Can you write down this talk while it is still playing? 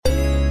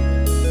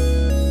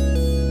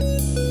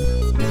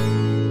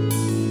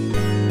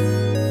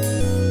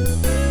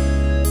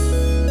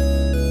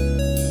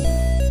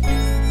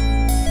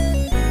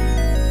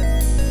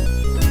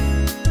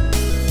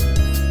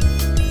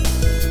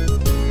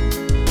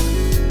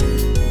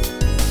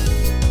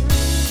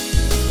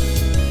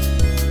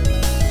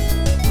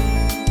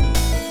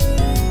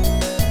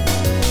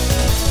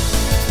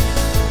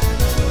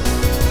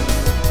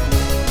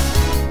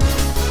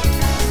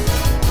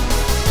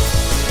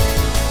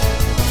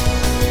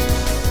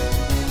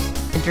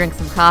and drink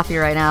some coffee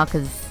right now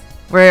because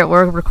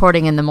we're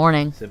recording in the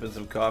morning. Sipping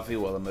some coffee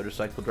while a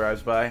motorcycle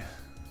drives by.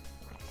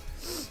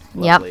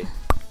 Yep. Lovely. I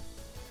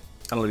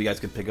don't know if you guys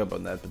could pick up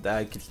on that, but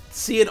I could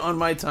see it on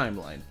my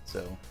timeline.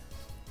 So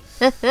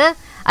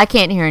I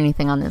can't hear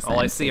anything on this. All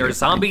I see are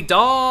zombie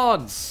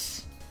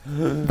dogs.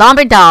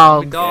 Zombie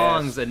dogs. Zombie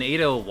dogs and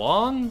Ada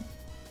Wong.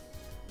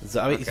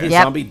 Zombie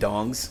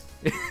dongs.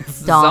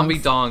 Zombie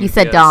dongs. You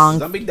said yes. dongs.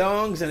 Zombie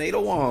dongs and Ada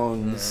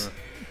Wongs.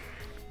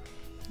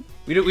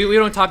 We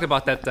don't talk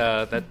about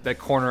that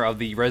corner of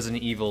the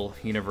Resident Evil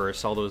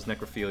universe. All those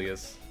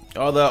necrophilias.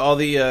 All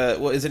the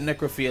well, is it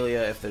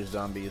necrophilia if there's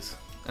zombies?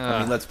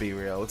 I mean, let's be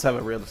real. Let's have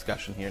a real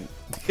discussion here.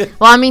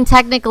 Well, I mean,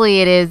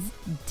 technically it is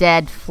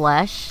dead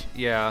flesh.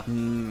 Yeah.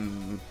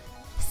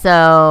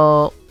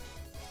 So.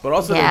 But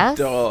also yes.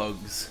 they're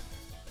dogs.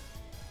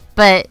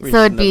 But Reads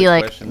so it'd be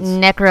another like questions.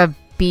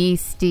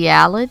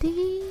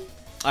 necrobestiality.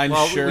 I'm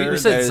Well, sure we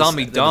said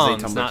zombie that is a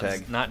dongs, Tumblr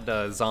tag.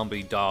 not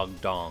zombie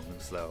dog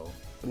dongs, though.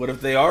 What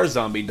if they are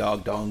zombie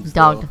dog dongs?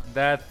 Dog. though?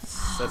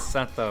 That's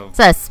not the. It's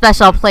a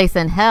special place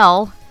in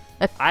hell.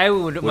 I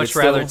would much it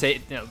rather still-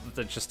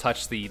 to just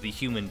touch the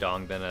human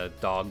dong than a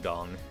dog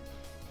dong,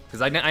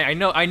 because I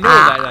know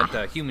that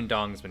the human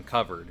dong's been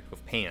covered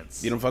with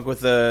pants. You don't fuck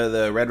with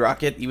the Red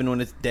Rocket even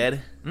when it's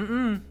dead?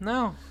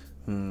 No.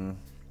 I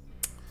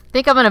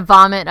think I'm gonna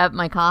vomit up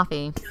my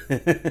coffee.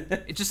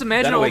 Just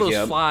imagine That'll all wake you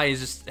those up. flies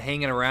just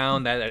hanging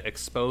around that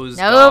exposed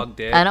Nope. dog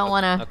dick. I don't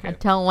wanna. Okay. I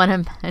don't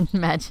wanna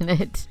imagine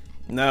it.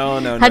 No.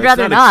 I'd it's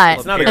rather not.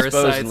 It's not Parasites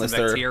exposed and unless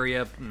they're.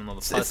 bacteria. And all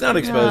the pus It's not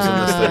coming exposed out.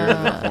 unless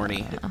they're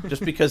horny.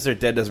 Just because they're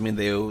dead doesn't mean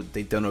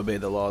they don't obey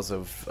the laws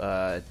of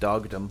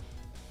dogdom.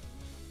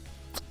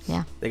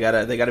 Yeah. They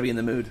gotta be in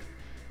the mood.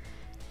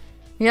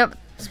 Yep.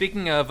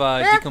 Speaking of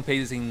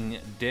decomposing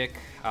dick,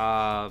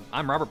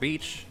 I'm Robert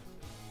Beach.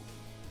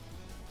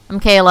 I'm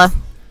Kayla.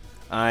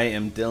 I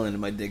am Dylan, and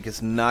my dick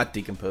is not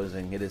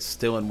decomposing. It is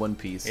still in one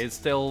piece. It's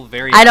still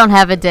very. I don't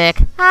have a dick.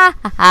 Ha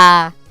ha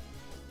ha.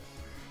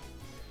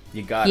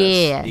 You got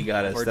Yeah. us. You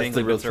got us. Or That's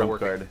the real dinglebits are trump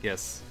working. card.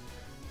 Yes.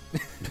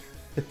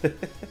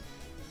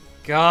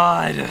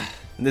 God.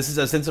 And this is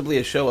ostensibly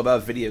a show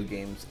about video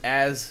games,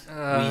 as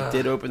we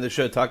did open the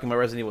show talking about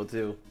Resident Evil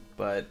 2.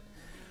 But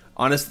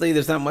honestly,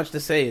 there's not much to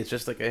say. It's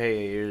just like,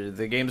 hey,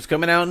 the game's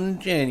coming out in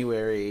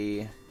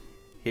January.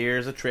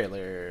 Here's a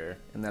trailer.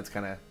 And that's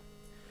kind of...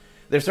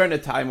 They're starting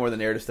to tie more of the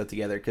narrative stuff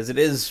together, because it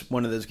is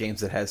one of those games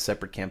that has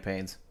separate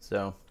campaigns.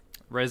 So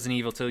Resident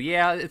Evil 2.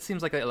 Yeah, it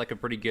seems like a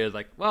pretty good,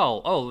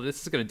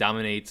 this is going to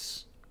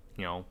dominate,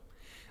 the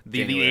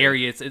January.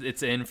 area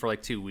it's in for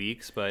like 2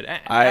 weeks. But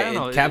I don't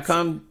know.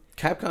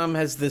 Capcom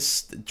has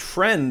this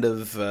trend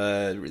of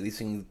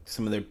releasing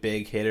some of their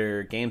big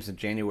hitter games in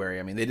January.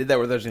 I mean, they did that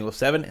with Resident Evil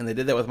 7, and they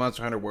did that with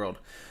Monster Hunter World.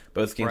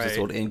 Both games have Right.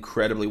 sold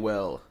incredibly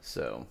well.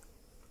 So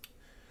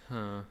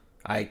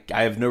I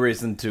have no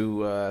reason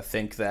to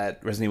think that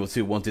Resident Evil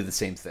 2 won't do the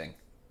same thing.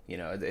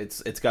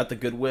 It's got the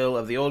goodwill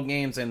of the old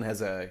games and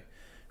has a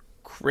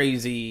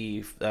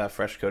crazy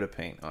fresh coat of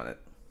paint on it.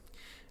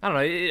 I don't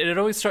know. It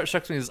always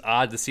strikes me as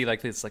odd to see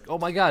it's like, oh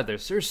my god,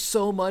 there's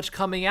so much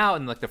coming out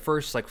in like the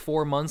first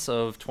 4 months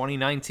of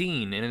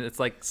 2019, and it's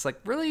like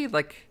really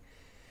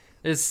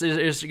there's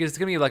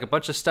gonna be like a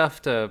bunch of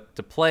stuff to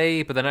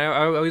play, but then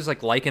I always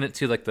liken it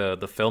to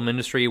the film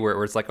industry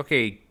where it's like,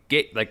 okay,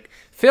 get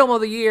film of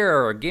the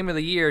year or game of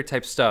the year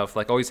type stuff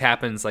always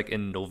happens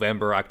in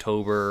November,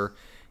 October,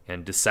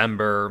 and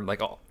December,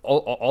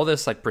 all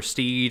this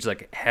prestige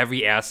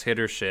heavy ass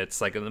hitter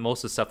shits most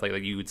of the stuff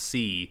you would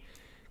see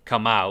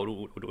come out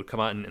would come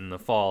out in the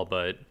fall.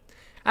 But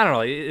I don't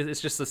know, it's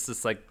just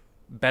this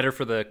better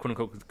for the quote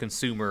unquote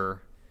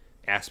consumer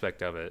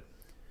aspect of it.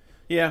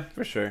 Yeah,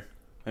 for sure.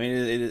 I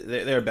mean,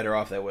 they're better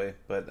off that way.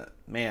 But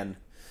man,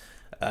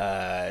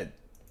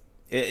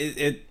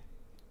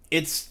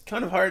 it's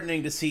kind of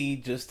heartening to see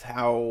just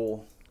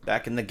how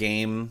back in the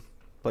game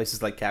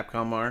places like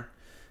Capcom are,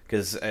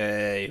 because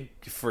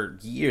for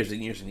years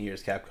and years and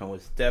years, Capcom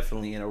was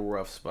definitely in a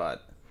rough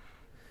spot.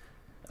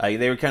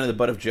 They were kind of the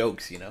butt of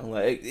jokes,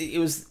 it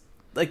was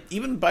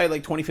even by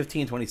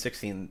 2015,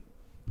 2016,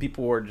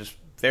 people were just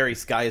very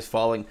sky is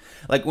falling.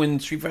 When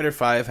Street Fighter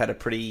V had a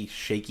pretty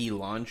shaky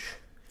launch,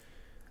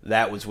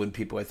 that was when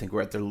people, I think,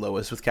 were at their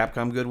lowest with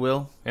Capcom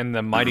goodwill. And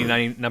the Mighty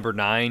Number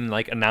 9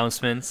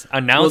 announcement.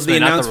 Well, the Not the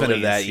announcement of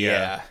release, that,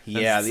 yeah.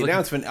 That's The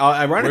announcement.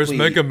 Ironically,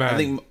 Where's Mega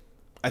Man?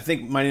 I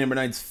think Mighty Number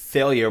 9's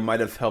failure might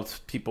have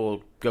helped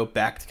people go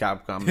back to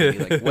Capcom and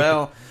be like,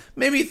 well,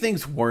 maybe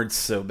things weren't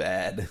so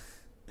bad.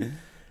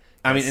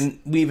 I mean, and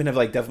we even have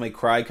Devil May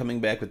Cry coming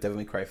back with Devil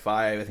May Cry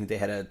 5. I think they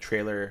had a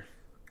trailer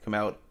come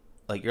out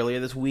earlier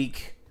this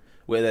week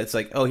where it's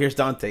oh, here's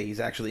Dante. He's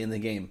actually in the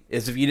game.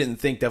 As if you didn't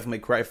think Devil May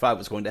Cry 5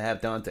 was going to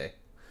have Dante.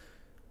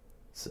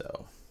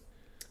 So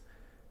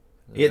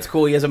it's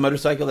cool. He has a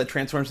motorcycle that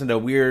transforms into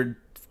weird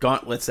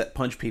gauntlets that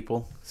punch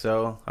people.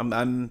 So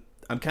I'm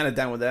kind of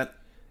down with that.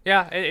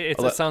 Yeah, it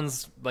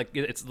sounds like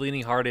it's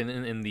leaning hard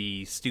in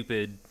the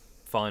stupid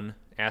fun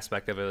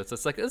aspect of it.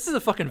 It's this is a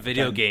fucking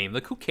video game.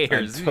 Who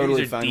cares? I'm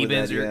totally These are fine with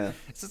demons. that, yeah.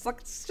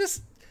 It's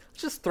just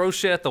just throw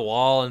shit at the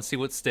wall and see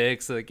what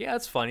sticks. Like, yeah,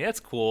 it's funny. That's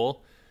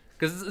cool.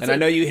 And I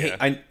know you hate.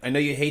 I know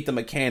you hate the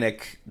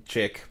mechanic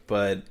chick,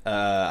 but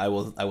I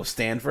will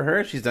stand for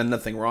her. She's done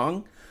nothing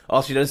wrong.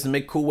 All she does is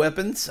make cool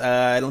weapons.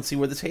 I don't see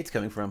where this hate's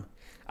coming from.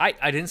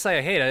 I didn't say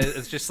I hate it.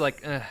 It's just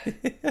like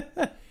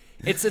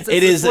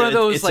it's one of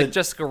those like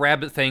Jessica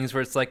Rabbit things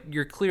where it's like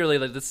you're clearly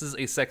like this is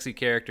a sexy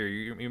character.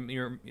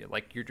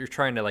 You're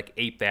trying to like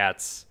ape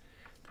that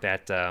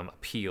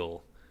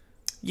appeal.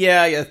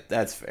 Yeah,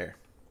 that's fair.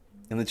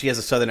 And then she has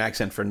a southern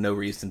accent for no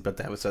reason but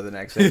to have a southern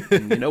accent.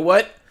 And you know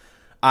what?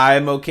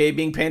 I'm okay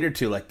being pandered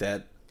to like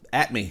that.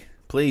 At me,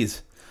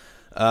 please.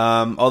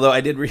 Although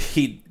I did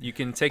read... You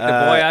can take the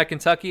boy out of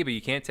Kentucky, but you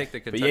can't take the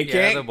Kentucky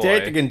out of the boy. But you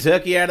can't take the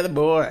Kentucky out of the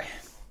boy.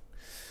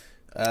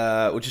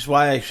 Which is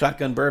why I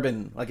shotgun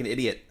bourbon like an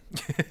idiot.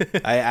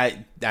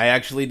 I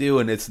actually do,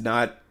 and it's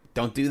not...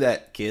 Don't do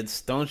that,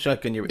 kids. Don't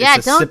shotgun your... Yeah,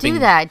 don't do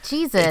that.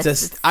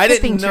 Jesus. I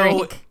didn't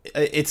know...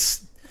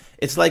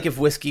 It's like if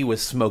whiskey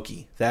was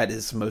smoky. That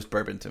is most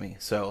bourbon to me.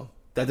 So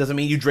that doesn't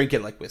mean you drink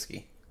it like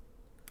whiskey.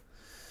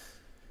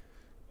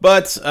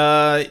 But,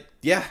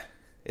 yeah,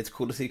 it's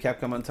cool to see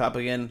Capcom on top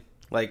again.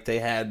 Like, they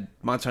had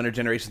Monster Hunter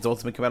Generations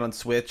Ultimate come out on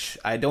Switch.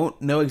 I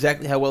don't know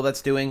exactly how well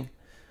that's doing.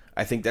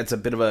 I think that's a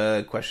bit of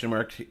a question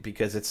mark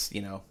because it's,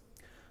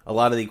 a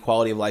lot of the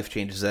quality of life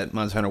changes that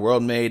Monster Hunter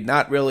World made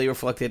not really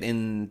reflected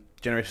in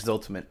Generations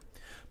Ultimate.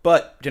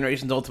 But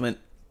Generations Ultimate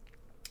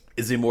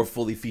is a more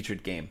fully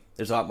featured game.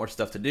 There's a lot more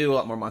stuff to do, a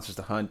lot more monsters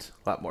to hunt,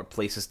 a lot more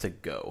places to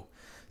go.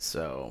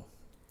 So,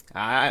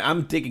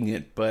 I'm digging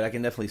it, but I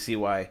can definitely see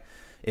why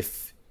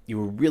if you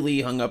were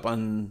really hung up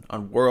on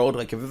World,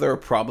 like if there are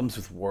problems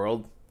with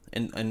World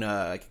and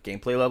like a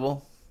gameplay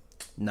level,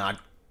 not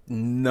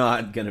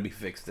gonna be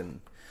fixed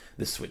in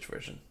this Switch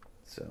version.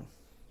 So,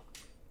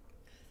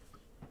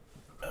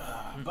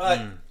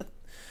 but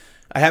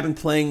I have been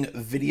playing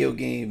video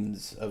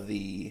games of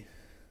the.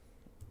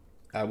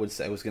 I was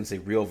gonna say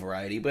real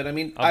variety, but I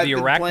mean of the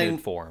arachnid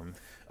form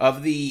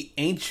of the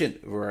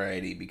ancient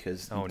variety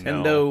because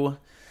Nintendo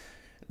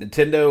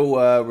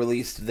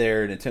released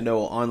their Nintendo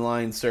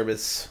Online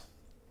service,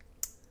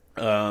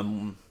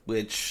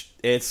 which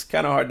it's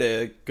kind of hard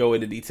to go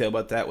into detail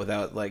about that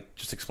without like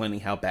just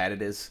explaining how bad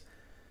it is.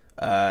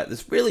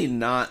 There's really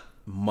not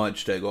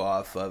much to go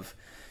off of.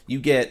 You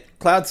get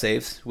cloud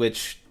saves,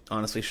 which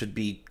honestly should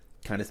be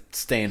kind of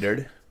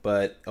standard,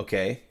 but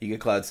okay, you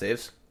get cloud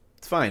saves.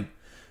 It's fine.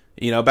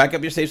 Back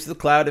up your saves to the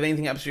cloud. If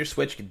anything happens to your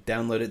Switch, you can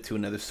download it to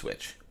another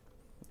Switch.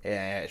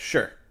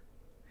 Sure.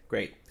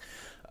 Great.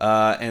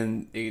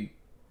 And it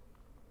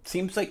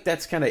seems like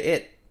that's kind of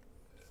it,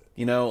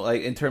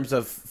 like in terms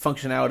of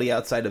functionality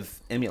outside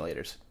of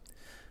emulators.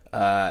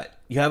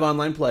 You have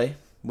online play,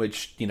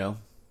 which,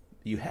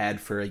 you had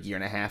for a year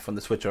and a half on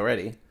the Switch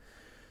already.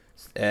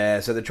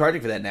 So they're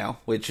charging for that now,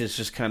 which is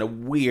just kind of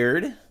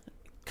weird.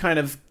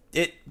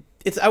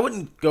 It's I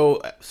wouldn't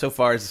go so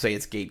far as to say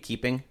it's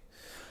gatekeeping,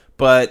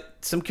 but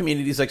some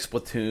communities like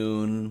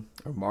Splatoon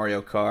or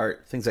Mario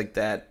Kart, things like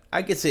that,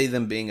 I could see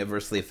them being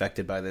adversely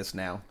affected by this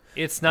now.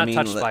 It's not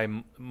touched by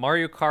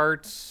Mario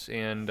Kart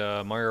and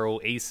Mario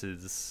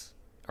Aces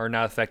are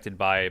not affected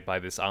by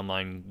this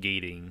online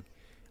gating.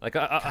 Like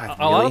a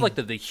lot of like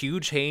the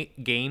huge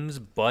games,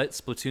 but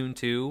Splatoon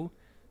 2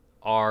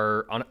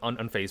 are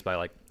unfazed by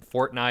like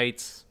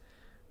Fortnite.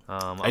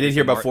 I did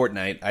hear about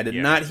Fortnite. I did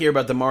not hear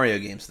about the Mario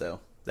games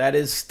though.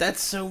 That's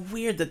so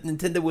weird that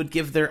Nintendo would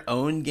give their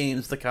own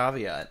games the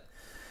caveat,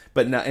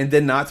 but not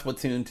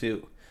Splatoon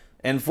 2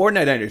 and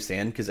Fortnite. I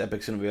understand because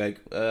Epic's gonna be like,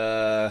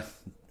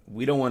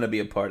 we don't want to be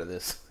a part of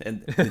this.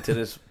 And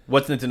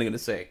what's Nintendo going to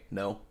say?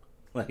 No.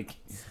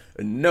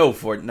 No,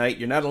 Fortnite,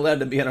 you're not allowed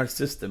to be on our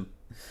system.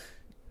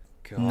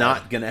 God.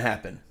 Not going to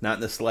happen. Not in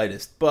the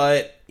slightest.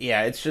 But,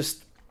 yeah, it's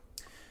just...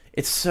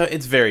 It's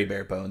very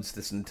bare bones,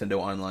 this Nintendo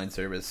Online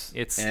service.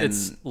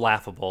 It's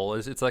laughable.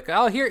 It's like,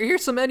 oh,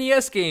 here's some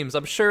NES games.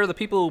 I'm sure the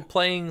people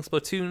playing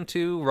Splatoon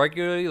 2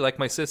 regularly, like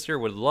my sister,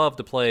 would love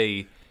to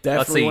play...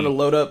 Definitely want to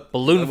load up...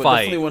 Balloon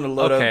Fight. Definitely want to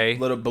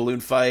load up Balloon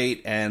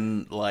Fight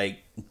and,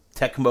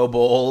 Tecmo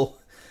Bowl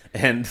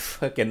and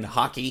fucking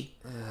hockey,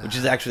 which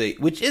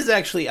is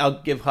actually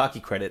I'll give hockey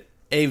credit,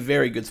 a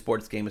very good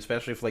sports game,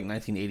 especially for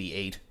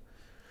 1988.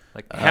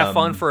 Have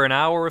fun for an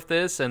hour with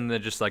this, and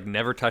then just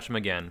never touch them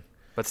again.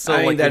 But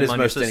still, that is on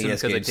most your system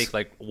NES because games.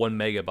 they take 1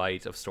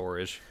 megabyte of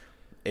storage.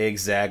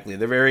 Exactly,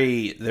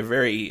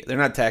 they're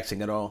not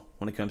taxing at all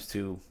when it comes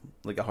to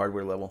a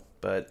hardware level.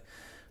 But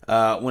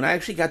when I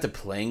actually got to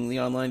playing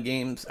the online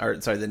games,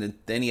 the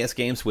NES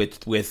games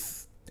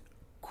with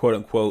quote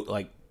unquote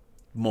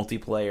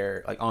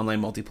multiplayer, online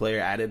multiplayer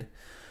added,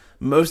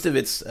 most of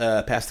it's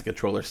past the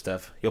controller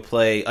stuff. You'll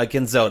play like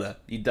in Zelda,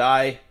 you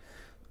die,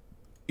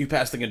 you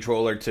pass the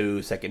controller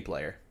to second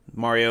player.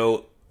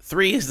 Mario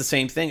 3 is the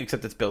same thing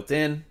except it's built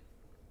in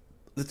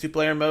the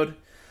 2-player mode.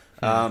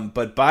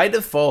 But by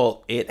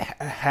default it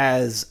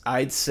has,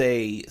 I'd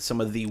say, some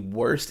of the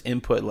worst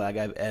input lag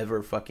I've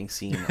ever fucking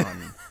seen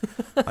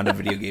on a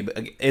video game.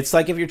 It's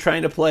like if you're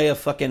trying to play a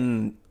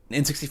fucking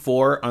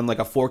N64 on like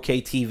a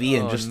 4K TV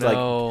and just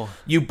no. like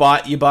you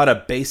bought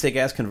a basic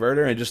ass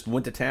converter and just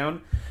went to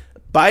town.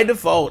 By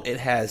default, it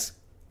has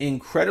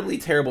incredibly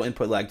terrible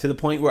input lag to the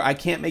point where I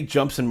can't make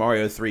jumps in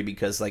Mario 3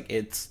 because like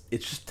it's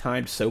just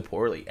timed so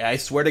poorly. I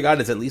swear to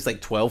God, it's at least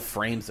like 12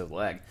 frames of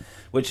lag,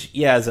 which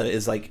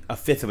is like a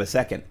fifth of a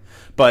second.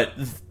 But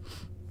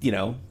you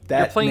know that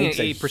you're playing makes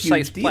a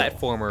precise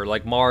platformer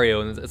like Mario,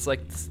 and it's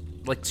like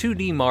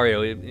 2D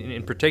Mario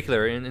in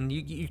particular, and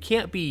you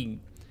can't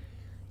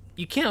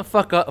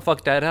fuck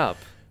that up.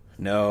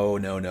 No.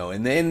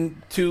 And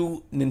then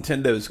to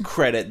Nintendo's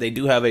credit, they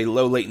do have a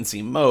low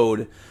latency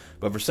mode.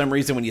 But for some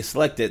reason, when you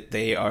select it,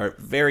 they are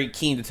very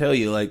keen to tell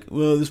you, like,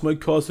 well, this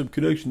might cause some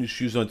connection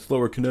issues on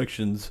slower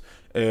connections,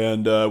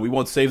 and we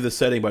won't save the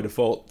setting by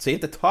default. So you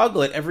have to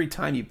toggle it every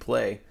time you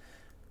play.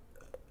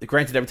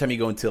 Granted, every time you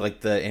go into,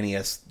 like, the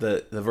NES,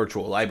 the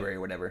virtual library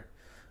or whatever.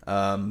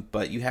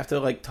 But you have to,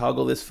 like,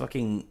 toggle this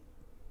fucking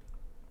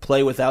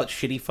play without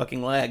shitty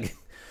fucking lag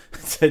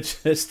to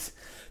just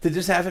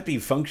have it be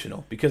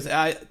functional. Because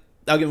I'll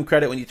give them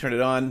credit when you turn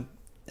it on.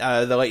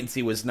 The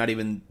latency was not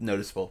even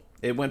noticeable.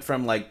 It went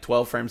from like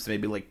 12 frames to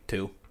maybe like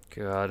 2.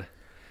 God.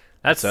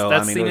 That's the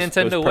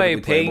Nintendo way,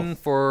 paying playable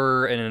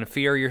for an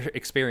inferior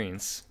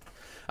experience.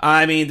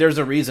 I mean, there's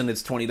a reason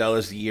it's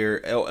 $20 a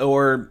year,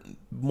 or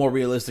more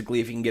realistically,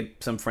 if you can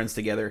get some friends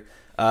together,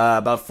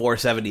 about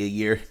 $4.70 a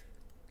year.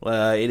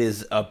 It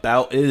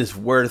is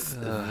worth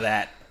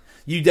that.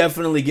 You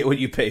definitely get what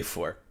you pay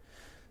for.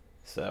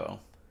 So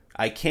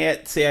I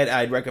can't say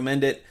I'd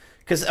recommend it,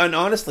 because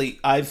honestly,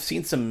 I've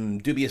seen some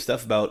dubious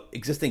stuff about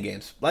existing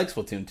games like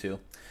Splatoon 2.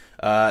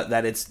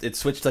 That it's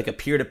switched to like a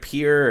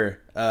peer-to-peer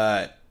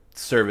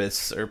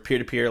service or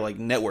peer-to-peer like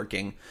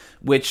networking,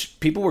 which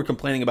people were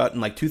complaining about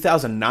in like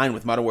 2009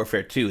 with Modern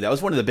Warfare 2. That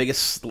was one of the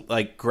biggest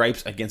like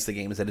gripes against the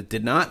game, is that it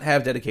did not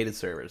have dedicated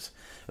servers.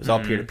 It was all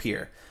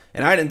peer-to-peer.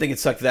 And I didn't think it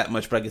sucked that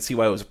much, but I could see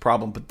why it was a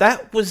problem. But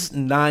that was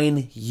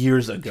 9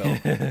 years ago.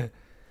 It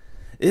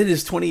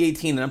is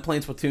 2018, and I'm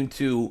playing Splatoon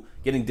 2,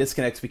 getting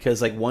disconnects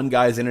because like one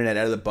guy's internet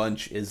out of the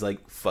bunch is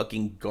like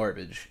fucking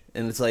garbage.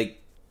 And it's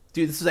like,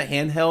 dude, this is a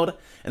handheld,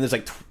 and there's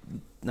like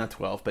not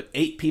 12, but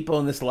 8 people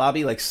in this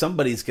lobby. Like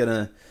somebody's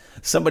gonna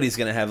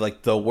have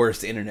like the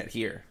worst internet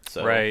here.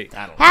 So right.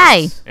 I don't know.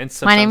 Hey,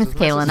 And my name is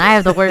Kaylin. I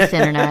have the worst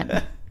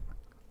internet.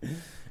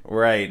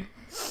 Right.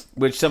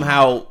 Which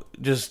somehow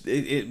just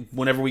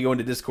whenever we go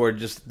into Discord,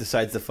 just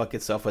decides to fuck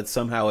itself. But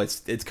somehow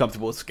it's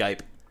comfortable with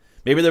Skype.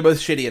 Maybe they're both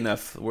shitty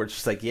enough where it's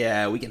just like,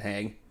 yeah, we can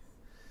hang.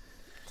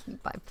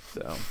 My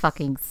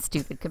fucking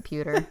stupid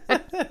computer.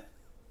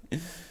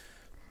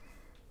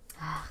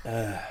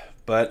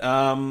 But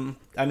I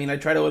mean, I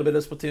tried a little bit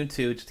of Splatoon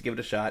 2 just to give it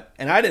a shot,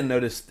 and I didn't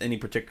notice any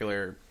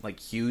particular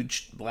like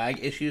huge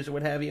lag issues or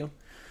what have you.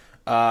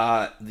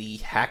 The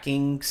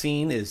hacking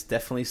scene is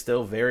definitely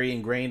still very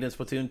ingrained in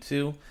Splatoon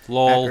 2.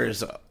 Lol.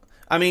 Hackers,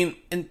 I mean,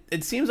 and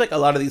it seems like a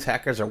lot of these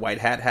hackers are white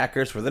hat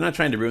hackers, where they're not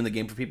trying to ruin the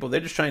game for people. They're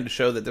just trying to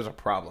show that there's a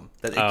problem,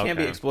 that it can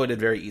be exploited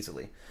very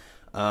easily.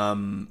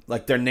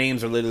 Like their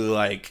names are literally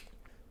like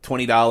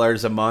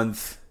 $20 a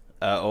month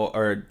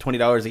or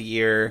 $20 a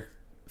year.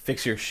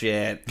 Fix your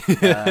shit,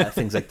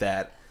 things like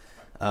that.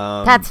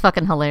 That's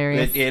fucking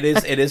hilarious.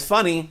 It is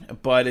funny,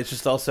 but it's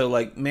just also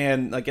like,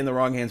 man, like in the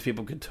wrong hands,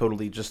 people could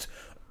totally just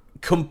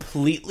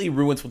completely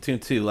ruin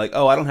Splatoon 2. Like,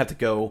 oh, I don't have to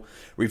go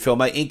refill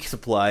my ink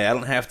supply. I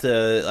don't have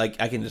to,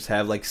 like, I can just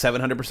have like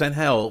 700%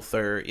 health,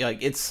 or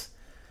like it's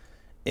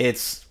a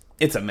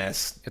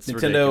mess. It's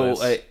Nintendo,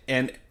 ridiculous.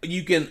 and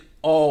you can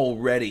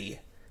already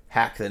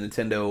hack the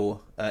Nintendo,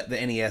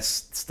 the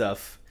NES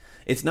stuff.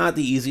 It's not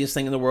the easiest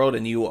thing in the world,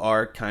 and you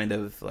are kind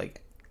of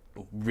like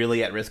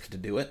really at risk to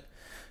do it.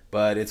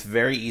 But it's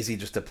very easy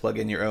just to plug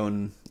in your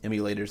own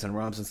emulators and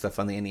ROMs and stuff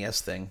on the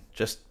NES thing,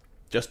 just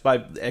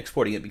by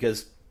exporting it,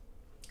 because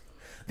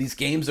these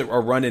games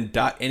are run in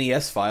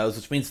 .NES files,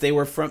 which means they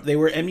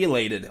were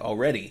emulated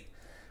already.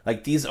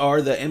 Like, these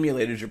are the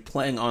emulators you're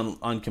playing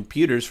on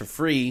computers for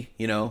free.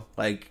 You know,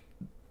 like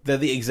they're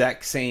the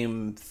exact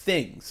same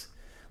things.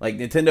 Like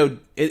Nintendo,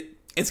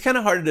 it's kind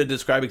of hard to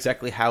describe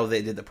exactly how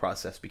they did the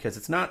process, because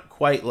it's not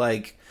quite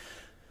like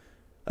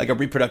a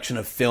reproduction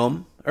of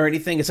film or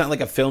anything. It's not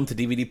like a film to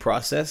DVD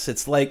process.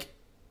 It's like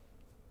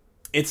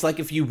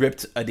if you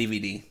ripped a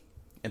DVD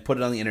and put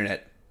it on the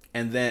internet,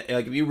 and then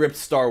like if you ripped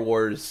Star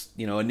Wars,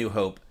 you know, A New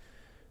Hope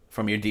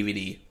from your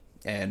DVD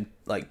and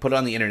like put it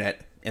on the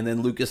internet, and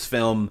then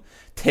Lucasfilm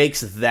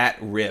takes that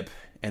rip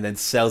and then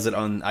sells it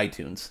on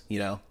iTunes, you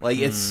know? Like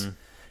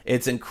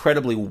it's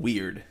incredibly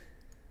weird.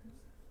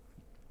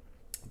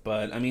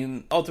 But I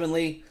mean,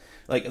 ultimately,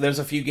 like, there's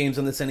a few games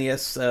on this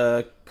NES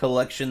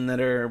collection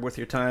that are worth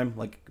your time.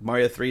 Like,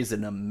 Mario 3 is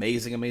an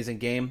amazing, amazing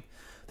game.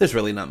 There's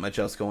really not much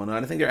else going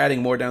on. I think they're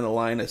adding more down the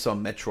line. I saw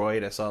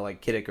Metroid. I saw, like,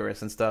 Kid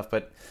Icarus and stuff.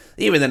 But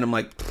even then, I'm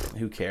like,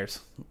 who cares?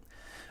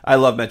 I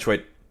love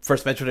Metroid.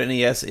 First Metroid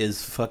NES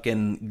is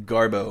fucking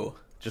garbo.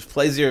 Just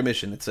play Zero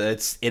Mission. It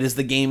is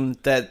the game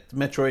that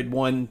Metroid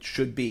 1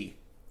 should be.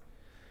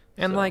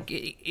 And, like,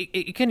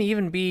 it can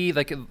even be,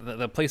 like,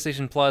 the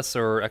PlayStation Plus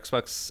or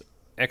Xbox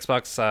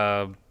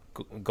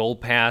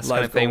gold pass Live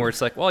kind of thing, gold. where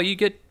it's like, well, you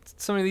get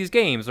some of these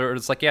games, or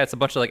it's like, yeah, it's a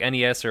bunch of like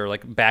NES or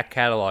like back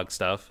catalog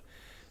stuff,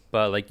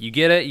 but like you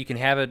get it, you can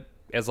have it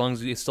as long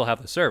as you still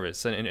have the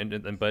service,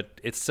 but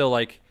it's still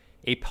like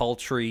a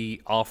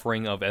paltry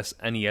offering of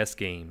NES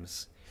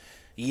games.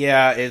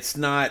 Yeah, it's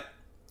not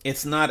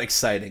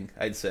exciting,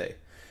 I'd say.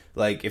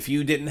 Like, if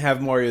you didn't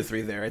have Mario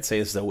 3 there, I'd say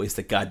it's a waste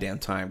of goddamn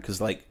time,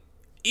 because, like,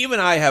 even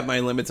I have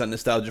my limits on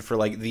nostalgia for,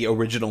 like, the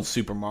original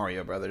Super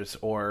Mario Brothers,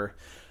 or,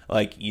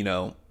 like, you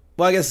know,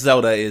 well, I guess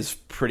Zelda is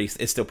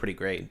still pretty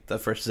great. The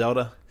first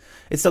Zelda,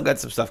 it's still got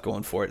some stuff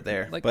going for it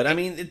there. Like, but, I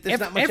mean, there's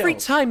not much every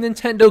else. time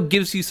Nintendo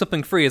gives you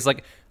something free, it's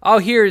like, oh,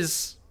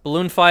 here's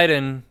Balloon Fight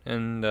and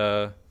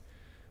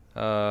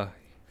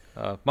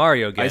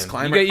Mario again. Ice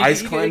Climber?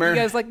 Ice Climber? You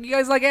guys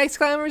like Ice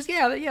Climbers?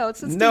 Yeah,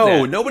 let's do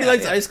No, that. nobody Yeah,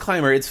 likes yeah. Ice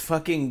Climber. It's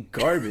fucking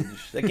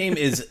garbage. That game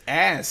is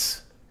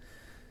ass.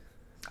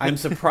 I'm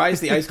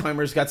surprised the Ice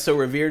Climbers got so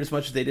revered as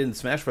much as they did in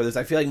Smash Brothers.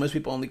 I feel like most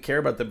people only care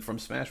about them from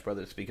Smash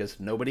Brothers because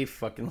nobody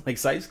fucking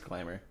likes Ice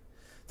Climber.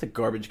 It's a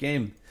garbage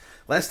game.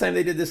 Last time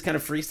they did this kind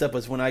of free stuff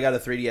was when I got a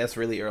 3DS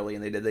really early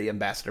and they did the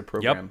Ambassador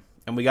program. Yep.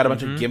 And we got a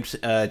bunch of GIMP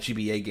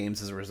GBA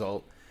games as a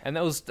result. And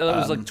that was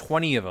like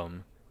 20 of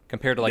them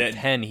compared to like Yeah.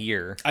 10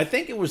 here. I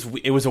think it was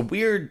a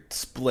weird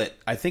split.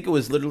 I think it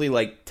was literally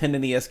like 10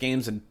 NES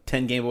games and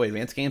 10 Game Boy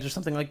Advance games or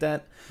something like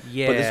that.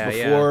 Yeah, But this was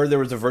before there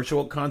was a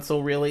virtual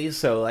console, really.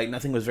 So like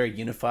nothing was very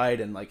unified,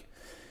 and like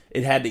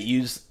it had to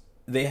use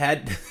they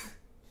had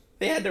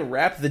to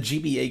wrap the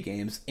GBA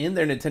games in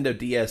their Nintendo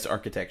DS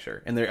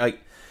architecture, and they're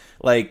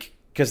like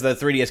because the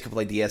 3DS could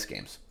play DS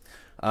games.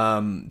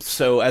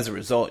 So as a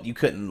result, you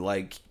couldn't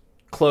like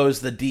close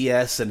the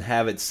DS and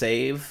have it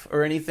save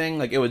or anything.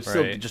 Like it would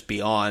still Right. just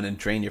be on and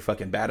drain your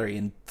fucking battery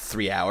in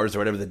 3 hours or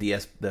whatever the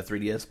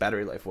 3DS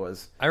battery life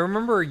was. I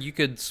remember you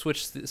could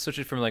switch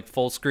it from like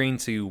full screen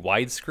to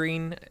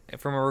widescreen,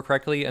 if I remember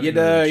correctly. And You'd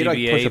the like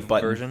push a GBA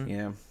button. version.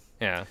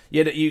 Yeah.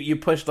 Yeah. You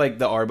pushed like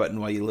the R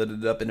button while you lit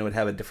it up, and it would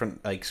have a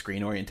different like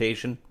screen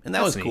orientation, and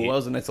that That's was cool. neat. That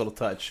was a nice little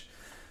touch.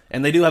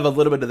 And they do have a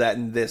little bit of that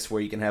in this,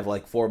 where you can have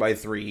like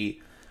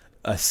 4x3,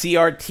 a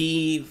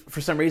CRT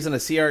for some reason, a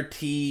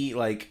CRT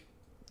like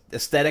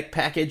aesthetic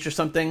package or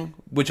something,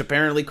 which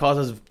apparently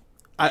causes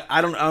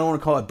I don't want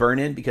to call it burn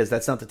in because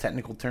that's not the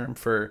technical term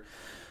for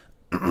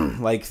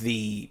like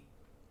the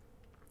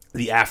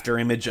after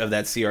image of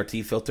that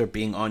CRT filter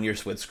being on your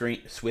Switch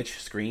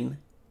screen.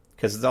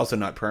 Because it's also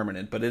not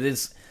permanent, but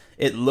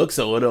it looks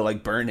a little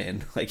like burn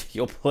in. Like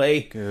you'll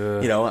play,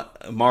 you know,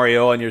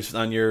 Mario on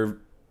your,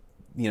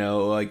 you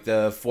know, like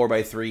the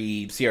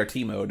 4x3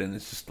 CRT mode, and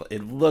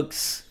it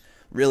looks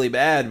really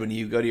bad when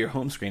you go to your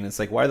home screen. It's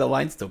like, why are the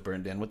lines still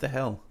burned in? What the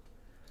hell?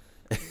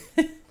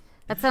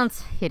 That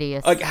sounds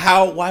hideous. Like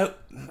why?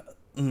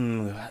 I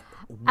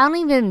don't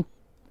even.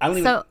 I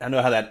don't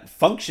know how that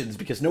functions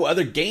because no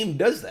other game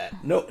does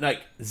that. No,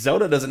 like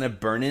Zelda doesn't have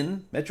burn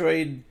in.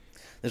 Metroid.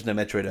 There's no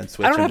Metroid on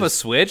Switch. I don't have a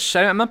Switch.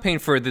 I'm not paying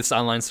for this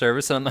online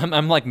service.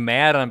 I'm like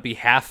mad on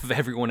behalf of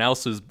everyone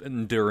else who's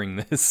enduring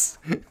this.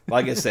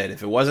 Like I said,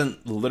 if it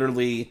wasn't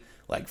literally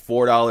like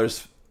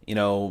 $4, you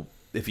know,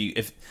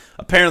 if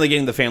apparently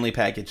getting the family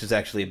package is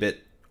actually a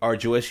bit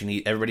arduous.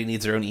 Everybody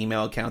needs their own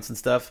email accounts and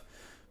stuff.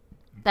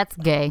 That's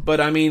gay. But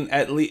I mean,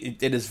 at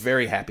least it is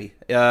very happy.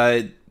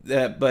 But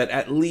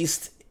at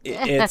least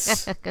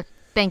it's.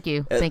 Thank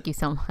you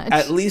so much.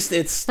 At least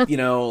it's, you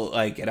know,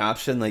 like an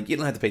option. Like you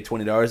don't have to pay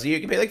 $20 a year. You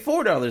can pay like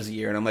 $4 a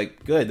year, and I'm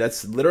like, good.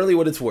 That's literally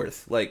what it's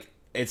worth. Like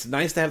it's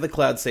nice to have the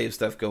cloud save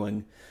stuff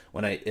going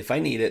if I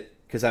need it,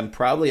 because I'm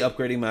probably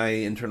upgrading my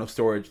internal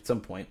storage at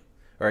some point,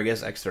 or I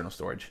guess external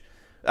storage.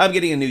 I'm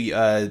getting a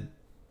new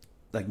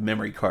like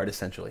memory card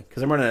essentially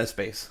because I'm running out of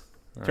space.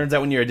 Turns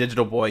out when you're a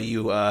digital boy,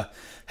 you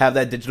have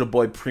that digital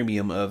boy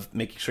premium of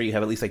making sure you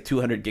have at least like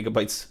 200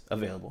 gigabytes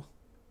available.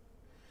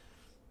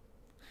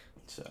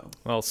 So,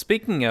 Well,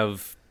 speaking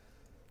of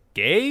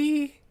gay,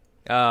 we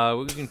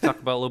can talk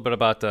about a little bit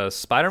about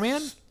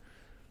Spider-Man.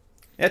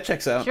 yeah, it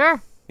checks out.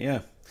 Sure. Yeah,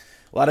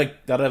 there's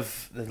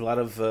a lot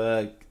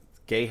of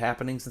gay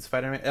happenings in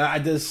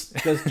Spider-Man. Does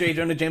J.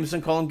 Jonah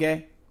Jameson call him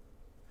gay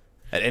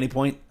at any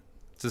point?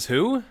 Is this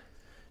who?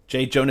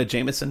 J. Jonah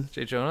Jameson.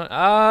 J.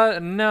 Jonah?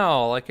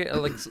 No.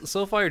 Like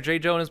so far, J.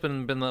 Jonah's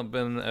been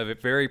a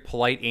very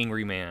polite,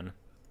 angry man.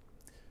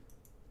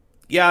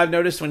 Yeah, I've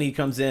noticed when he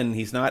comes in,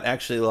 he's not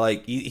actually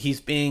like he's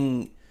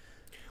being.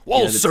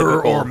 Well, the sir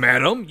typical- or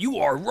madam, you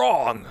are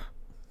wrong.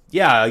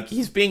 Yeah, like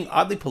he's being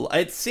oddly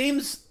polite. It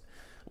seems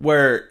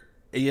where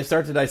you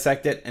start to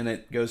dissect it, and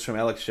it goes from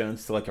Alex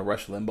Jones to like a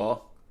Rush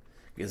Limbaugh,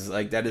 because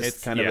like that is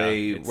It's- kind of yeah,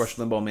 a it's- Rush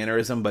Limbaugh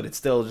mannerism, but it's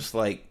still just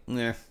like,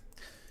 nah.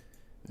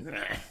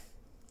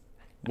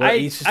 Well,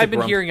 he's just a I've been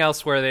grump. hearing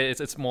elsewhere that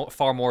it's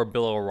far more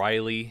Bill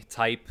O'Reilly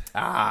type,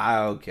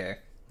 Okay,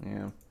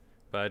 yeah.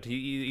 but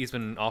he's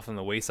been off on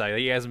the wayside.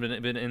 He hasn't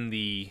been in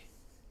the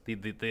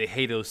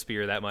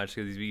hatosphere that much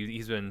because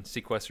he's been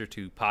sequestered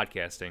to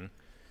podcasting.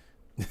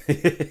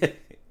 Which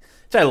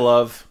I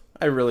love.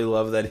 I really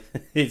love that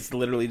it's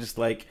literally just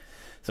like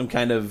some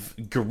kind of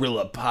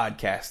guerrilla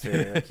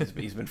podcaster. Like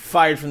he's been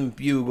fired from the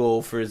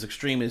Bugle for his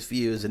extremist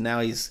views, and now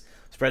he's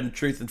spreading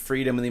truth and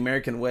freedom in the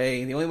American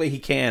way, the only way he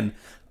can,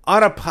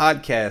 on a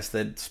podcast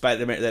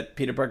that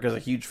Peter Parker is a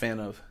huge fan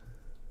of.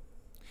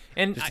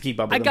 And Just to keep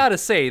up with I them. gotta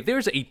say,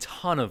 there's a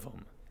ton of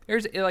them.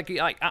 There's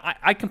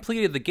I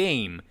completed the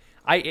game.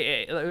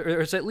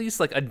 There's at least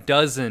like a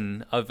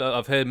dozen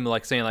of him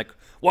like saying like,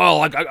 well,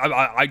 like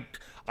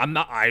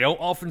I don't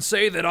often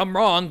say that I'm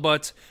wrong,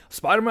 but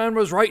Spider-Man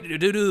was right to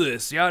do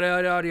this, yada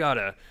yada yada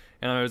yada.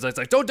 And I was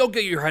like, don't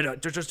get your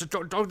head, just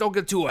don't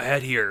get too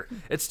ahead here.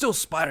 It's still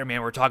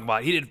Spider-Man we're talking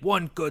about. He did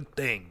one good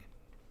thing.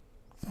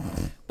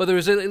 But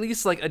there's at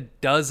least like a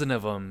dozen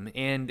of them,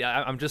 and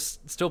I'm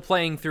just still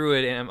playing through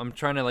it, and I'm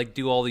trying to like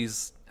do all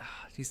these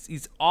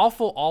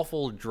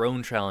awful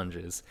drone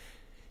challenges,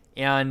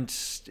 and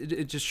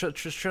just trying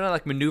to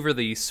like maneuver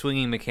the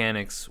swinging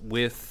mechanics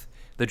with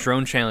the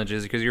drone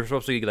challenges, because you're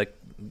supposed to be like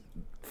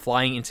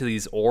flying into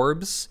these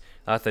orbs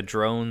that the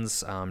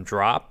drones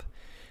drop,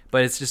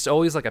 but it's just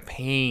always like a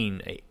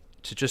pain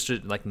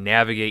to like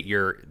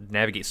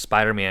navigate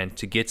Spider-Man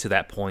to get to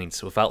that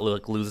point without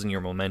like losing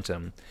your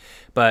momentum.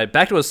 But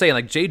back to what I was saying,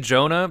 like Jay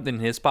Jonah in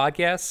his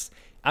podcasts,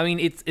 I mean,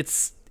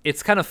 it's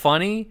kind of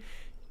funny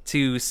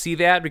to see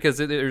that, because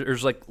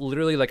there's like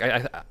literally like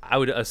I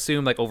would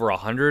assume like over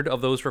 100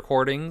 of those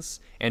recordings,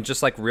 and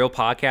just like real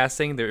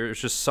podcasting,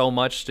 there's just so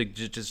much to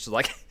just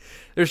like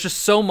there's just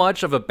so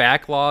much of a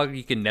backlog,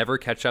 you can never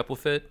catch up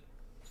with it.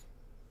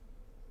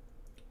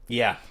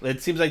 Yeah,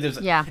 it seems like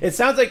there's. Yeah. It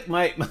sounds like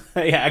my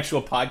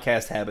actual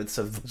podcast habits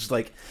of just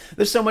like,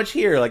 there's so much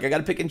here. Like I got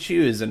to pick and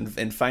choose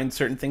and find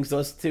certain things to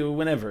listen to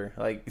whenever.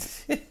 Like,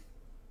 it's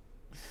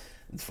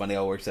funny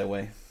how it works that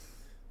way.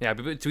 Yeah,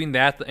 but between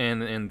that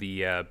and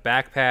the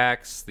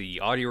backpacks, the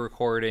audio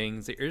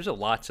recordings, there's a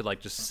lot to like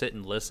just sit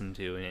and listen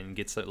to, and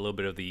get a little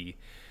bit of the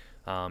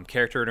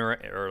character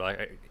or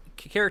like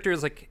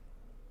characters like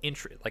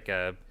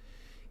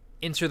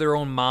enter their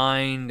own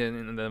mind,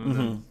 and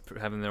them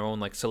having their own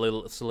like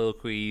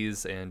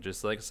soliloquies, and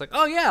just like it's like,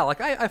 oh yeah,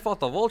 like I fought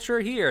the Vulture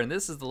here, and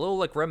this is the little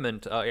like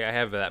remnant. I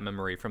have that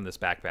memory from this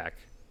backpack.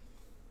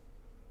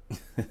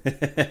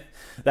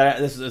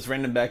 This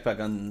random backpack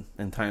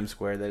in Times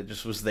Square that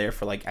just was there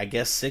for like, I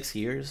guess 6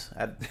 years.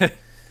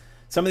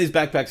 Some of these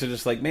backpacks are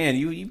just like,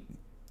 man,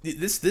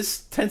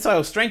 this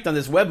tensile strength on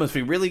this web must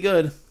be really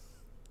good.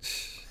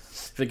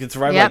 If it could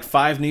survive like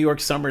 5 New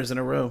York summers in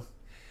a row.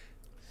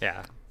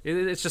 Yeah.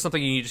 It's just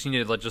something you just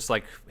need to just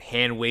like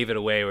hand wave it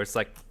away, where it's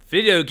like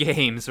video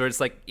games, where it's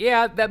like,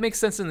 yeah, that makes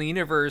sense in the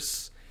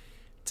universe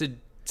to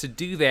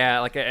do that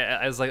like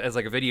as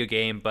a video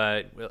game,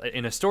 but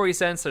in a story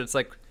sense, it's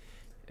like,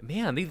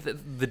 man,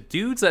 the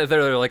dudes that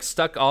are like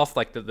stuck off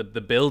like the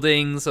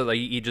buildings, so like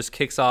he just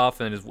kicks off,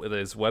 and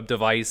his web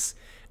device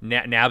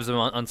nabs him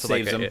onto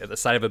like the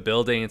side of a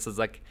building, and so it's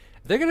like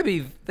they're gonna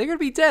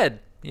be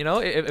dead. You know,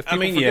 if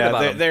people forget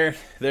about them.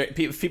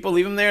 If people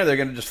leave him there, they're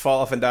gonna just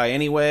fall off and die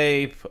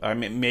anyway. I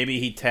mean, maybe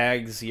he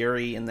tags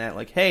Yuri in that,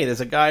 like, hey,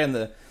 there's a guy on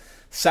the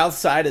south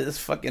side of this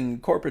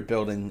fucking corporate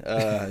building.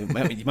 You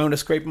might want to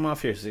scrape him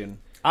off here soon.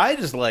 I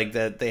just like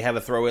that they have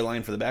a throwaway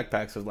line for the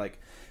backpacks of like,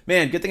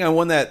 man, good thing I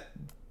won that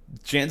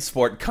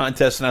JanSport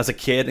contest when I was a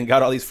kid and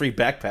got all these free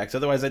backpacks.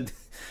 Otherwise,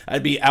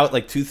 I'd be out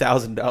like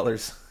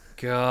 $2,000.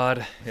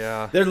 God,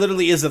 yeah. There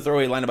literally is a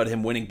throwaway line about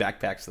him winning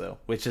backpacks, though,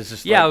 which is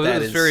just it like,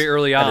 was very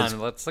early on.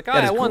 It's like,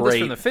 I won this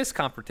from the fist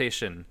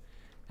competition,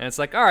 and it's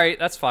like, all right,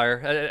 that's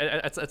fire.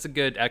 That's a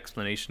good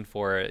explanation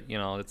for it. You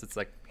know, it's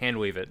like hand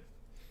wave it.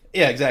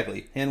 Yeah,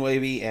 exactly. Hand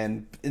wavy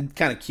and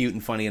kind of cute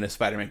and funny in a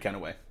Spider-Man kind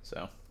of way.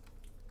 So,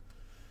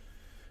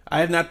 I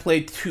have not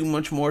played too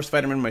much more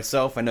Spider-Man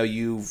myself. I know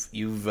you're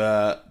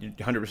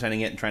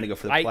 100%ing it and trying to go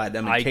for the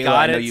platinum. And Kayla,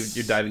 I know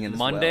you're diving in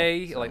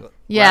Monday, as well, so.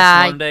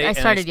 Last Monday, I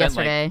started and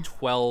yesterday. Like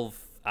 12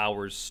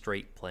 hours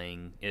straight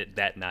playing it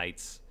that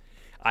night.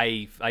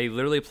 I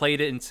literally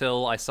played it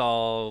until I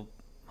saw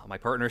my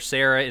partner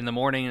Sarah in the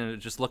morning, and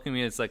just looking at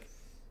me, and it's like,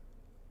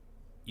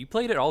 you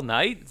played it all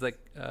night? It's like,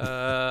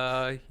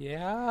 yeah.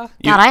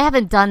 God, I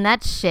haven't done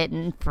that shit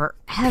in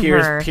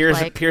forever.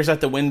 Peers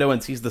out the window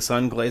and sees the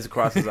sun glaze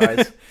across his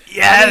eyes.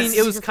 Yes! I mean,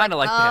 it was kind of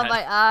like that. Oh,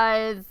 my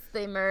eyes,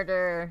 they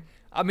murder.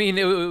 I mean,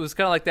 it was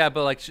kind of like that,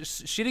 but like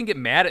she didn't get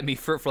mad at me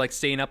for like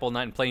staying up all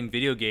night and playing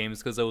video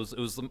games, because it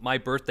was my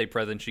birthday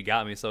present she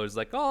got me. So it was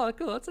like, oh,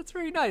 cool, that's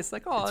very nice.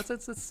 Like, oh,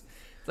 it's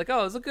like,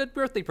 oh, it's a good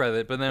birthday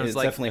present. But then it was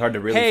like, definitely hard to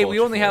really. Hey, we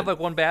only have like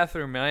one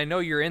bathroom, and I know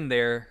you're in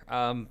there.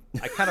 I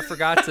kind of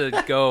forgot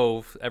to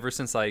go ever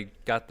since I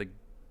got the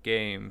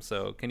game.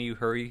 So can you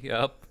hurry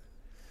up?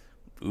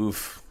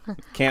 Oof.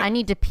 I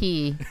need to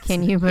pee.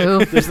 Can you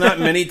move? There's not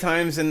many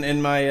times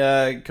in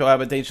my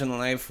cohabitation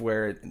life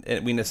where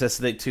we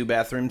necessitate 2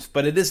 bathrooms,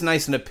 but it is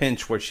nice in a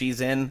pinch where she's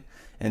in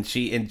and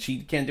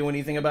she can't do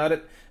anything about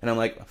it, and I'm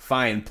like,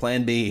 fine,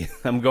 plan B.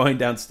 I'm going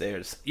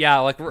downstairs. Yeah,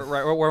 like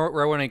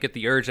right when I get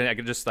the urge, I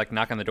could just like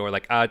knock on the door,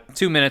 like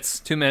 2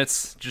 minutes,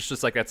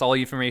 just like that's all the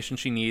information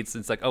she needs.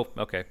 It's like, oh,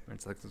 okay.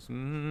 It's like,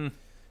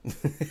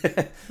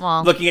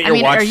 Well, looking at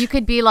your watch, or you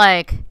could be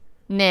like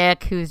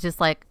Nick, who's just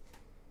like,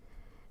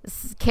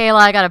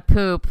 Kayla, I gotta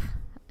poop,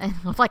 And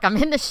I'm like, I'm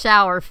in the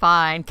shower,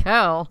 fine,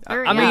 go.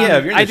 Hurry I mean, up. yeah,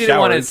 if you're in the I didn't shower,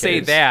 want who to say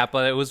cares? that,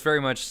 but it was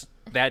very much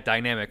that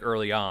dynamic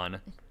early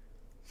on.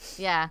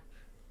 Yeah.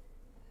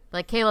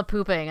 Like Kayla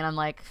pooping, and I'm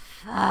like,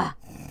 ugh.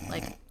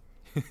 Like,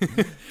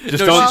 Just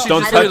No, don't she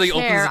don't just touch, clearly I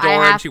opens care. the door I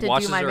and have she to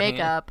washes do my her hand.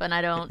 makeup, and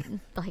I don't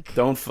like.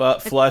 don't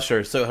flush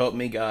her. So help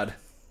me God.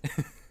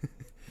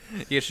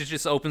 Yeah, she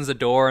just opens the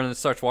door and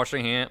starts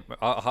washing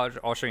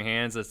washing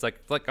hands. It's like,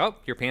 oh,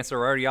 your pants are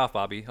already off,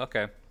 Bobby.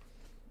 Okay.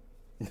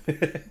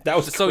 That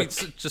was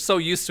Just so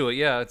used to it.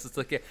 Yeah, it's just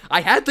like, yeah, I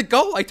had to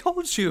go. I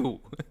told you.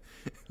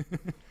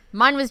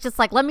 Mine was just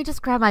like, let me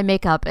just grab my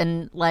makeup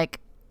in like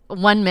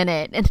 1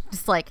 minute, and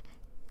just like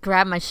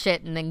grab my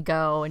shit and then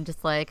go, and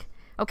just like,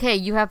 okay,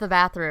 you have the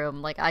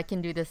bathroom. Like, I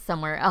can do this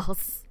somewhere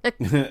else.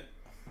 I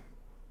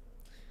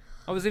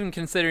was even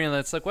considering that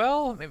it's like,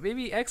 well,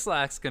 maybe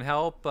X-Lax can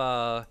help.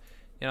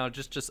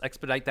 Just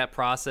expedite that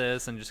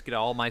process and just get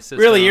all my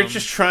systems. Really, you're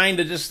just trying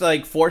to just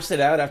like force it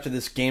out after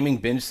this gaming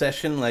binge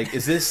session? Like,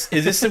 is this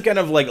some kind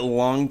of like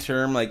long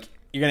term, like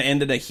you're gonna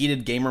end in a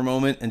heated gamer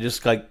moment and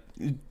just like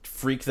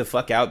freak the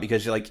fuck out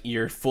because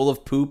you're full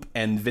of poop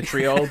and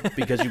vitriol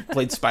because you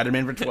played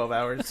Spider-Man for 12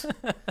 hours?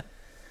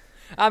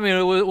 I mean,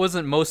 it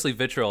wasn't mostly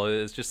vitriol.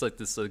 It was just like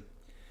this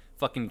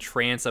fucking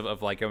trance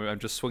of like I'm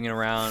just swinging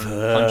around,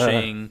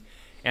 punching,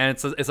 and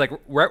it's like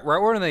right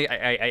when I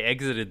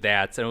exited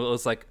that, and it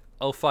was like,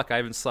 oh fuck, I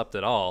haven't slept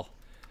at all.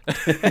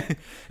 It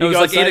was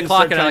like 8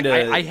 o'clock, and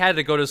I had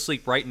to go to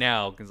sleep right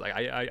now because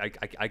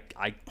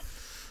I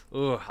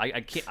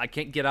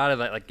can't get out of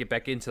that, like get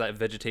back into that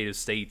vegetative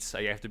state.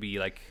 I have to be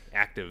like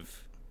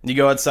active. You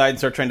go outside and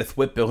start trying to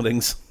thwip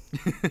buildings.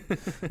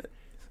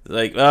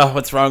 Like, oh,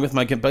 what's wrong with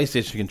my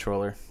PlayStation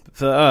controller?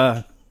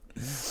 God.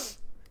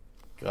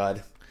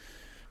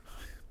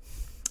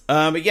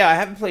 But yeah, I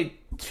haven't played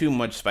too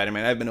much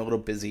Spider-Man. I've been a little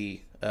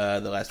busy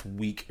the last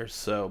week or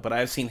so, but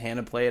I've seen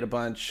Hannah play it a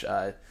bunch.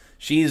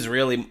 She's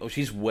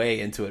way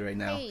into it right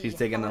now. Hey, She's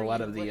taking how a are lot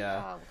you? of the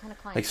What kind of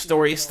clients like do you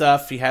story have?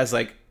 stuff. She has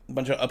like a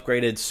bunch of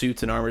upgraded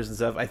suits and armors and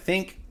stuff. I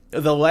think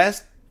the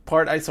last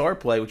part I saw her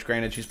play, which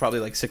granted she's probably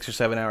like 6 or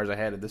 7 hours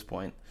ahead at this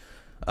point,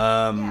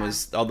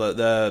 was all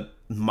the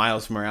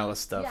Miles Morales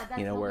stuff. Yeah, that's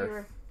you know, what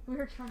where we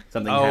were trying.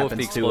 something Oh,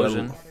 happens the to her.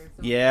 explosion.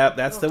 Yeah,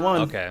 that's the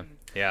one. Okay,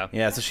 yeah.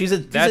 Yeah, so she's a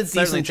That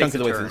certainly decent chunk takes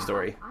of a the way through turn. the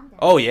story.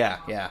 Oh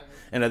yeah,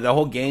 and the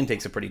whole game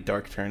takes a pretty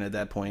dark turn at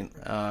that point.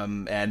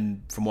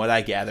 And from what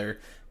I gather,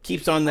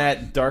 keeps on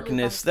that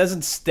darkness.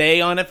 Doesn't stay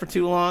on it for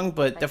too long,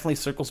 but definitely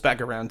circles back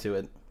around to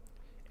it.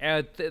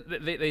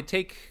 They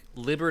take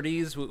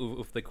liberties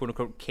with the quote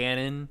unquote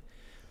canon,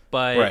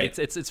 but Right.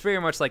 it's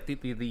very much like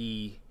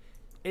the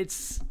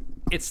it's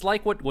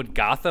like what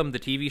Gotham the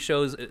TV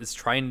shows is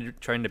trying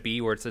to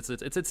be, where it's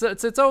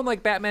its own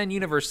like Batman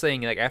universe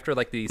thing. Like after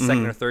like the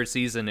second or third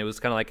season, it was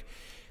kind of like,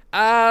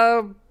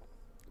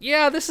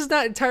 yeah, this is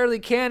not entirely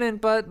canon,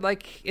 but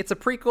like it's a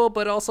prequel,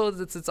 but also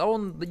it's its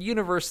own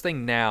universe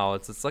thing now.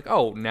 It's like,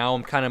 oh, now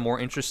I'm kind of more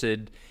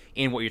interested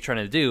in what you're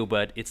trying to do,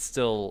 but it's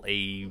still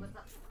a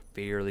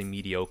fairly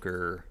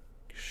mediocre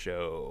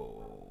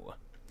show.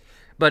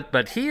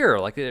 But here,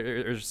 like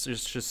there's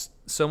just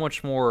so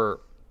much more.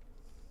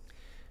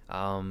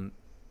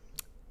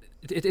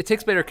 It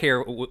takes better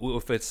care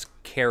with its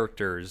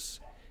characters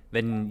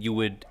than you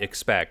would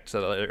expect.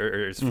 So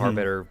it's far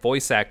better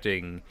voice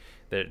acting.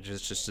 That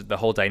just the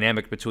whole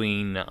dynamic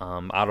between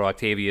Otto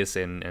Octavius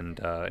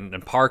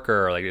and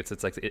Parker, like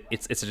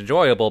it's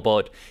enjoyable,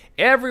 but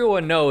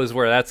everyone knows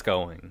where that's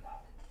going.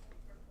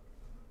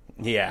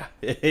 Yeah,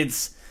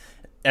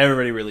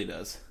 everybody really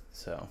does.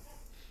 So,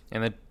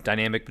 And the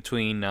dynamic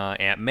between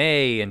Aunt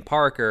May and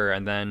Parker,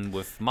 and then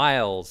with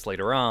Miles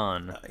later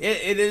on.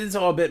 it is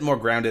all a bit more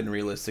grounded and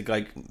realistic.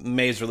 Like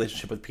May's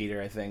relationship with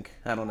Peter, I think.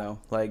 I don't know.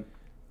 Like,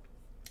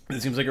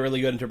 it seems like a really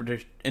good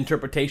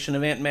interpretation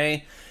of Aunt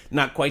May.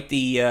 Not quite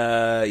the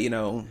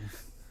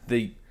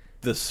the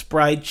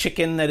spry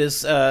chicken that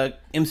is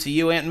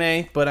MCU Aunt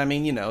May, but I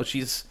mean,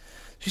 she's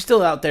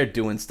still out there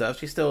doing stuff.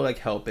 She's still like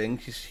helping.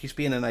 She's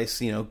being a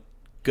nice,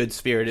 good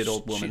spirited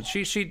old woman,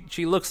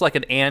 She looks like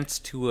an aunt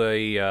to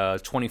a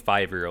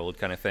 25-year-old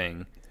kind of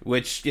thing.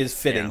 which is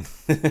fitting.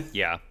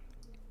 Yeah,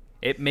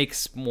 it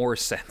makes more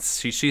sense.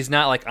 She's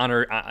not like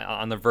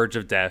on the verge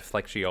of death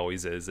like she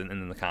always is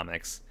in the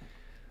comics.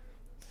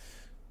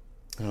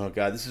 Oh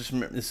god, this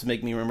is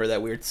making me remember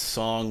that weird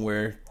song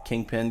where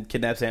Kingpin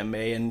kidnaps Aunt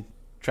May and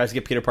tries to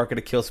get Peter Parker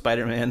to kill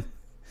Spider-Man.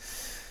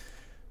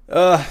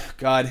 Oh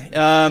god,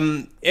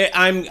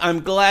 I'm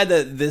glad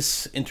that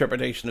this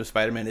interpretation of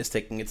Spider-Man is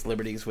taking its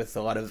liberties with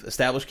a lot of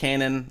established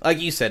canon. Like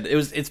you said,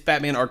 it's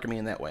Batman Arkham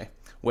in that way,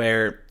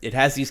 where it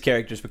has these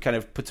characters but kind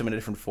of puts them in a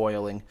different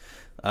foiling.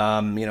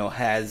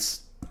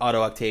 Has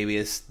Otto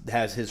Octavius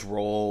has his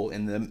role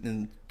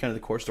in kind of the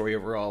core story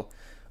overall.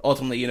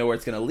 Ultimately, you know where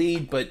it's going to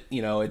lead, but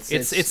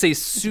it's a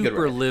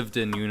super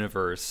lived-in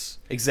universe,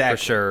 exactly,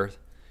 for sure.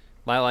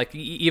 Like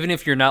even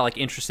if you're not like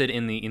interested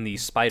in the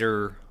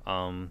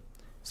Spider-Man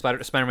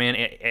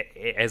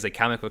as a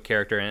comic book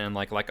character, and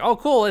like oh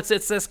cool, it's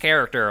this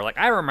character, like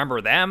I remember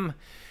them,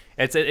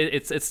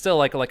 it's still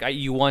like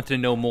you want to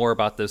know more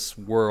about this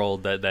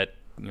world that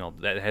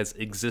has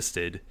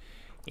existed,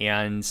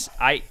 and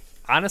I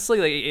honestly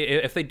like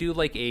if they do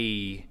like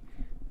a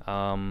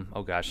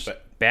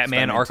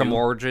Batman Arkham 2?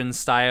 Origins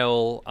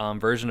style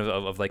version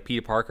of like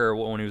Peter Parker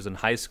when he was in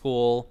high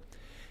school,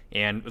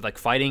 and like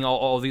fighting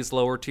all these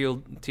lower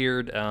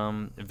tiered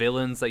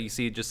villains that you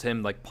see just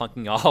him like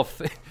punking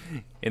off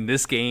in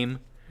this game.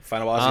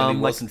 Final boss is gonna be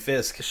Wilson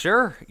Fisk.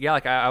 Sure, yeah,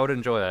 like I would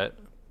enjoy that.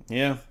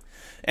 Yeah.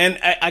 And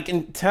I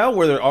can tell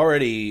where they're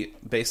already,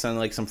 based on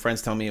like some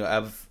friends telling me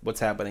of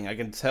what's happening, I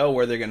can tell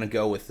where they're going to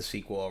go with the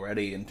sequel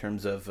already in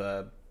terms of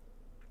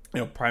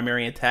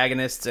primary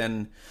antagonists,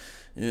 and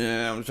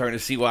I'm starting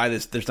to see why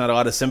there's not a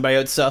lot of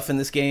symbiote stuff in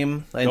this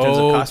game in terms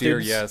of costumes. Dear,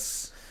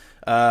 yes.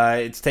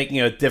 It's taking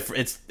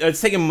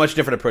it's taking a much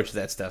different approach to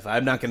that stuff.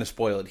 I'm not going to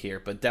spoil it here,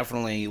 but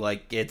definitely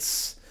like it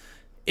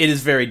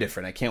is very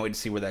different. I can't wait to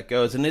see where that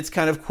goes, and it's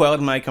kind of quelled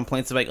my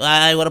complaints of like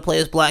I want to play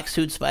as Black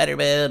Suit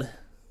Spider-Man.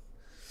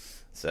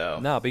 So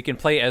no, but you can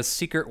play as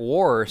Secret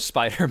War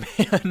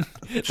Spider-Man.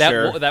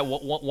 that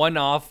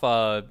one-off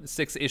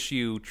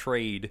 6-issue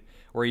trade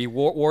where you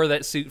wore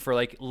that suit for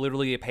like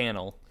literally a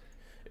panel.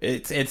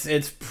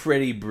 It's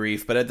pretty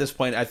brief, but at this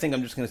point, I think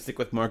I'm just going to stick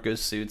with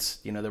Marco's suits.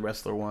 The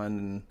wrestler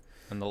one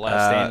and the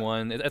Last Stand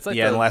one. It's like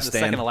the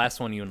second to last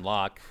one you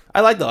unlock.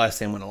 I like the Last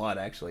Stand one a lot,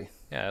 actually.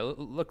 Yeah, it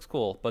looks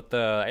cool. But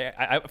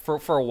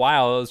for a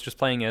while, I was just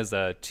playing as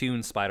a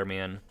Toon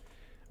Spider-Man.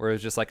 Where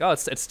it's just like, oh,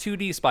 it's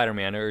 2D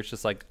Spider-Man, or it's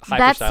just like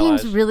hyper-stylized.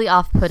 That seems really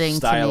off-putting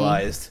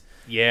stylized. to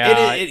me.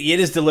 Yeah, it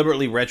is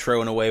deliberately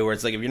retro in a way where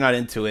it's like if you're not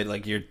into it,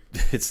 like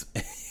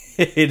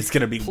it's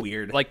gonna be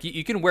weird. Like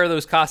you can wear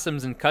those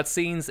costumes in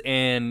cutscenes,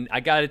 and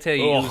I gotta tell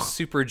you, it was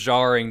super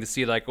jarring to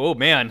see like, oh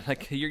man,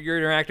 like you're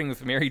interacting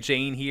with Mary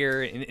Jane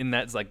here in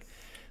that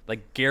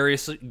like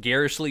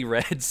garishly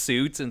red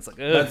suits, and it's like,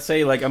 ugh, let's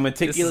say like a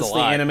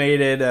meticulously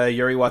animated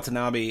Yuri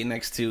Watanabe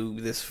next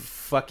to this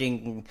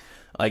fucking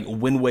like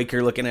Wind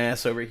Waker looking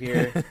ass over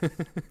here.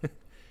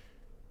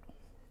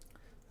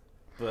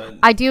 But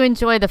I do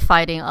enjoy the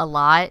fighting a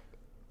lot.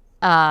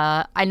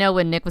 I know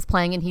when Nick was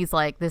playing it, he's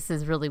like, this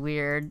is really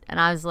weird. And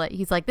I was like,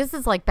 he's like, this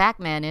is like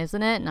Batman,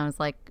 isn't it? And I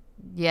was like,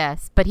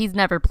 yes. But he's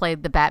never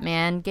played the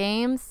Batman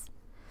games.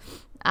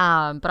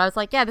 But I was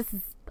like, yeah, this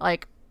is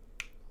like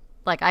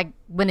I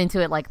went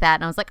into it like that.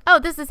 And I was like, oh,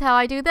 this is how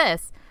I do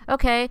this.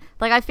 Okay.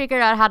 Like I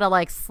figured out how to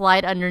like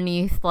slide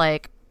underneath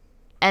like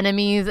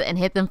enemies and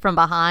hit them from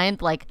behind,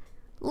 like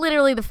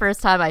literally the first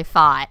time I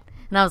fought,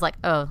 and I was like,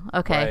 oh,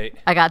 okay, right.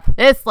 I got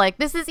this, like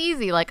this is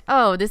easy, like,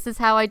 oh, this is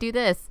how I do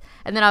this.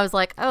 And then I was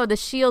like, oh, the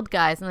shield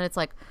guys, and then it's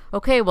like,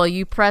 okay, well,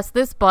 you press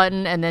this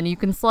button and then you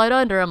can slide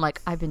under. I'm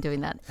like, I've been doing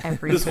that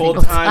every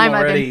single time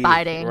I've been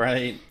fighting,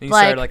 right? And you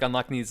started like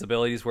unlocking these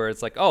abilities where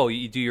it's like, oh,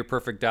 you do your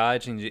perfect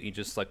dodge and you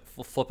just like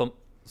flip them,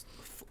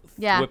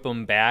 whip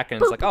them back,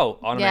 and it's like, oh,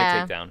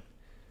 automatic takedown.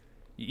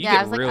 You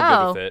get real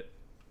good with it.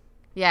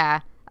 Yeah.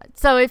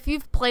 So if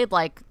you've played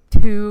like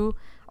 2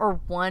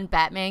 or 1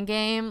 Batman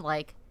game,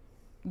 like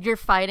your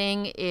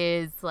fighting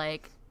is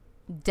like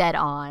dead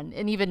on.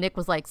 And even Nick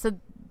was like, so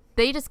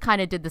they just kind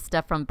of did the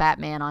stuff from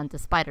Batman onto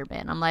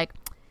Spider-Man. I'm like,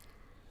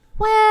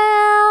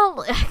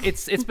 well,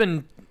 it's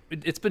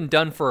been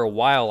done for a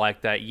while like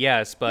that,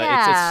 yes, but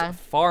it's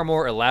far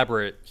more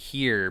elaborate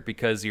here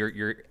because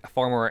you're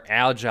far more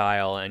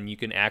agile and you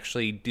can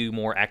actually do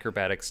more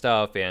acrobatic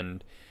stuff,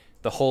 and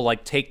the whole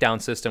like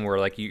takedown system where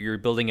like you're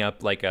building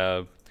up like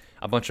a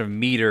bunch of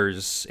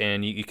meters,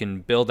 and you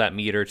can build that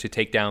meter to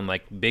take down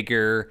like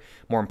bigger,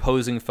 more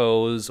imposing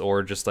foes,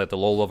 or just like the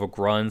low level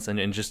grunts,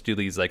 and just do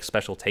these like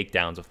special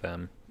takedowns of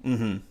them.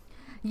 Mm-hmm.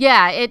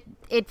 Yeah,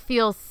 it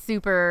feels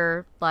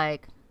super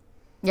like,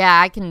 yeah,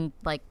 I can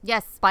like,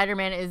 yes,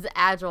 Spider-Man is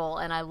agile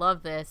and I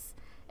love this,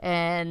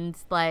 and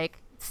like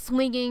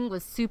swinging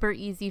was super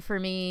easy for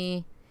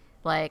me.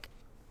 Like,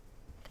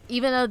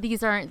 even though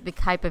these aren't the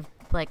type of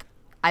like,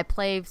 I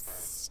play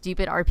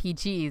stupid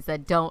RPGs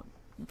that don't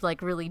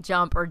like really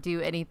jump or do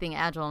anything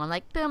agile, and I'm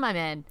like, boom, I'm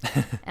in.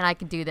 And I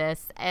can do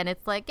this, and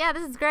it's like, yeah,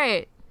 this is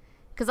great,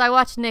 because I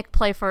watched Nick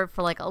play for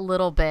like a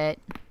little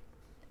bit,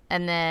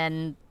 and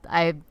then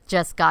I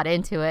just got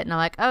into it, and I'm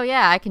like, oh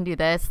yeah, I can do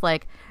this.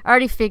 Like, I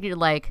already figured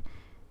like,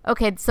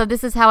 okay, so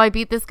this is how I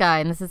beat this guy,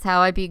 and this is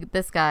how I beat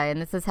this guy,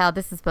 and this is how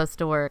this is supposed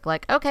to work.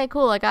 Like, okay,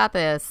 cool, I got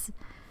this.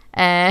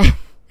 And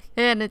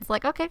it's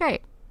like, okay,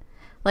 great,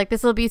 like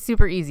this will be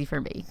super easy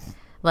for me.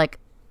 Like,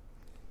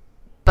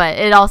 but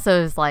it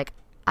also is like,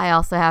 I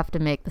also have to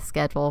make the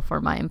schedule for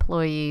my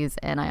employees,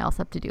 and I also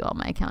have to do all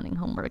my accounting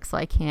homework, so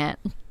I can't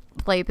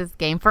play this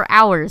game for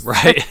hours.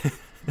 Right.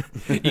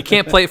 You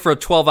can't play it for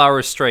 12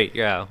 hours straight,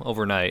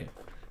 overnight.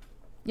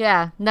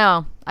 Yeah,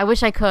 no. I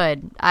wish I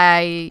could.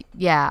 I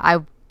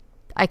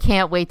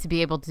can't wait to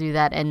be able to do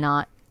that and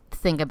not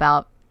think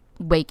about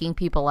waking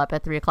people up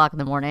at 3 o'clock in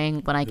the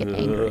morning when I get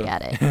angry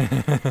at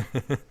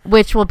it.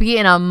 Which will be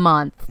in a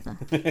month.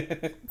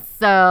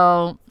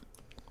 So...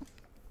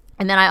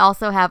 And then I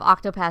also have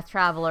Octopath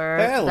Traveler.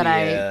 Hell that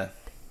yeah.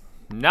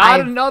 Not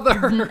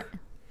another.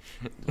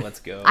 Let's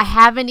go. I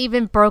haven't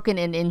even broken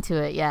into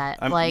it yet.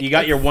 You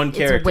got your one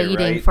character, it's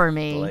waiting right? for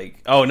me.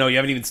 Like, oh no, you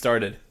haven't even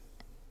started.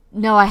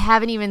 No, I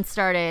haven't even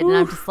started, and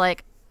I'm just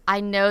like, I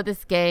know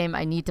this game.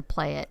 I need to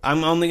play it.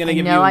 I'm only gonna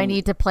give you. I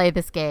need to play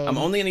this game. I'm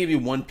only gonna give you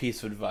one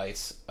piece of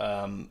advice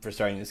for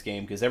starting this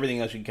game, because everything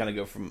else you can kind of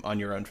go from on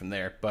your own from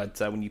there. But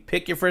when you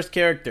pick your first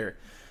character,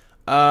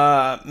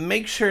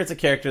 make sure it's a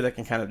character that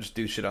can kind of just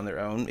do shit on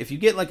their own. If you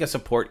get like a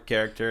support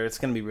character, it's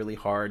gonna be really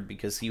hard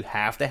because you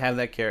have to have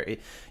that character.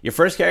 Your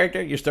first character,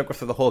 you're stuck with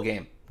for the whole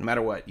game, no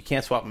matter what. You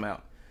can't swap them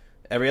out.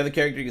 Every other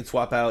character you can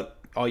swap out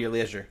all your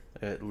leisure.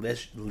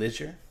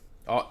 Leisure.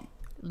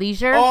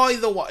 Leisure?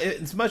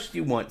 As much as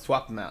you want,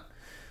 swap them out.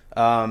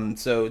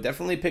 So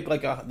definitely pick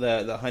like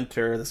the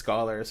hunter, the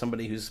scholar,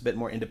 somebody who's a bit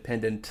more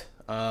independent.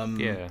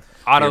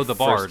 Otto the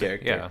bard.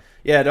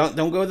 Yeah.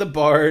 Don't go with the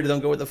bard. Don't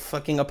go with the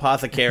fucking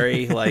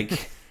apothecary.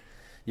 Like,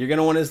 you're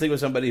gonna want to stick with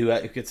somebody who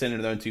gets in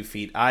on their own 2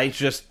 feet. I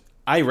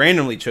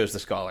randomly chose the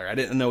scholar. I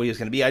didn't know he was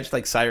gonna be. I just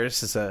like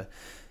Cyrus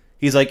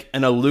he's like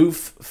an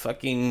aloof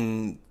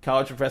fucking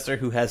college professor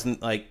who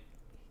hasn't like.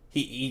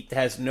 He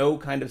has no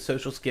kind of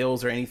social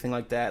skills or anything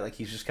like that. Like,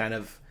 he's just kind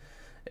of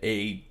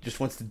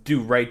just wants to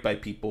do right by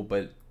people,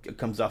 but it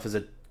comes off as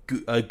a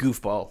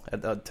goofball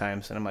at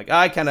times. And I'm like,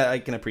 I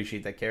can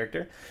appreciate that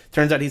character.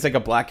 Turns out he's like a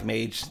black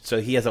mage,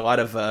 so he has a lot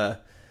of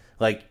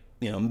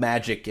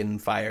magic and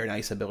fire and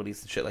ice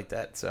abilities and shit like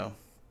that. So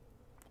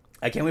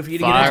I can't wait for you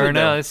to get into it. Fire and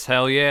ice,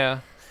 hell yeah!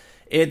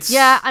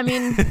 I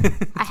mean,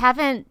 I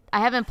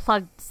haven't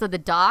plugged. So the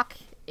dock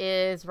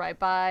is right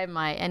by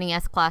my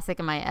NES Classic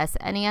and my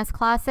SNES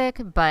Classic,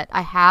 but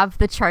I have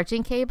the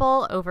charging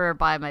cable over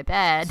by my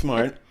bed.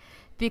 Smart.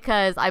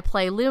 Because I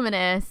play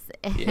Luminous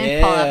and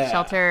Fallout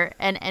Shelter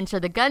and Enter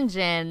the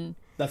Gungeon.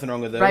 Nothing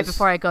wrong with those. Right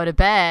before I go to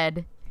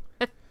bed.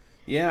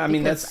 Yeah, I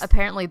mean,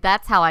 apparently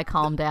that's how I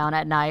calm down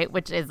at night,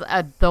 which is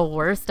the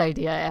worst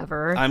idea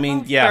ever. I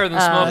mean, yeah. Better than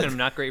smoking.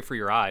 Not great for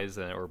your eyes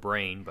or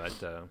brain, but...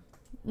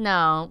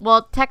 No.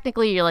 Well,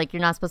 technically, you're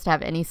not supposed to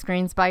have any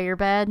screens by your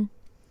bed.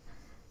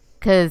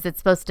 Because it's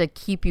supposed to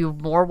keep you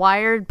more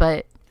wired,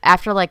 but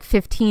after like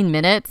 15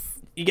 minutes,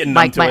 you get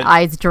numb to my it.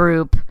 eyes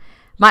droop.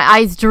 My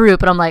eyes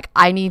droop, and I'm like,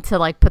 I need to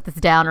like put this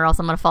down, or else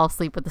I'm gonna fall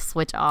asleep with the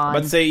switch on.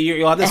 But say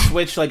you'll have the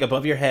switch like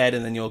above your head,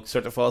 and then you'll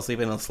start to fall asleep,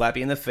 and it'll slap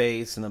you in the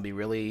face, and it'll be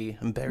really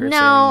embarrassing.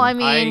 No, I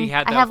mean, I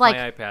had that with my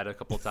iPad a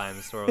couple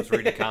times where I was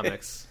reading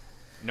comics.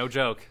 No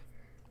joke.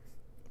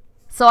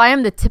 So I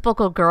am the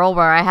typical girl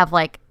where I have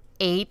like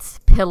 8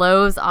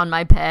 pillows on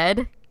my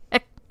bed.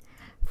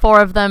 4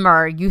 of them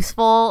are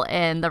useful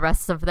and the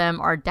rest of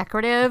them are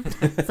decorative.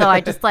 So I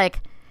just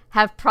like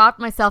have propped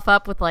myself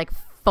up with like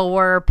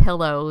 4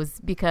 pillows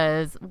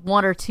because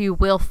 1 or 2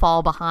 will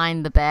fall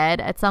behind the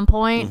bed at some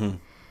point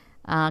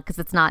because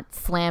it's not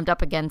slammed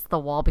up against the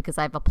wall because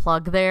I have a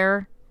plug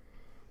there.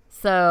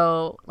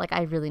 So like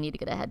I really need to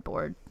get a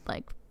headboard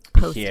like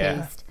post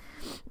haste.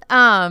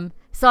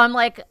 So I'm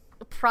like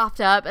propped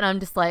up and I'm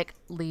just like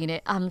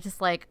I'm just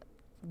like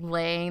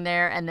laying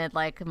there and then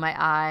like my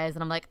eyes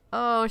and I'm like,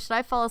 oh, should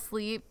I fall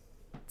asleep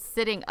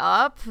sitting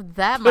up?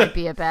 That might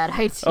be a bad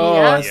idea. Oh,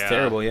 that's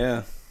terrible.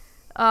 Yeah.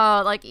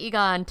 Oh, like,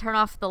 Egon, turn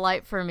off the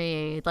light for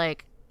me.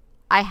 Like,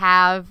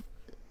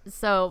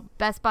 so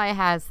Best Buy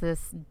has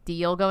this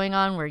deal going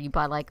on where you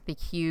buy like the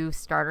Hue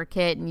starter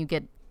kit and you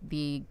get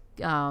the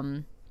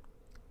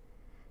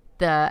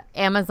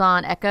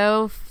Amazon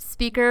Echo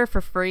speaker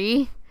for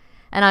free.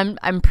 And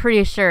I'm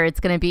pretty sure it's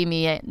going to be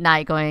me at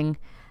night going,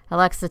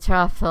 Alexa, turn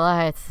off the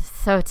lights.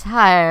 So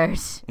tired.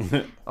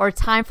 Or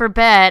time for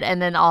bed. And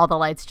then all the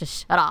lights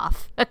just shut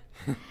off.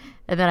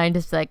 And then I'm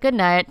just like, good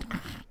night.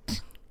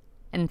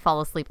 And fall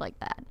asleep like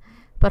that.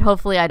 But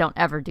hopefully I don't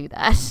ever do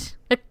that.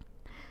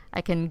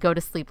 I can go to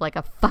sleep like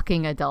a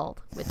fucking adult,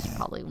 which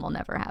probably will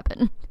never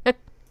happen.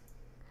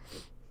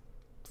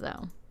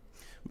 So.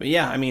 But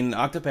yeah, I mean,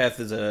 Octopath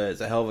is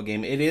a hell of a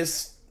game. It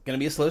is going to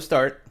be a slow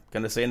start.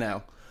 Going to say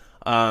now.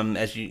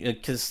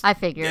 Because I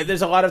figured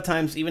there's a lot of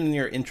times, even in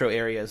your intro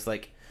areas,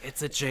 like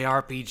it's a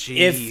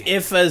JRPG.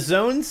 If a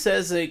zone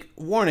says like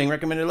warning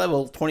recommended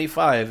level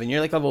 25 and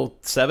you're like level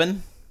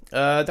 7,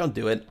 don't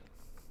do it.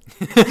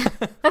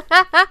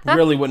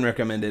 Really wouldn't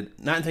recommend it.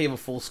 Not until you have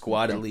a full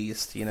squad at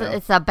least. You know,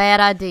 it's a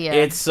bad idea.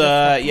 It's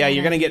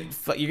you're gonna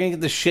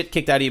get the shit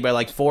kicked out of you by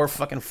like 4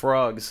 fucking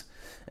frogs,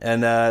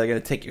 and they're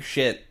gonna take your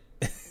shit.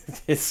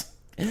 It's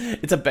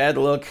a bad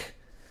look.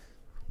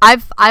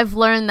 I've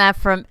learned that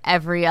from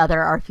every other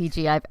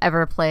RPG I've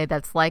ever played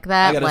that's like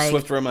that. I got like a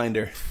swift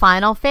reminder.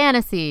 Final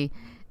Fantasy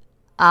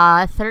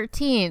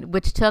 13,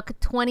 which took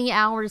 20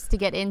 hours to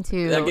get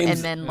into, and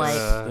then like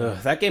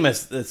that game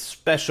has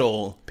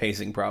special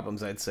pacing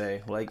problems, I'd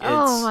say. Like,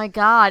 oh my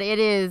god, it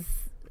is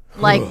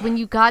like when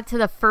you got to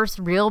the first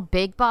real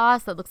big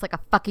boss that looks like a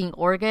fucking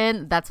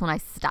organ, that's when I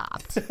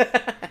stopped.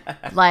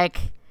 Like,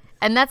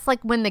 and that's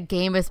like when the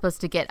game is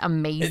supposed to get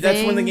amazing.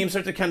 That's when the game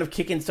starts to kind of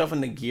kick itself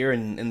into gear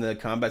and the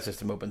combat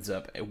system opens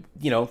up.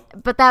 You know,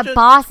 but that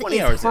boss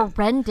is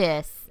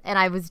horrendous, and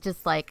I was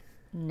just like,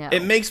 no.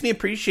 It makes me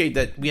appreciate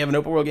that we have an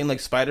open world game like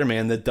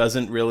Spider-Man that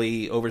doesn't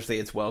really overstay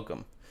its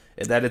welcome.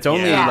 That it's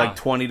only Yeah. like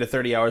 20 to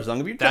 30 hours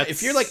long.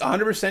 If you're like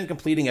 100%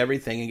 completing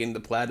everything and getting the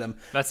platinum,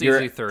 That's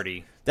easily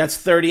 30. That's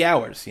 30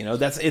 hours. You know,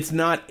 it's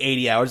not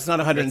 80 hours. It's not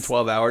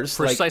 112 hours.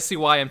 Precisely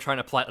why I'm trying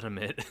to platinum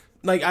it.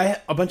 Like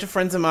a bunch of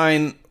friends of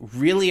mine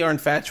really are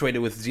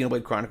infatuated with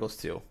Xenoblade Chronicles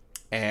 2,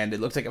 and it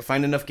looks like a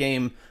fine enough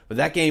game, but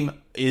that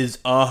game is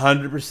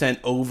 100%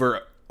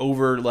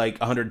 over like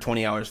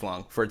 120 hours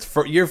long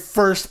for your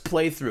first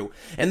playthrough,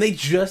 and they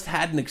just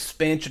had an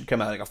expansion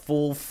come out, like a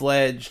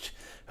full-fledged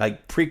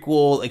like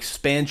prequel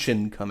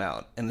expansion come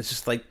out, and it's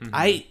just like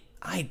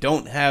I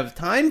don't have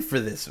time for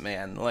this,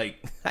 man.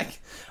 Like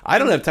I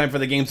don't have time for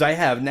the games I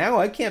have now.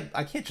 I can't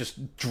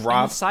just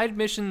drop. And side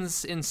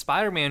missions in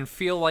Spider-Man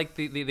feel like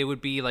they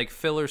would be like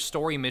filler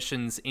story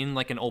missions in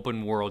like an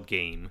open world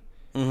game,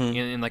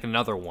 in like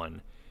another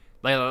one.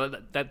 Like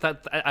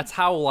that's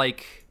how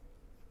like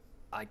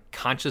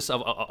conscious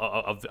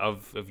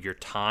of your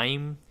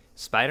time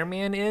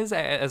Spider-Man is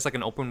as like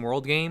an open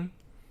world game.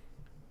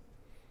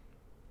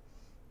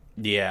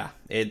 Yeah,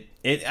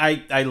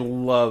 I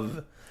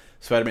love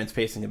Spider-Man's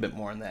pacing a bit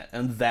more on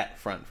that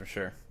front for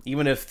sure.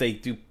 Even if they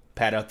do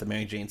pad out the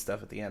Mary Jane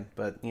stuff at the end,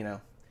 but you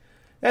know,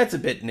 that's a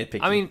bit nitpicky.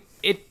 I mean,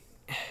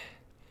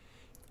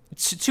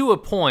 to a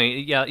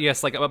point, yeah,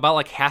 yes, like about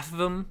like half of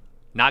them,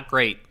 not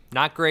great.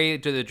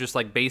 They're just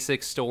like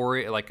basic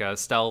story, like a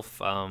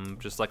stealth.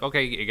 Just like,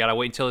 okay, you gotta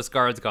wait until this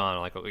guard's gone.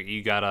 Like,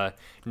 you gotta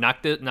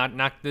knock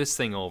this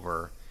thing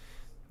over.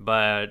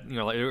 But you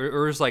know, like,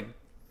 there's like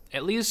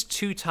at least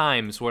 2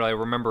 times what I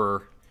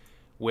remember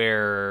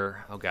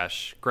where, oh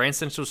gosh, Grand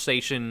Central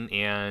Station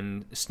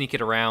and sneak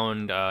it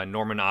around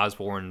Norman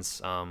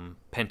Osborn's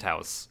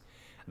penthouse.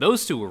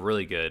 Those 2 were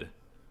really good.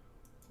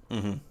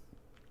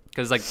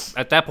 Because like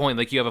at that point,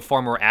 like you have a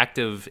far more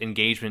active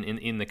engagement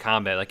in the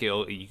combat. Like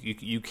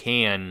you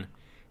can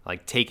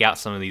like take out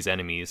some of these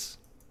enemies.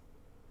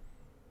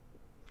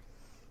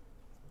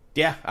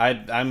 Yeah,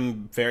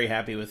 I'm very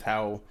happy with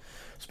how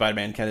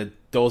Spider-Man kind of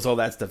doles all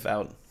that stuff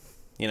out.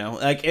 You know,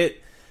 like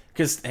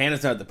because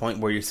Hannah's not at the point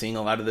where you're seeing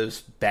a lot of those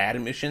bad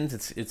missions.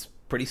 It's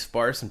pretty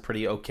sparse and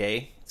pretty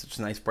okay. It's just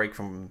a nice break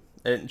from.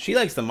 And she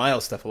likes the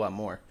Miles stuff a lot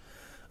more.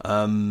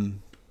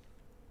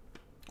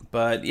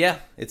 But yeah,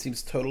 it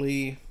seems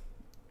totally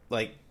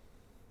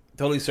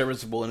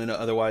serviceable in an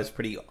otherwise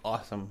pretty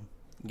awesome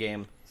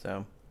game.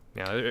 So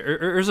yeah,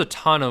 there's a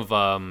ton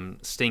of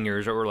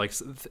stingers or like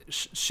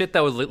shit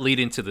that would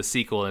lead into the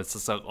sequel, and it's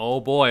just like, oh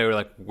boy, or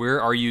like,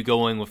 where are you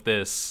going with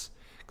this?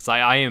 Because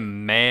I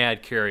am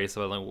mad curious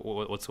about like,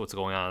 what's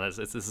going on.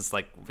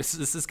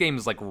 This game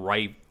is like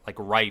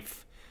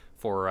rife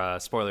for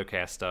spoiler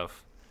cast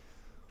stuff.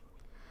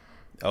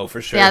 Oh, for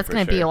sure. Yeah, it's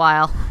going to be a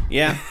while.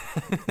 Yeah.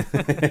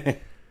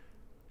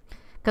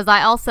 Because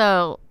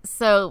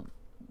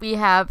we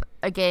have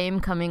a game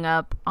coming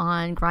up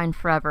on Grind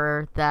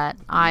Forever that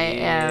I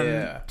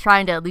am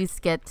trying to at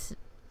least get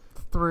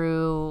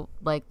through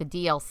like the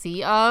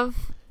DLC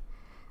of,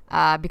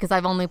 because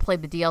I've only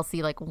played the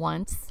DLC like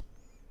once.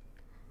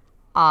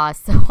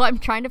 So I'm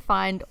trying to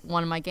find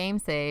one of my game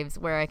saves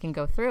where I can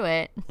go through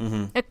it,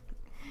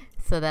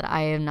 so that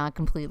I am not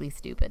completely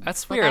stupid.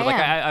 That's weird.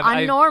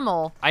 I'm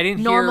normal. I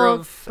didn't normal hear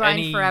of Grind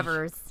any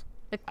Forevers.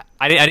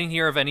 I didn't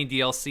hear of any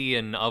DLC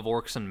in Of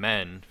Orcs and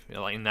Men,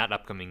 like in that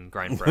upcoming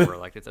Grind Forever.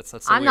 Like that's so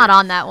I'm weird. not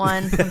on that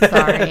one. I'm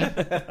sorry.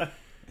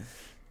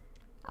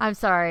 I'm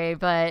sorry,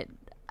 but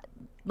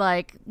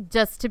like,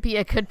 just to be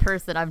a good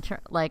person, I'm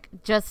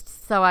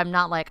just so I'm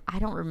not like, I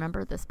don't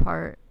remember this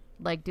part.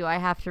 Like, do I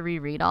have to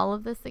reread all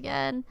of this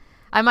again?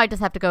 I might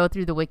just have to go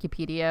through the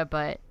Wikipedia,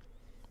 but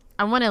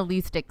I want to at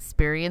least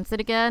experience it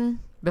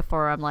again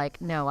before I'm like,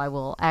 no, I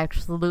will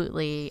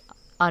absolutely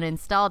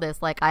uninstall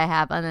this. Like, I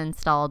have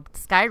uninstalled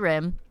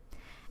Skyrim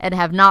and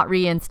have not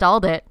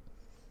reinstalled it.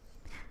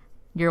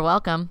 You're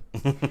welcome.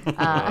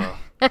 I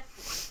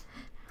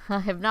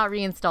have not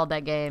reinstalled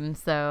that game,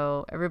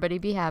 so everybody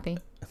be happy.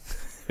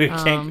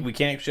 we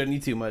can't shun you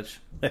too much.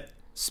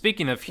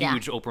 Speaking of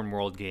huge open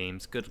world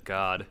games, good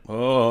God.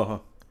 Oh.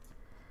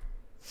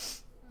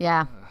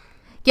 Yeah.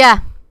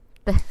 Yes.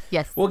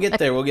 We'll get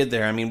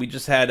there. I mean, we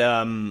just had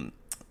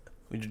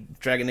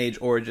Dragon Age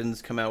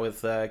Origins come out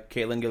with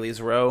Caitlin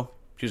Gillies Rowe.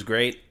 She was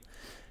great.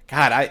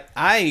 God,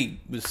 I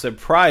was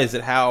surprised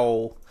at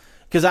how...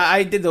 Because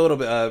I did a little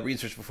bit of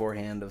research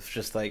beforehand of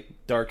just like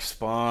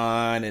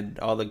Darkspawn and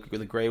all the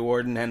Grey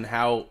Warden, and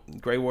how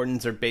Grey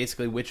Wardens are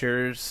basically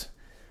Witchers,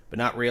 but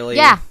not really.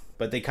 Yeah.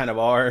 But they kind of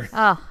are.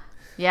 Oh,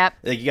 yep.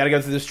 Like, you got to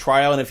go through this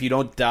trial, and if you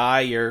don't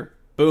die, you're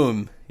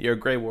a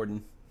Grey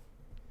Warden.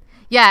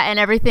 Yeah, and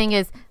everything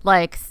is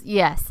like,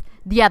 yes.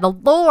 Yeah, the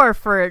lore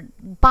for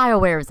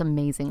BioWare is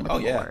amazing with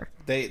lore.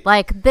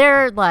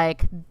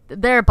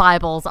 Their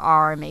Bibles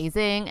are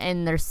amazing,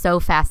 and they're so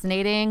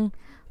fascinating.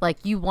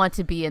 Like, you want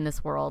to be in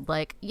this world.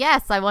 Like,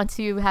 yes, I want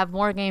to have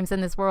more games in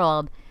this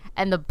world.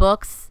 And the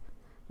books,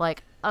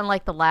 like,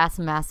 unlike the last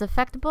Mass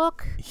Effect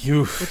book,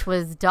 which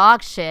was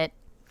dog shit,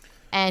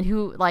 and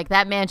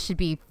that man should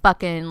be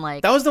fucking,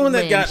 like, that was the one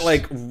that lynched. got,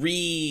 like,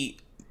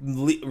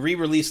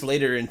 re-released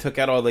later and took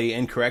out all the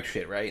incorrect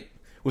shit, right?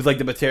 With, like,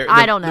 the Batarian...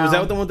 I don't know. Was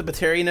that the one with the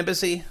Batarian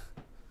embassy?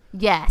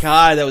 Yes.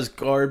 God, that was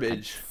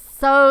garbage.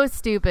 So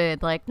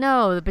stupid. Like,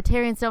 no, the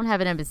Batarians don't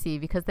have an embassy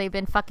because they've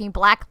been fucking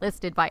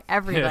blacklisted by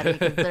everybody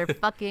because they're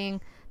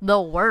fucking the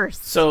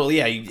worst. So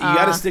yeah, you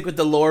got to stick with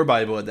the lore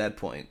Bible at that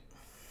point.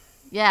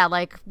 Yeah,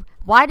 like,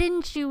 why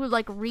didn't you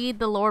like read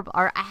the lore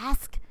or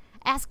ask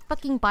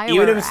fucking BioWare?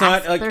 Even if it's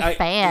not like their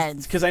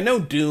fans, because I know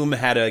Doom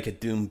had a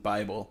Doom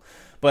Bible,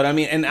 but I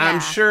mean, and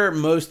I'm sure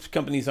most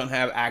companies don't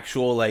have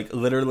actual like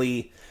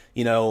literally,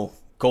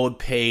 gold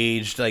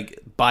paged like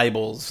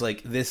Bibles.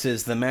 Like this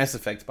is the Mass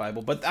Effect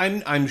Bible, but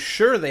I'm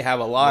sure they have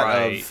a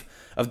lot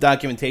of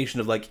documentation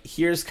of like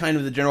here's kind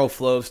of the general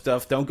flow of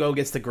stuff. Don't go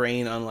against the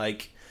grain on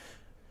like,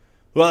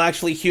 well,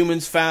 actually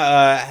humans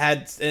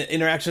had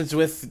interactions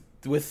with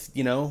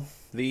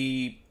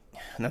the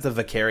not the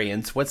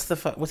Vicarians. What's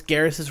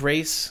Garrus's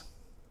race?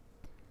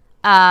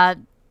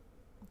 Turians.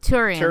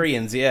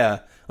 Turians, yeah.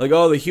 Like,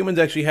 oh, the humans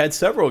actually had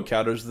several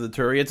encounters with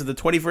the Turians in the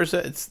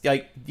 21st. It's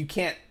like you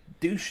can't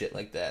do shit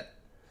like that.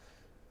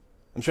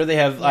 I'm sure they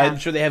have. Yeah. I'm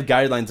sure they have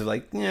guidelines of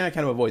like, kind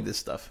of avoid this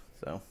stuff.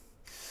 So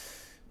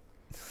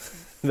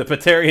the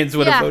Batarians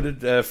would have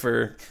voted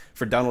for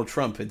Donald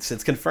Trump.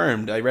 It's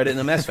confirmed. I read it in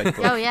the Mass Effect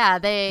book. Oh yeah,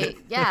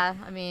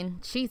 I mean,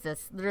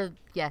 Jesus,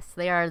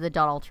 they are the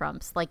Donald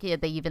Trumps. Like they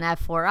even have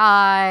 4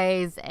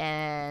 eyes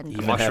and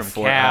even have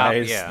 4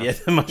 eyes. Yeah,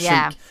 the mushroom.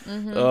 Yeah.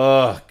 Mm-hmm.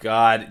 Oh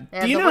God,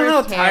 do you know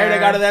how tired I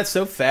got of that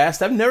so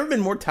fast? I've never been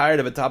more tired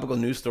of a topical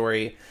news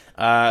story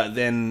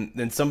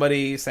than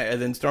Stormy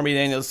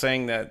Daniels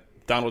saying that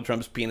Donald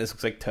Trump's penis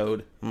looks like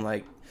Toad. I'm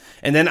like,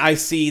 and then I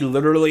see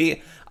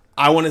literally,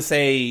 I want to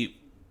say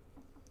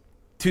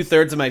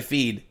 2/3 of my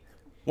feed.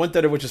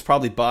 1/3 of which is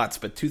probably bots,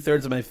 but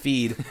 2/3 of my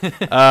feed,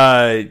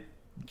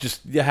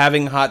 just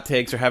having hot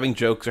takes or having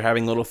jokes or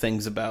having little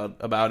things about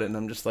it, and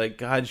I'm just like,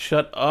 God,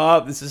 shut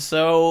up! This is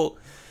so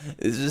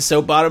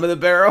bottom of the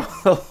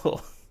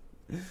barrel.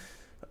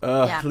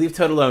 Leave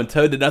Toad alone.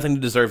 Toad did nothing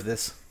to deserve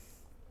this.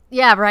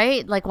 Yeah,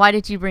 right. Like, why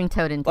did you bring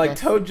Toad into this?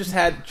 Toad just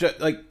had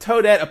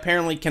Toadette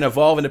apparently can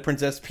evolve into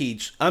Princess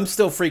Peach. I'm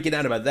still freaking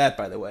out about that,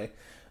 by the way.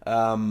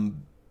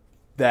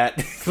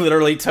 That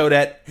literally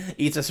Toadette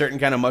eats a certain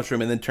kind of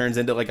mushroom and then turns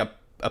into like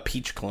a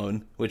Peach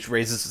clone, which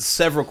raises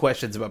several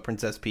questions about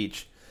Princess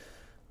Peach.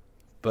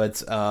 But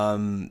she's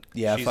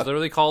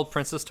literally called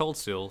Princess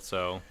Toadstool,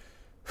 so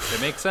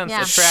it makes sense.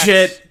 Yeah.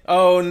 Shit!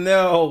 Oh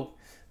no!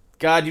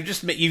 God, you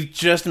just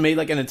made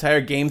like an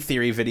entire game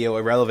theory video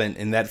irrelevant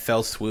in that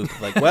fell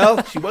swoop. Like,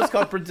 well, she was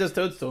called Princess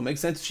Toadstool. It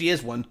makes sense. She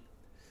is one.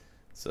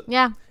 So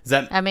yeah, is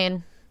that? I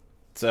mean,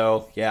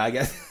 so yeah, I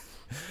guess.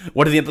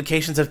 What are the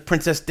implications of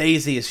Princess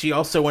Daisy? Is she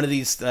also one of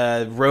these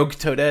rogue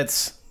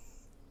Toadettes?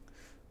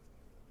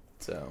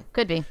 So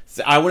could be.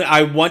 So I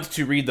want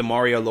to read the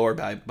Mario lore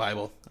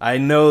Bible. I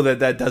know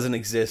that doesn't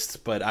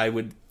exist, but I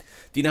would.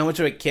 Do you know how much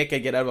of a kick I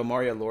get out of a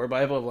Mario lore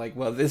Bible? Of like,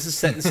 well, this is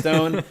set in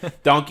stone.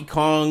 Donkey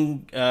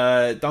Kong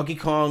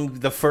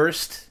the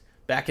First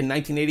back in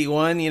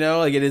 1981.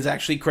 Like it is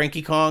actually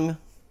Cranky Kong.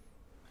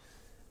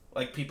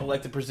 Like people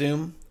like to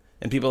presume,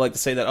 and people like to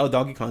say that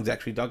Donkey Kong's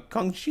actually Donkey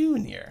Kong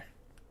Jr.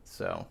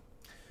 So,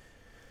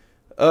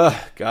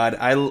 God,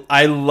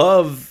 I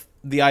love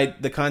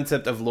the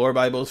concept of lore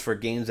Bibles for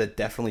games that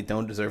definitely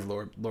don't deserve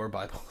lore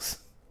Bibles.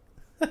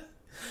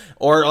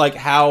 Or like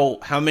how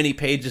many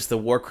pages the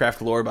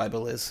Warcraft lore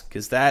Bible is,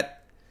 because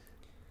that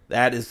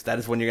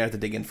is when you're gonna have to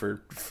dig in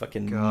for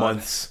fucking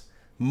months.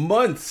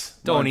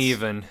 Don't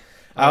even.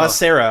 I'll ask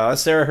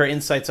Sarah her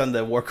insights on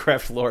the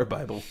Warcraft lore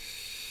Bible.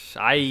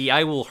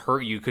 I will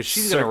hurt you because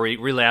she's gonna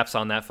relapse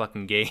on that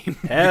fucking game.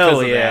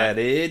 Hell yeah,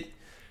 dude.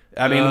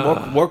 I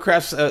mean,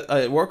 Warcraft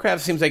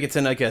seems like it's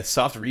in like a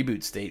soft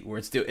reboot state where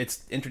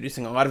it's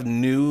introducing a lot of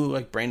new,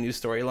 like brand new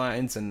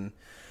storylines and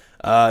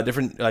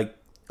different like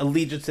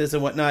allegiances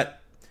and whatnot.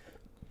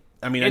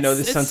 I mean, I know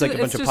this sounds like a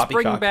bunch of poppycock. It's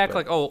just bringing back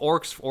like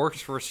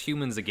orcs versus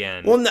humans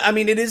again. Well, I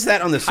mean, it is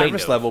that on the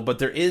surface level, but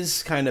there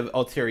is kind of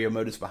ulterior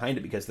motives behind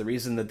it, because the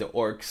reason that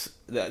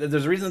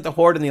there's a reason that the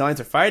Horde and the Alliance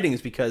are fighting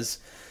is because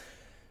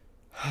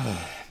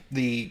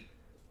the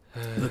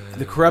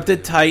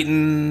corrupted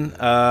Titan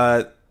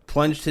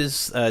plunged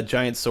his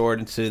giant sword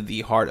into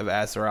the heart of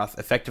Azeroth,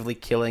 effectively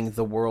killing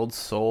the World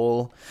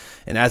Soul.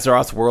 And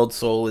Azeroth's World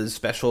Soul is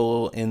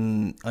special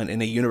in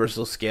a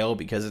universal scale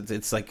because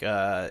it's like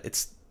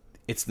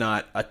it's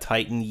not a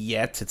Titan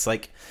yet. It's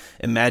like,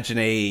 imagine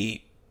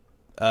a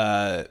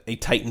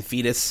Titan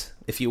fetus,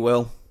 if you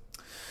will.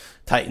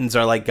 Titans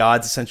are like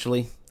gods,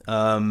 essentially.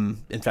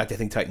 In fact, I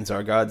think Titans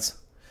are gods.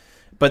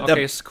 But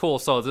cool.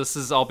 So this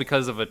is all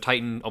because of a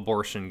Titan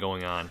abortion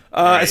going on.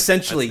 Right?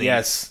 Essentially,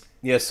 yes.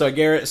 Yes,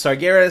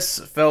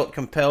 Sargeras felt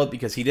compelled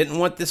because he didn't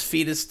want this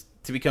fetus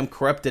to become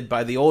corrupted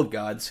by the old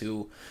gods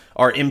who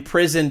are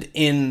imprisoned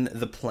in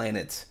the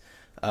planet,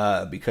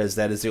 because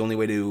that is the only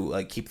way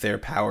to keep their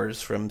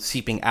powers from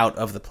seeping out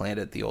of the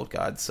planet, the old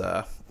gods.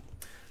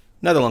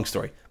 Another long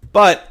story.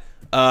 But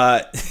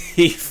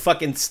he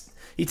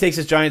takes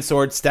his giant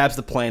sword, stabs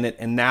the planet,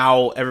 and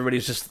now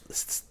everybody's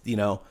just,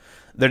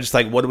 they're just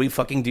like, what do we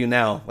fucking do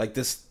now? Like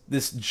this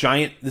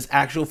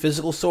actual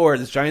physical sword,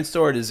 this giant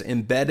sword is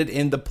embedded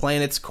in the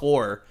planet's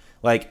core.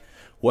 Like,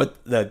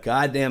 what the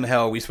goddamn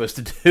hell are we supposed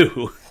to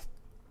do?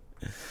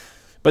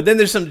 But then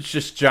there's some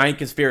just giant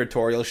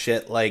conspiratorial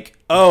shit like,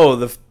 oh,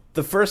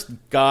 the first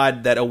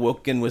god that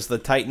awoken was the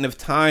Titan of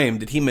Time.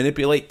 Did he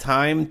manipulate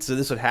time so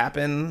this would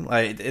happen?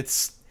 Like,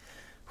 it's...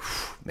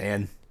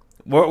 Man.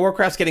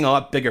 Warcraft's getting a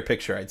lot bigger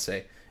picture, I'd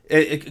say.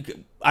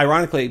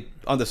 Ironically,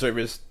 on the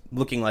servers,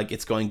 looking like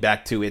it's going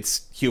back to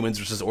its humans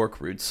versus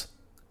orc roots.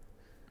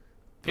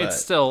 But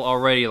it's still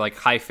already like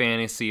high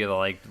fantasy,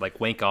 like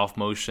wank off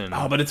motion.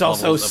 Oh, but it's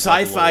also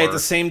sci-fi at the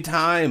same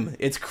time.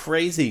 It's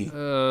crazy.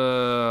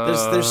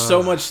 There's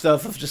so much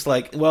stuff of just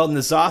like, well,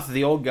 N'Zoth,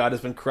 the old god, has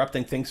been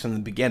corrupting things from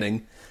the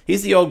beginning.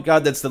 He's the old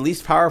god that's the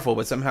least powerful,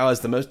 but somehow has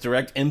the most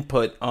direct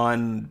input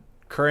on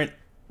current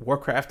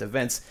Warcraft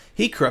events.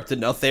 He corrupted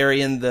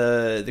Neltharion,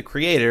 the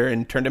creator,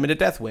 and turned him into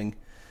Deathwing.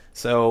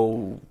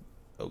 So,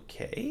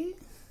 okay.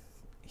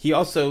 He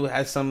also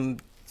has something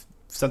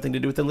to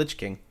do with the Lich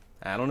King.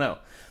 I don't know.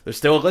 There's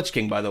still a Lich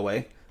King, by the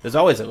way. There's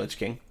always a Lich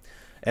King.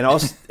 And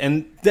also,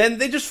 and then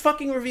they just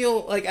fucking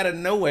reveal, like, out of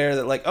nowhere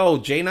that, like, oh,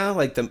 Jaina,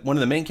 like, one of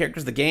the main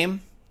characters of the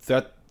game,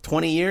 throughout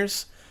 20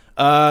 years,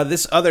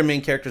 this other main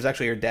character is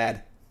actually her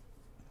dad.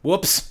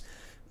 Whoops.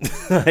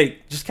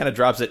 Like, just kind of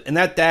drops it. And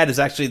that dad is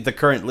actually the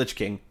current Lich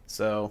King,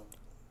 so...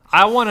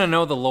 I want to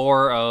know the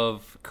lore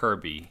of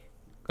Kirby.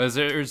 Because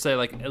there's,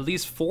 like, at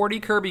least 40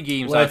 Kirby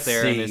games out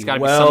there, and there's got to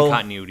be some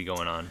continuity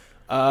going on.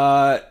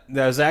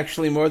 There's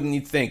actually more than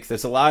you'd think.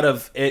 There's a lot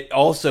of... It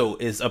also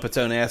is up its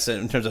own ass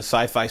in terms of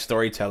sci-fi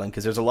storytelling,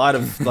 because there's a lot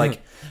of,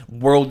 like,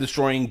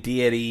 world-destroying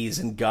deities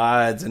and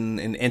gods and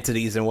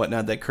entities and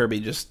whatnot that Kirby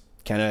just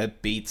kind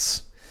of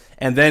beats.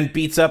 And then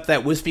beats up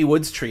that Wispy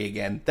Woods tree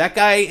again. That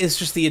guy is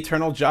just the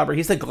eternal jobber.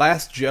 He's the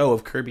Glass Joe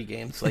of Kirby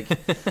games. Like,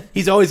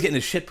 he's always getting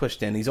his shit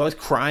pushed in. He's always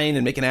crying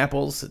and making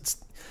apples.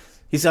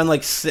 He's on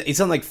like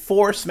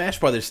 4 Smash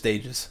Brothers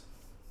stages.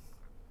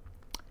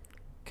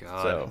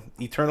 God. So,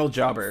 eternal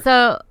jobber.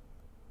 So,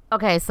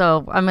 okay,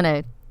 so I'm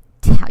gonna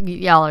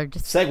y'all are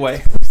just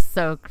segue.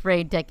 So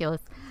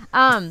ridiculous.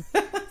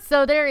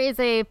 So there's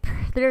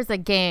a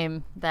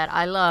game that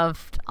I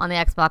loved on the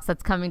Xbox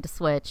that's coming to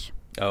Switch.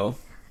 Oh.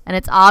 And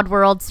it's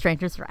Oddworld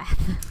Stranger's Wrath.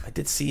 I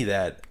did see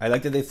that. I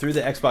like that they threw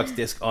the Xbox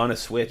disc on a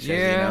Switch as the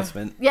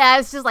announcement. Yeah,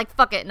 it's just like,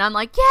 fuck it. And I'm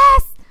like,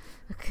 yes!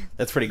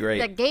 That's pretty great.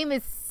 That game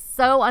is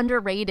so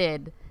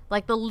underrated.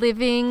 Like, the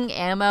living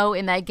ammo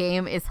in that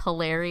game is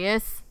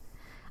hilarious.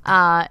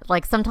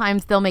 Like,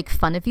 sometimes they'll make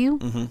fun of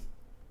you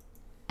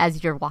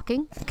as you're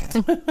walking.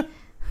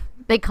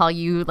 They call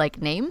you, like,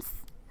 names.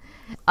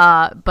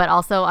 But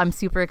also, I'm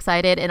super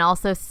excited. And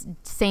also,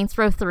 Saints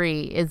Row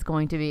 3 is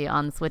going to be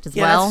on the Switch as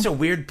well. Yeah, that's such a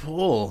weird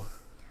pull.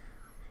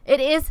 It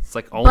is. It's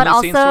like only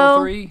Saints Row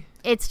 3?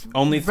 It's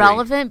only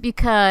relevant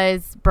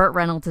because Burt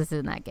Reynolds is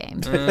in that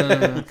game.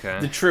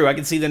 Okay. True. I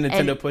can see the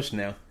Nintendo push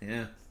now.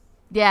 Yeah.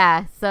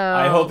 Yeah, so...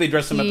 I hope they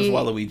dress him up as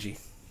Waluigi.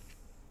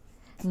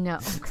 No,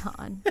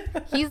 God.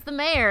 He's the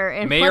mayor.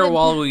 And Mayor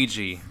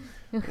Waluigi.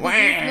 He's the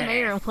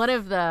mayor in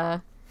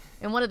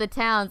one of the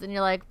towns, and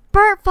you're like,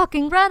 Burt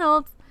fucking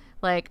Reynolds!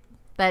 Like,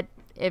 that,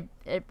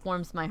 it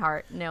warms my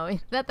heart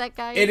knowing that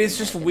guy... It is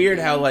just weird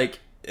how, like,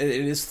 it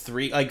is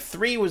 3... Like,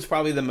 3 was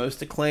probably the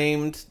most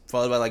acclaimed,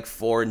 followed by, like,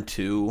 4 and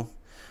 2.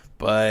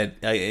 But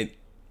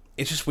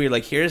it's just weird.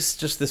 Like, here's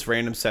just this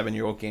random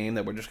 7-year-old game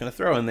that we're just going to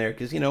throw in there,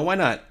 because, why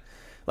not?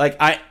 Like,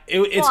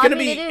 it's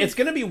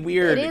gonna be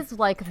weird. It is,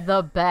 like,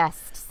 the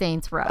best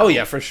Saints Row. Oh,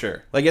 yeah, for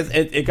sure. Like,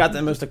 it got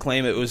the most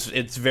acclaim.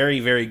 It's very,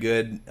 very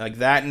good. Like,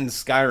 that and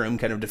Skyrim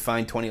kind of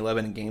defined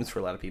 2011 in games for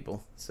a lot of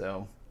people,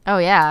 so... Oh,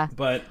 yeah.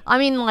 But I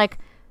mean, like,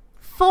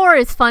 4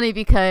 is funny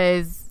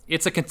because...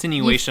 It's a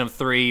continuation of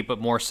 3, but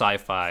more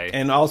sci-fi.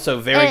 And also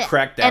very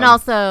crackdown. And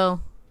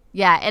also,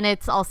 yeah, and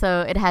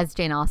it has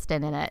Jane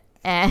Austen in it,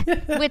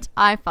 which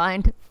I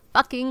find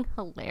fucking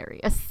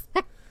hilarious.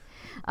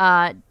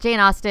 Jane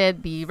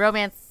Austen,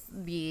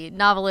 the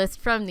novelist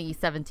from the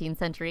 17th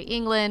century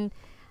England,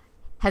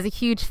 has a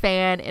huge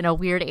fan in a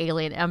weird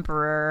alien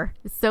emperor,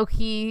 so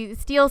he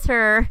steals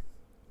her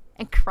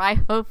and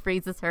cryo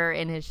freezes her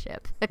in his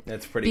ship.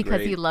 That's pretty because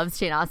great. he loves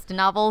Jane Austen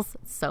novels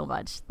so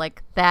much.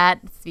 Like, that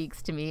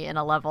speaks to me in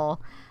a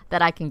level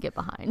that I can get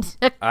behind.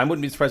 I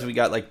wouldn't be surprised if we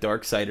got, like,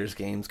 Darksiders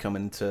games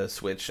coming to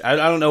Switch. I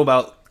don't know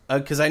about...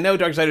 Because I know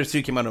Darksiders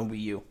 2 came out on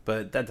Wii U,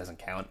 but that doesn't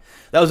count.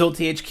 That was old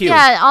THQ.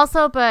 Yeah,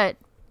 also, but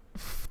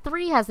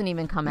 3 hasn't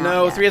even come out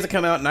No, yet. 3 hasn't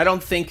come out, and I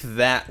don't think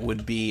that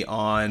would be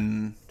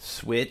on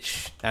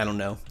Switch. I don't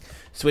know.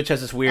 Switch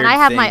has this weird And I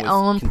have thing my with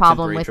own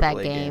problem with that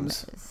AAA game.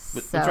 games.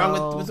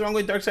 So... What's wrong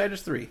with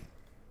Darksiders 3?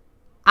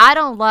 I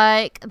don't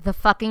like the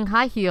fucking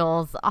high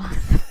heels on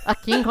a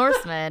King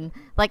Horseman.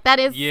 Like, that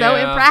is so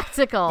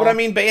impractical. But I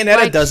mean,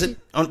 Bayonetta does it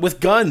with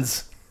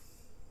guns.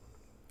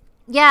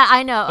 Yeah,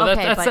 I know. But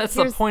okay, that's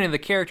the point of the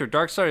character.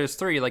 Darksiders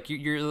 3, like,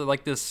 you're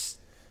like this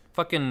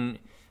fucking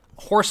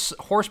horse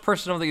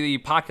person of the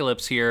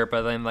apocalypse here,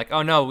 but then, like,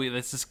 oh no,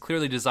 this is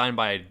clearly designed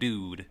by a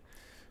dude.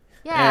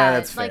 Yeah,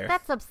 that's fair. like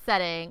that's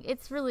upsetting.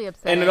 It's really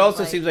upsetting. And it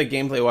also seems like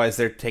gameplay-wise,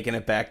 they're taking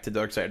it back to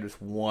Darksiders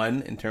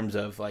 1 in terms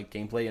of like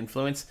gameplay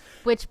influence.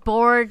 which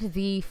bored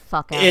the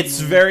fuck out It's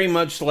of me. very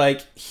much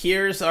like,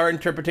 here's our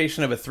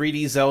interpretation of a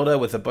 3D Zelda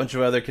with a bunch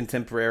of other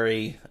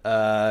contemporary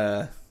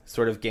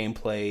sort of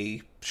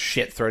gameplay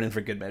shit thrown in for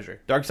good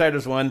measure.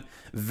 Darksiders 1,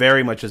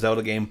 very much a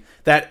Zelda game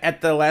that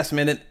at the last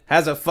minute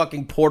has a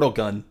fucking portal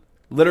gun.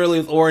 Literally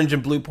with orange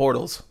and blue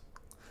portals.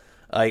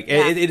 Like,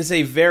 it is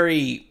a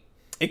very...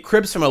 It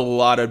cribs from a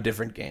lot of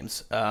different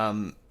games.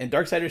 And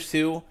Darksiders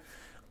 2,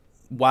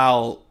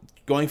 while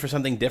going for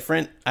something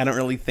different, I don't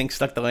really think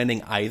stuck the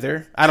landing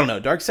either. I don't know.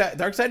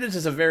 Darksiders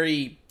is a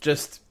very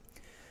just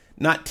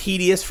not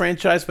tedious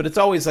franchise, but it's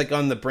always like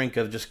on the brink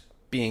of just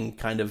being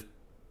kind of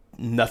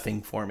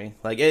nothing for me.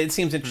 Like, it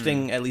seems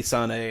interesting, at least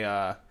on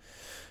a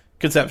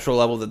conceptual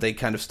level, that they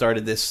kind of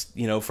started this,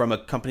 from a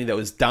company that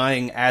was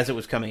dying as it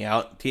was coming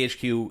out.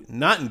 THQ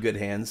not in good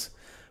hands.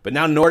 But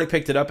now Nordic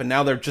picked it up, and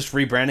now they're just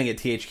rebranding it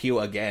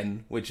THQ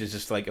again, which is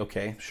just like,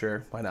 okay,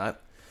 sure, why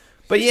not?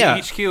 But yeah,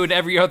 THQ and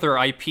every other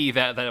IP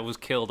that was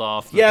killed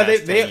off.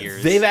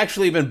 They've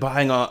actually been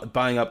buying up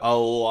a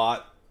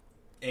lot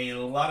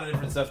of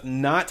different stuff.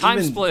 Not Time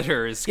even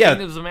Splitters, yeah,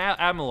 Kingdoms of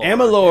Amalur.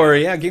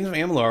 Amalur, yeah, Kingdoms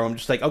of Amalur. I'm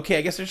just like, okay,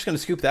 I guess they're just gonna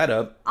scoop that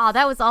up. Oh,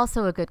 that was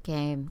also a good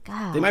game.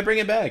 God. They might bring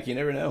it back. You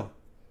never know.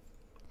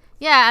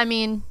 Yeah, I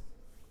mean,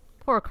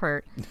 poor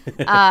Kurt.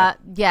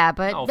 Yeah,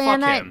 but Oh,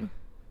 man, fuck him.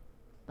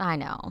 I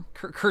know.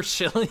 Kurt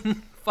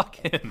Schilling, fuck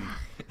him.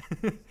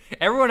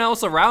 Everyone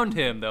else around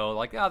him, though,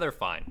 like, they're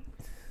fine.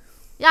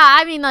 Yeah,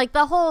 I mean, like,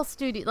 the whole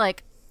studio,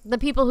 like, the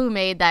people who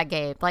made that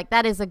game, like,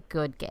 that is a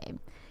good game.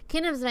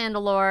 Kingdoms of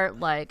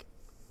Amalur, like,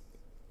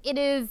 it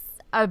is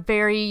a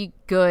very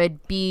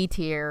good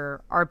B-tier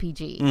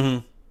RPG.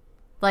 Mm-hmm.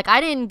 Like, I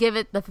didn't give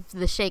it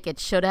the shake it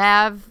should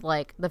have,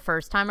 like, the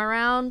first time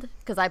around,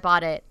 because I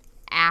bought it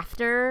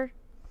after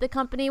the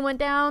company went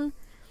down.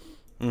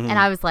 Mm-hmm. And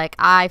I was like,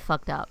 I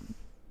fucked up.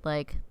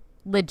 Like,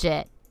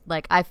 legit.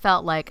 Like, I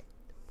felt like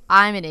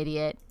I'm an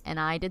idiot and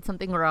I did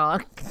something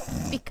wrong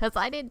because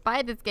I didn't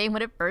buy this game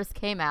when it first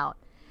came out.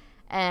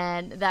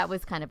 And that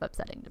was kind of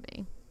upsetting to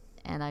me.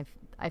 And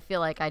I feel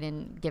like I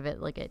didn't give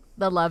it like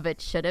the love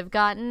it should have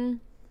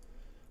gotten.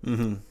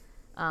 Mm-hmm.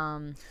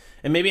 And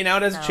maybe now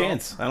it has a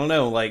chance. I don't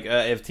know. Like,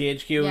 if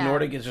THQ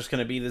Nordic is just going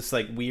to be this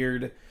like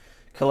weird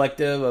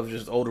collective of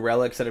just old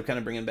relics that are kind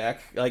of bringing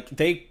back, like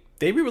they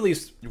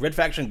re-released Red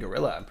Faction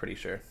Guerrilla, I'm pretty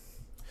sure.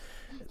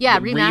 Yeah,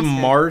 the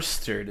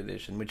remastered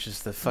edition, which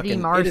is the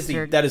fucking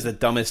that is the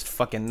dumbest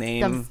fucking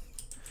name.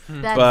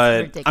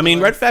 But ridiculous. I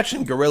mean, Red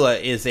Faction Guerrilla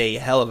is a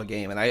hell of a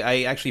game, and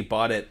I actually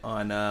bought it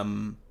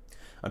on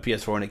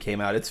PS4 when it came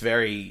out. It's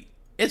very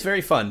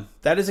fun.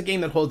 That is a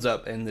game that holds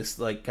up, and this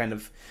like kind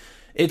of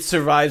it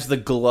survives the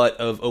glut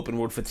of open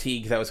world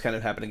fatigue that was kind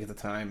of happening at the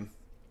time,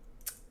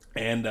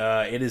 and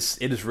it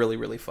is really,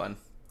 really fun.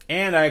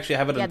 And I actually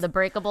have it. The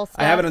breakable stuff.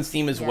 I have it on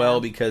Steam as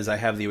well because I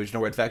have the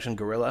original Red Faction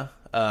Guerrilla,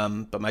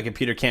 but my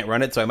computer can't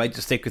run it, so I might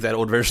just stick with that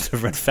old version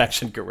of Red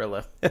Faction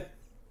Guerrilla.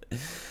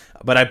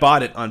 But I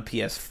bought it on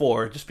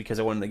PS4 just because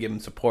I wanted to give them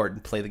support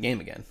and play the game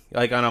again,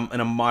 like in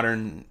a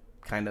modern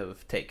kind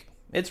of take.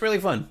 It's really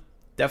fun.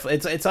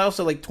 Definitely, it's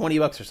also like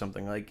 $20 or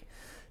something. Like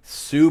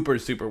super,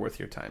 super worth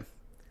your time.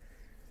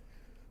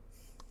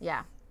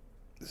 Yeah.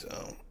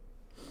 So.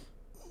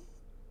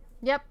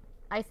 Yep,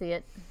 I see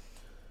it.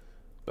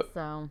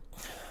 But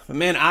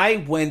man,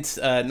 I went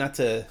not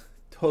to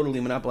totally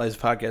monopolize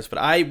the podcast, but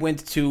I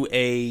went to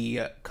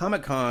a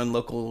Comic-Con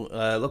local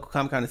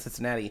Comic-Con in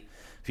Cincinnati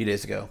a few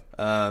days ago.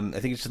 I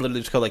think it's literally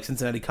just called like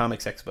Cincinnati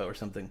Comics Expo or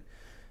something.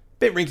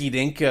 Bit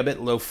rinky-dink, a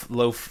bit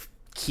low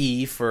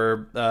key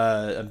for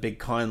a big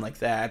con like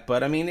that,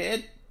 but I mean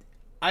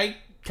I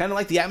kind of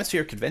like the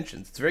atmosphere of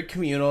conventions. It's very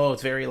communal.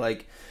 It's very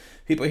like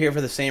people are here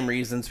for the same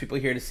reasons. People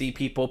are here to see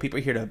people. People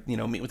are here to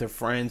meet with their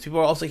friends. People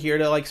are also here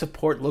to like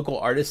support local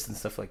artists and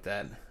stuff like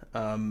that.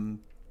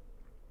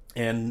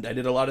 And I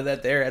did a lot of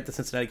that there at the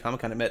Cincinnati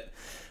Comic-Con. I met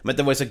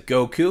the voice of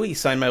Goku. He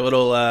signed my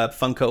little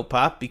Funko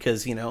Pop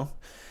because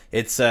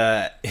it's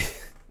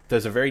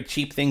those are very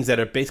cheap things that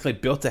are basically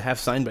built to have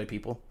signed by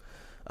people,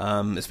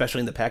 especially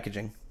in the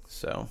packaging.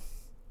 So,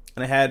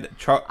 and I had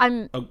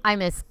I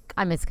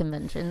miss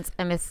conventions.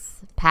 I miss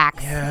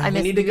PAX. Yeah,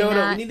 we need to go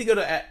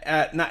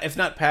to not if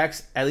not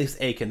PAX, at least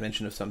a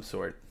convention of some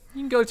sort.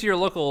 You can go to your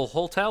local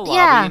hotel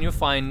lobby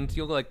and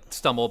you'll like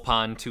stumble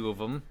upon two of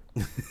them.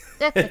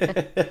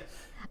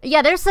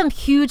 Yeah, there's some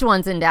huge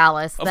ones in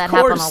Dallas that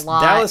happen a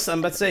lot. Dallas, I'm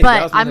about to say, but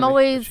Dallas I'm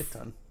always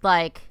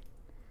like,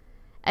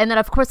 and then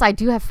of course I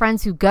do have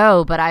friends who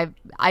go, but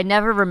I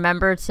never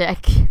remember to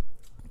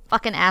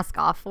fucking ask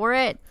off for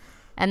it.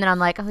 And then I'm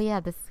like, oh yeah,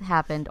 this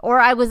happened, or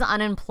I was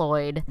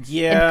unemployed and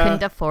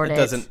couldn't afford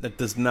it. That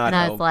does not and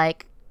help. I was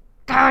like,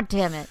 God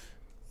damn it.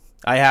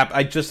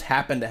 I just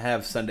happened to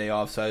have Sunday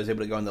off, so I was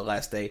able to go on the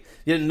last day.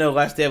 You didn't know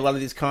last day of a lot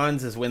of these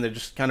cons is when they're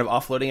just kind of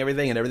offloading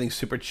everything and everything's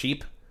super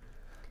cheap.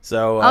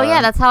 So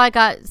yeah, that's how I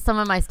got some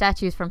of my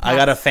statues from PAX. I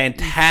got a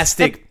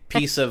fantastic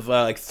piece of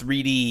like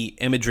 3D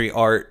imagery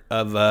art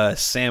of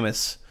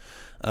Samus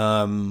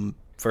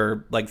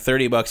for like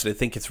 $30, and I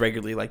think it's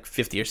regularly like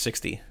 50 or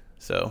 60.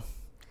 So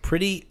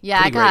pretty.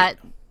 Yeah, pretty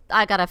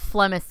I got a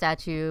Flemeth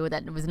statue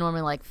that was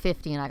normally like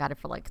 50, and I got it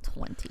for like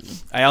 20.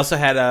 I also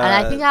had a.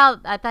 And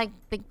I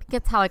think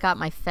that's how I got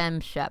my Fem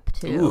Shep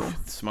too. Ooh,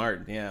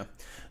 smart, yeah.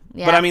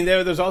 Yeah. But I mean,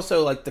 there's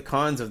also like the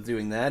cons of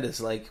doing that is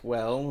like,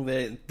 well,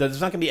 there's not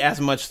going to be as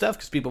much stuff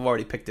because people have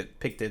already picked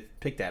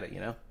at it,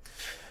 you know.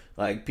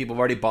 Like people have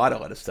already bought a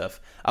lot of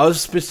stuff. I was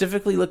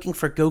specifically looking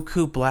for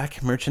Goku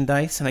Black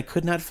merchandise, and I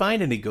could not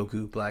find any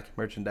Goku Black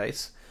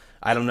merchandise.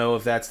 I don't know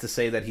if that's to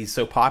say that he's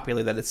so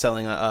popular that it's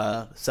selling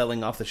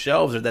off the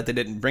shelves, or that they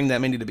didn't bring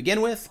that many to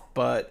begin with.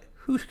 But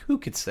who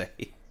could say?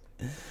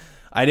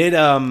 I did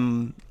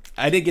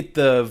get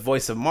the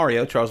voice of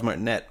Mario, Charles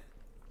Martinet.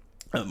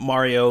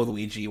 Mario,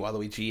 Luigi,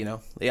 Waluigi, you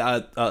know,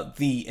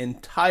 the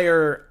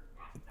entire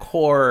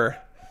core.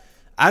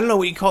 I don't know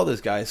what you call those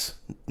guys.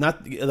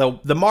 Not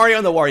the Mario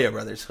and the Wario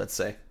brothers, let's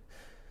say.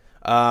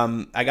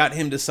 I got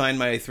him to sign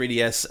my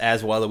 3DS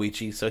as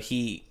Waluigi, so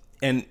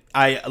and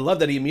I love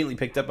that he immediately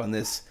picked up on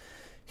this.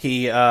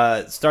 He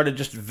started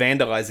just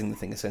vandalizing the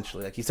thing,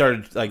 essentially. Like he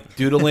started like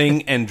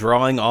doodling and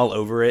drawing all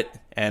over it,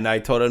 and I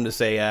told him to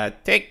say,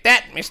 "Take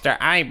that, Mr.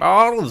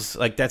 Eyeballs!"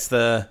 Like that's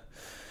the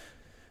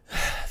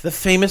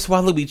famous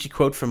Waluigi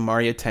quote from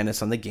Mario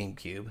Tennis on the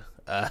GameCube,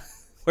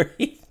 where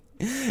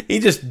he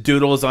just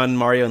doodles on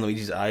Mario and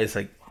Luigi's eyes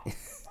like,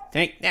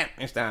 "Take that,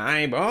 Mr.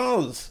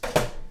 Eyeballs."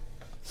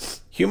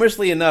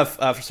 Humorously enough,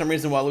 for some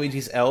reason,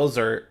 Waluigi's L's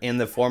are in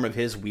the form of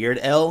his weird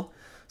L,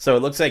 so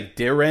it looks like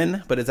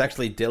Diren, but it's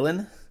actually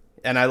Dylan.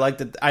 And I like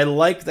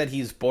that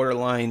he's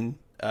borderline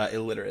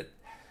illiterate.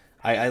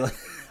 I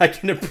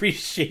can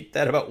appreciate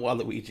that about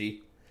Waluigi.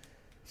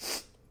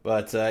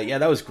 But yeah,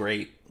 that was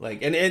great.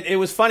 Like, and it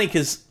was funny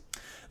because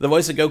the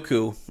voice of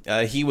Goku,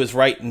 he was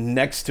right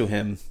next to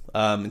him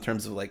in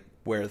terms of like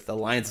where the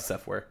lines and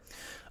stuff were.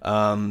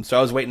 So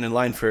I was waiting in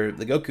line for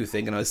the Goku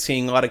thing, and I was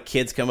seeing a lot of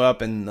kids come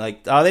up and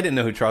like, oh, they didn't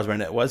know who Charles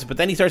Martinet was. But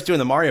then he starts doing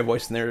the Mario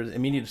voice, and they're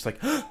immediately just like,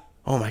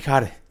 oh my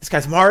god, this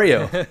guy's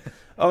Mario.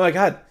 Oh my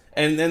god.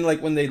 And then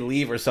like when they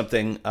leave or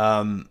something,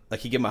 like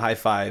he give him a high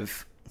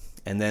five.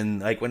 And then,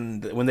 like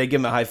when they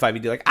give him a high five,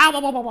 he'd do like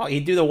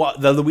he'd do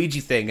the Luigi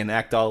thing and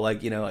act all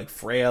like, you know, like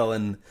frail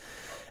and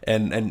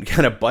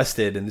kind of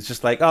busted, and it's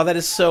just like, oh, that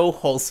is so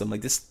wholesome.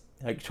 Like this,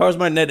 like Charles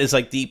Martinet is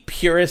like the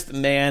purest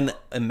man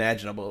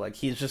imaginable. Like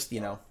he's just, you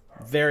know,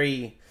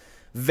 very,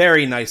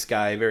 very nice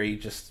guy, very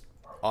just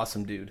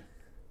awesome dude.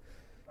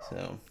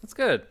 So that's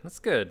good. That's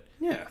good.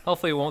 Yeah.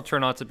 Hopefully, it won't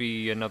turn out to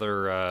be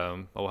another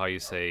how you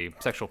say,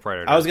 sexual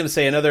predator. I was gonna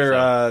say another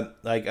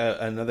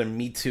another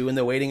Me Too in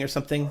the waiting or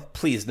something.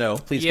 Please no,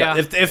 please. Yeah.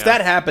 God. If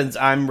that happens,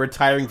 I'm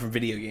retiring from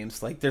video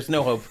games. Like there's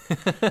no hope.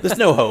 There's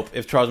no hope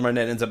if Charles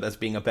Martinet ends up as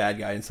being a bad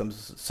guy in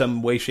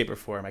some way, shape, or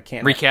form. I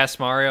can't recast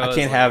Mario. I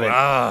can't have it.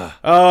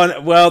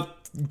 Oh well,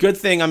 good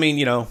thing. I mean,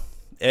 you know,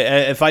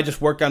 if I just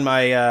work on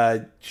my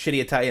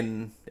shitty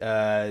Italian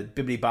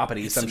bibbidi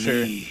boppities, I'm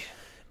sure.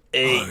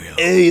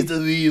 Hey, it's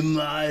me,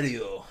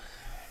 Mario.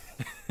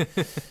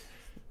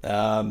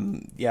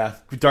 Yeah,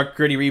 dark,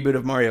 gritty reboot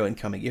of Mario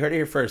incoming. You heard it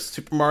here first.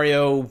 Super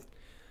Mario.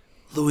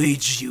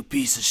 Luigi, you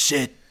piece of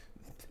shit.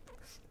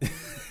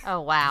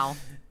 Oh, wow.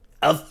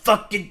 I'll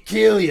fucking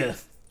kill you.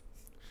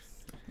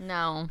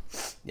 No.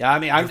 Yeah, I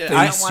mean, I don't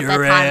want your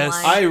that ass.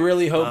 timeline. I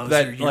really hope Bowser,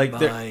 that you're like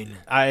mine.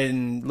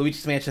 in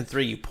Luigi's Mansion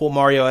 3, you pull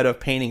Mario out of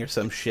painting or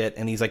some shit,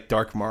 and he's like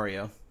Dark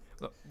Mario.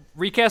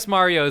 Recast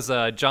Mario's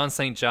John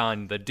St.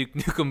 John, the Duke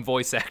Nukem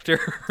voice actor.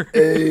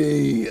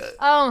 Hey,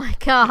 Oh my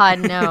god,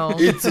 no.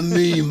 it's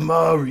me,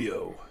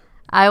 Mario.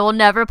 I will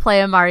never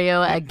play a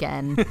Mario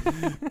again.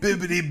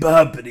 Bibbidi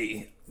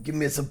boppity. Give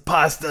me some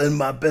pasta in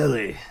my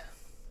belly.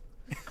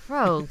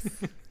 Gross.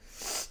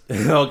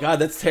 Oh god,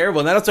 that's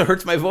terrible. And that also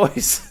hurts my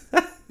voice.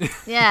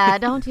 Yeah,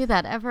 don't do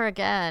that ever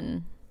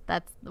again.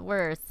 That's the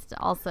worst.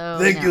 Also,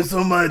 Thank you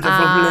so much for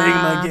playing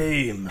my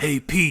game. Hey,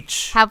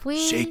 Peach. Have we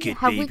Shake it,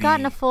 have we baby.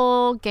 gotten a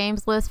full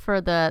games list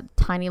for the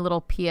tiny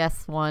little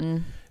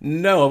PS1?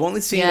 No, I've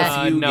only seen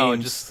Yeah. a few No,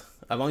 games. just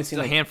I've only seen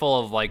There's like, a handful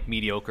of like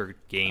mediocre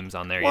games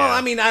on there. well, yeah.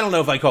 I mean, I don't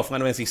know if I call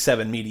Final Fantasy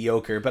 7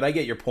 mediocre, but I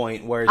get your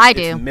point where I it's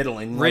do.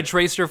 middling. Ridge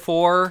Racer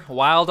 4,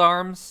 Wild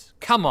Arms.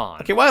 Come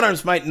on. Okay, Wild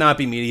Arms might not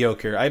be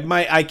mediocre.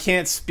 I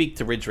can't speak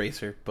to Ridge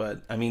Racer,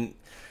 but I mean,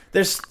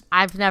 there's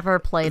I've never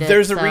played it.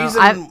 There's a so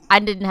reason- I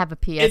didn't have a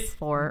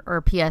PS4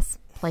 or PS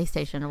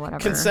PlayStation or whatever.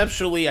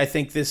 conceptually, I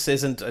think this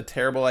isn't a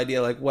terrible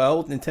idea. Like,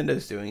 well,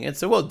 Nintendo's doing it,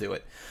 so we'll do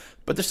it.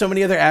 But there's so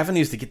many other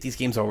avenues to get these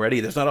games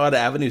already. There's not a lot of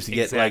avenues to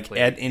get Exactly,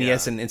 like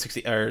NES and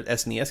N60 or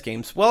SNES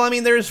games. Well, I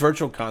mean, there's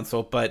Virtual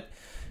Console, but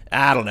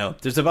I don't know.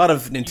 There's a lot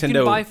of Nintendo. You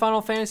can buy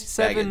Final Fantasy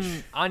VII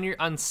baggage.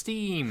 on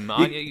Steam.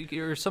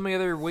 Or so many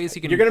other ways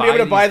you can. You're gonna be able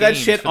to buy these that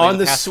games shit for on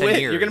the past 10 Switch.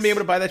 years. You're gonna be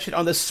able to buy that shit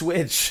on the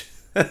Switch.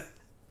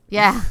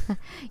 Yeah,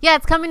 yeah,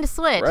 it's coming to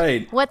Switch.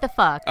 Right. What the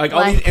fuck? Like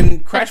all these,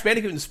 and Crash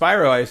Bandicoot and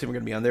Spyro, I assume are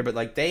gonna be on there, but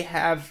like they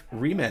have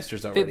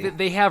remasters already.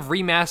 They have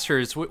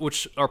remasters,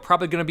 which are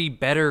probably going to be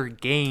better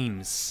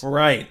games.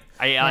 Right.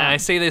 I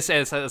say this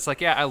as it's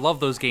like, yeah, I love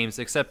those games,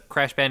 except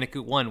Crash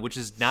Bandicoot 1, which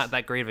is not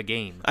that great of a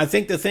game. I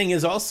think the thing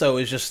is also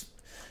is just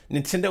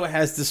Nintendo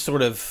has this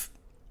sort of,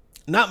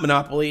 not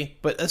monopoly,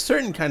 but a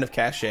certain kind of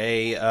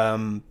cachet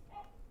on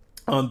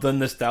the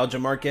nostalgia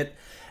market.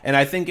 And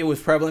I think it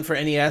was prevalent for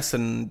NES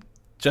and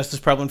just as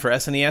prevalent for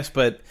SNES,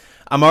 but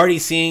I'm already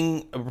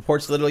seeing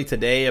reports literally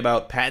today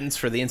about patents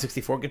for the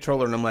N64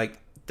 controller, and I'm like,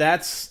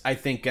 that's, I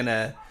think,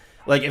 gonna,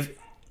 like, if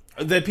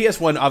the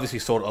PS1 obviously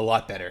sold a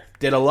lot better,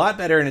 did a lot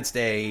better in its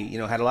day, you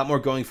know, had a lot more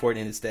going for it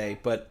in its day,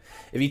 but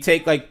if you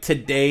take, like,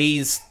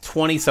 today's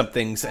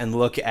 20-somethings and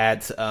look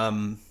at,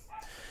 oh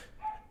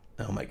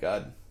my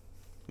god,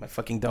 my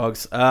fucking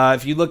dogs.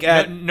 If you look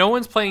at... No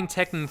one's playing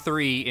Tekken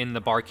 3 in the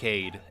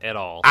barcade at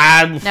all.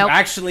 Nope.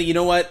 Actually, you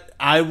know what?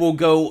 I will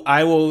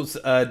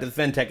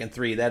defend Tekken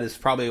 3. That is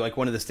probably like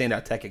one of the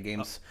standout Tekken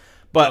games.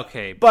 But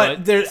Okay,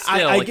 but there,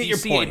 still, I like, get you your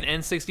see point.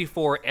 an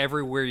N64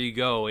 everywhere you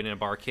go in a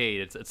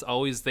barcade. It's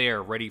always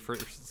there, ready for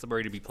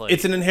somebody to be played.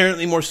 It's an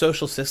inherently more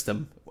social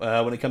system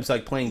when it comes to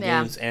like playing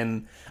Yeah. games,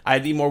 and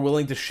I'd be more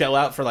willing to shell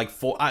out for like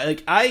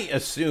I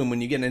assume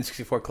when you get an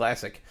N64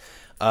 Classic,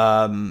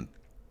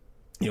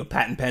 you know,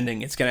 patent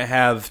pending, it's going to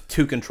have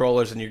 2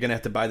 controllers, and you're going to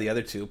have to buy the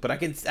other 2. But I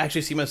can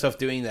actually see myself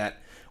doing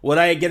that. Would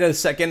I get a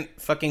second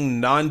fucking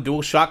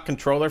non-DualShock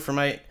controller for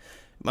my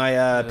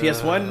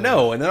PS1?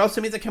 No, and that also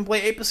means I can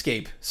play Ape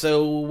Escape.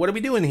 So what are we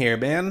doing here,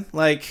 man?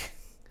 Like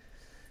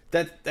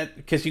that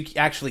because you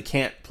actually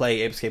can't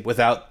play Ape Escape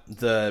without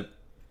the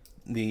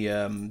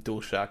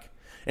DualShock,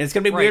 and it's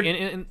gonna be Right, weird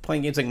and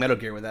playing games like Metal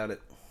Gear without it.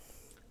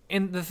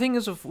 And the thing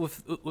is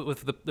with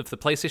the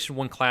PlayStation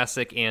 1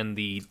 Classic and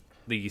the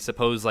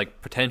supposed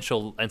like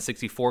potential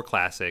N64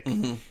 Classic,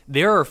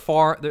 there are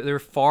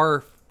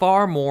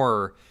far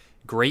more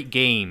great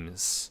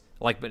games.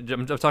 Like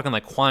I'm talking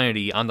like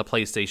quantity on the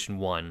PlayStation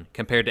 1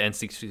 compared to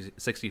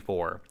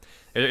N64.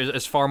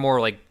 There's far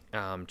more like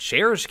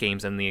cherished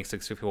games than the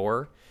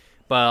N64,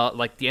 but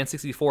like the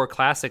N64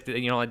 Classic,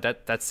 you know, like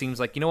that seems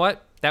like, you know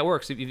what, that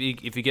works. If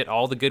you get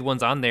all the good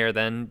ones on there,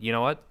 then you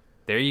know what,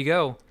 there you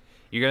go.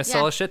 You're gonna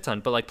sell a shit ton.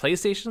 But like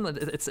PlayStation,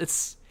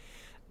 it's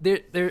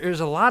there's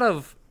a lot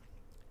of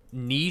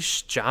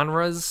niche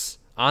genres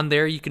on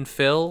there you can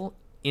fill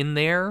in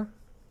there.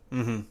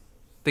 Mm-hmm.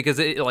 Because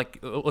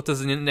what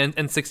does an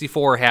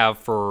N64 have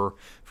for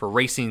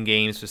racing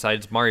games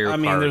besides Mario Kart? I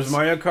mean, there's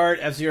Mario Kart,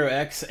 F-Zero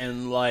X,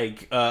 and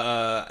like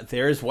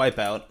there's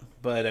Wipeout,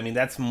 but I mean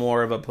that's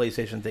more of a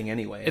PlayStation thing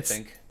anyway. I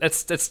think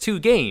that's 2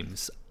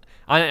 games.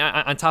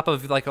 On top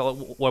of like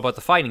what about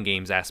the fighting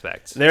games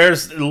aspect?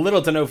 There's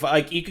little to no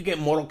like you could get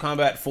Mortal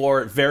Kombat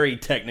 4 very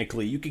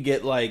technically. You could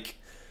get like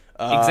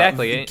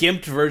exactly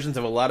gimped versions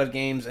of a lot of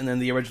games, and then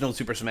the original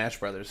Super Smash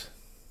Brothers.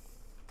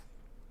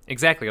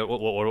 Exactly.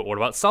 What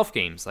about self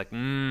games? Like,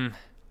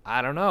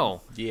 I don't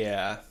know.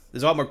 Yeah,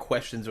 there's a lot more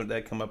questions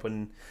that come up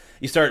when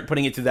you start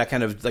putting it through that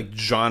kind of like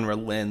genre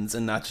lens,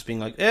 and not just being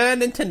like,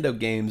 Nintendo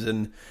games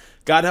and.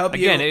 God help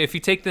you. Again, if you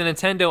take the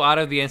Nintendo out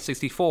of the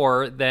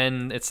N64,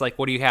 then it's like,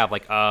 what do you have?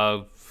 Like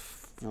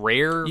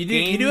rare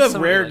games? You do have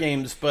rare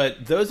games,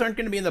 but those aren't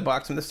going to be in the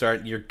box from the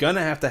start. You're going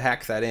to have to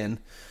hack that in,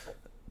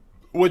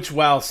 which,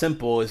 while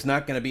simple, is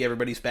not going to be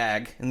everybody's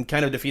bag, and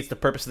kind of defeats the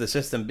purpose of the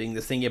system being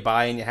this thing you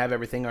buy and you have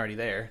everything already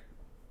there.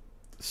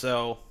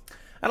 So,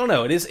 I don't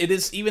know. It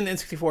is even the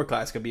N64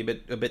 Classic could be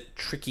a bit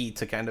tricky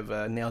to kind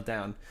of nail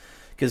down.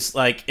 Because,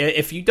 like,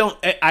 if you don't...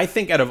 I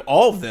think out of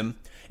all of them,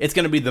 it's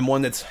going to be the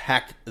one that's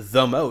hacked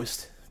the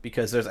most,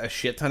 because there's a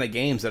shit ton of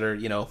games that are,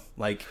 you know,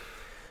 like,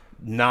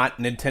 not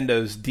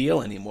Nintendo's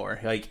deal anymore.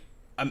 Like,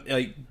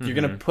 you're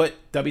going to put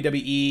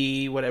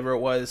WWE, whatever it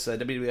was,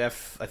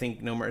 WWF, I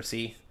think No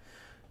Mercy,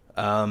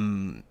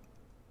 the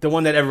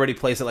one that everybody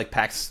plays at, like,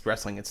 PAX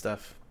Wrestling and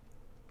stuff.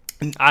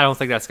 I don't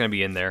think that's going to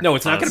be in there. No,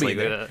 it's not going to be in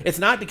there. It's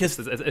not because...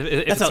 If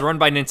it's run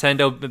by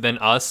Nintendo, then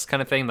us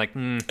kind of thing, like...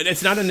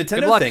 It's not a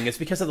Nintendo thing. It's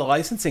because of the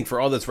licensing for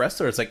all those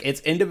wrestlers. Like,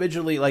 it's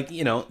individually, like,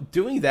 you know,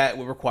 doing that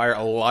would require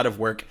a lot of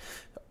work.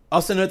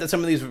 Also note that some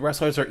of these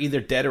wrestlers are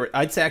either dead or...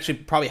 I'd say actually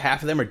probably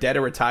half of them are dead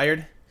or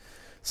retired.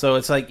 So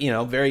it's, like, you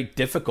know, very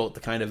difficult to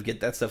kind of get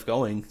that stuff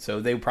going.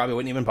 So they probably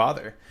wouldn't even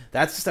bother.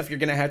 That's the stuff you're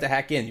going to have to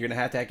hack in. You're going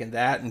to have to hack in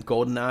that and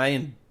GoldenEye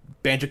and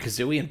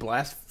Banjo-Kazooie and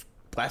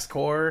Blast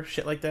Core,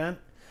 shit like that.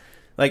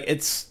 Like,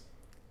 the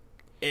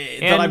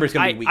library's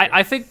going to be weaker.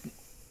 I think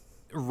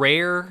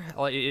Rare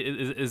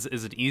is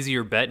an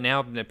easier bet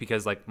now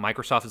because, like,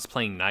 Microsoft is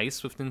playing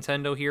nice with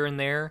Nintendo here and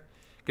there.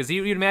 Because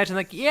you'd imagine,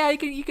 like, yeah,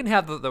 you can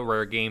have the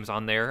Rare games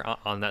on there,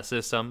 on that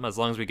system, as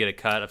long as we get a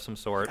cut of some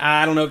sort.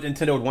 I don't know if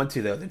Nintendo would want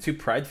to, though. They're too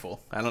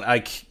prideful.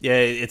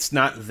 It's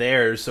not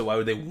theirs, so why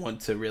would they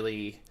want to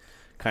really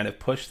kind of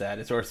push that?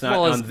 It's not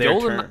on their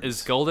terms.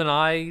 Is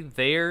GoldenEye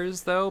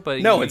theirs, though? But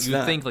no, it's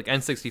not. You think, like,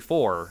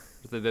 N64...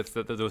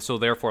 So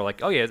therefore,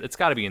 like, oh yeah, it's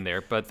got to be in there.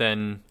 But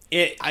then,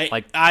 a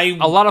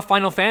lot of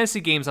Final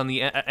Fantasy games on the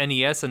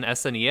NES and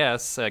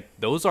SNES, like,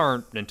 those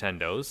aren't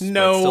Nintendo's.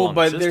 No,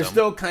 but they're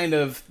still kind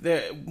of...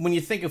 When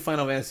you think of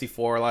Final Fantasy IV,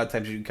 a lot of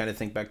times you can kind of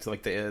think back to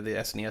like the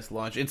SNES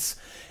launch.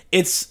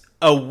 It's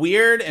a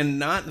weird and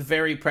not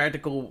very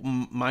practical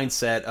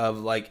mindset of,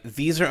 like,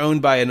 these are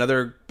owned by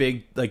another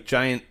big, like,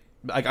 giant,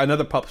 like,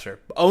 another publisher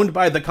owned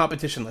by the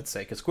competition. Let's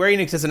say, because Square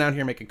Enix isn't out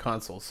here making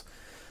consoles.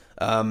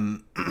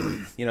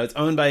 It's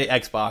owned by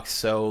Xbox,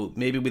 so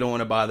maybe we don't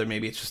want to bother.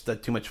 Maybe it's just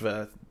too much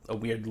of a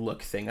weird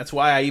look thing. That's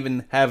why I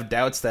even have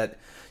doubts that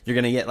you're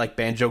going to get like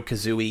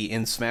Banjo-Kazooie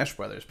in Smash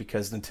Brothers,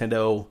 because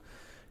Nintendo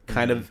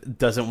kind of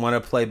doesn't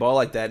want to play ball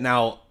like that.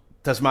 Now,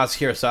 does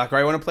Masahiro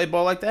Sakurai want to play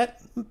ball like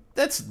that?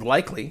 That's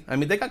likely. I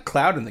mean, they got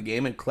Cloud in the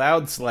game, and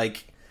Cloud's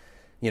like,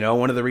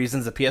 one of the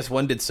reasons the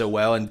PS1 did so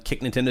well and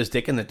kicked Nintendo's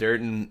dick in the dirt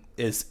and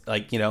is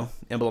like,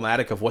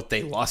 emblematic of what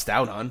they lost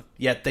out on.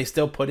 Yet they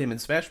still put him in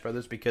Smash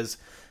Brothers because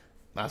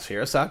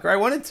Masahiro Sakurai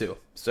wanted to.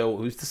 So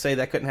who's to say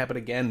that couldn't happen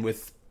again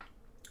with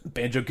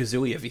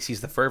Banjo-Kazooie if he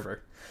sees the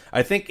fervor?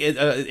 I think it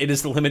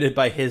is limited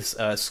by his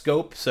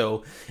scope.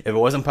 So if it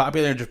wasn't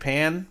popular in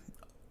Japan,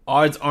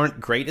 odds aren't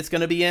great it's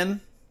going to be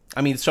in.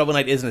 I mean, Shovel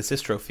Knight is an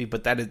assist trophy,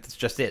 but it's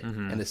just it,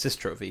 an assist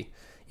trophy.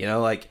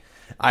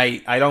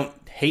 I don't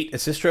hate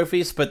assist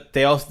trophies, but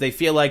they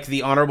feel like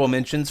the honorable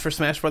mentions for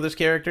Smash Brothers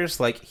characters.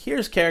 Like,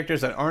 here's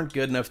characters that aren't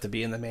good enough to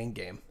be in the main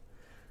game.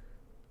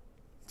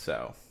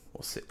 So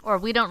we'll see. Or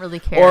we don't really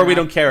care. Or we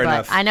don't care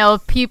enough. I know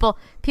people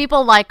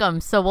like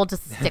them, so we'll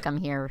just stick them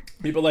here.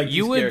 People like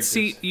you these would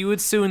characters. you would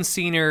soon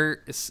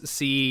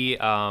see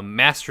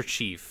Master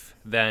Chief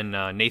than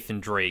Nathan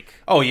Drake.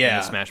 Oh in yeah,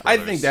 the Smash I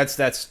Brothers.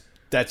 think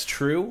that's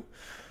true.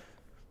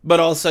 But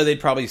also,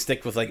 they'd probably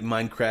stick with like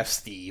Minecraft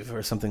Steve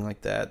or something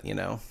like that.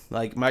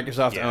 Like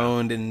Microsoft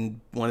owned in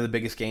one of the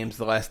biggest games of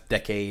the last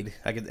decade.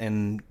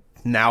 And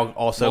now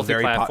also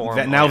very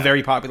Multi-platform,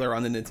 very popular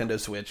on the Nintendo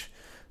Switch.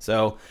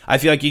 So I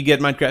feel like you get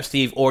Minecraft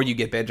Steve or you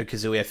get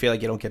Banjo-Kazooie. I feel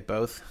like you don't get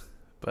both.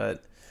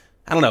 But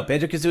I don't know.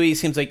 Banjo-Kazooie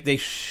seems like they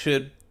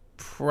should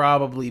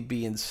probably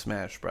be in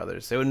Smash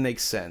Brothers. It would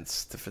make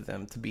sense for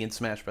them to be in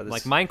Smash Brothers.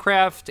 Like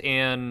Minecraft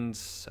and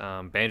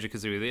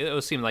Banjo-Kazooie,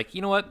 those seem like,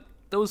 you know what?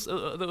 Those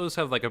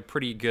have like a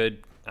pretty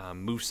good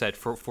moveset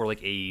for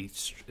like a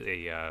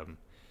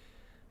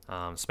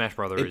Smash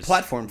Brothers a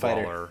platform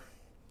fighter. brawler.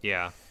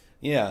 Yeah.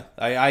 Yeah,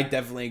 I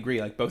definitely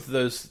agree. Like, both of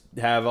those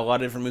have a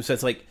lot of different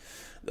movesets. Like,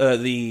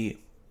 the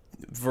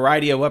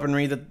variety of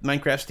weaponry that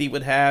Minecraft Steve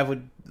would have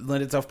would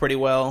lend itself pretty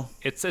well.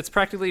 It's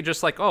practically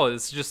just like,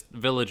 it's just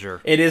Villager.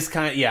 It is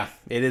it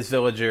is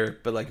Villager,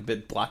 but like a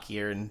bit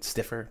blockier and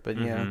stiffer. But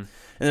yeah, and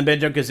then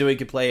Banjo-Kazooie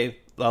could play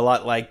a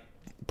lot like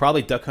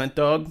probably Duck Hunt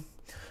Dog.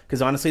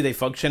 Because honestly, they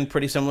function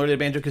pretty similar to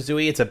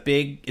Banjo-Kazooie. It's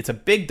a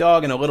big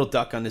dog and a little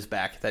duck on his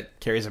back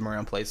that carries him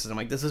around places. I'm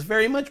like, this is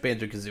very much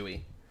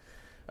Banjo-Kazooie.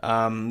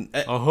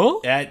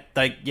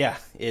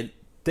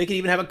 They could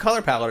even have a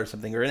color palette or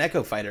something, or an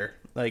Echo Fighter.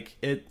 Like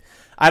it,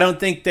 I don't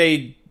think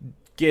they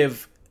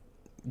give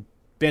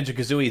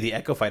Banjo-Kazooie the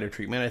Echo Fighter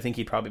treatment. I think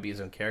he'd probably be his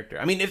own character.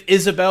 I mean, if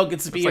Isabelle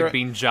gets to be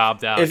being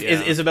jobbed out. If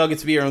Isabelle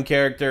gets to be her own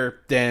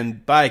character,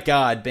 then by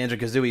God,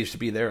 Banjo-Kazooie should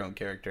be their own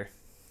character.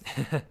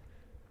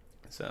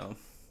 So.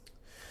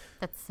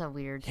 That's so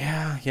weird.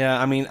 Yeah.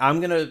 I mean,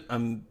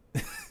 I'm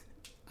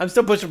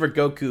still pushing for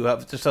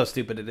Goku. Just how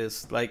stupid it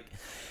is. Like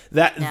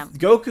that. Yeah.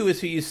 Goku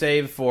is who you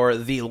save for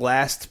the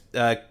last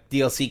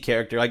DLC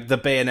character, like the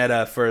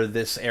Bayonetta for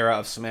this era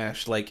of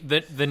Smash. Like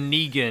the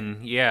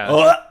Negan. Yeah.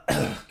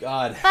 Oh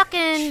God.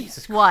 Fucking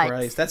Jesus what?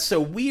 Christ, that's so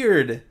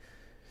weird.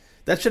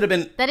 That should have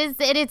been. That is.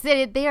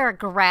 They are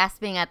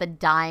grasping at the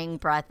dying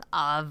breath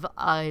of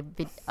a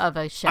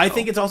show. I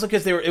think it's also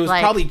because it was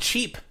probably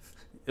cheap.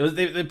 It was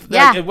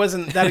it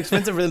wasn't that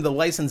expensive for them to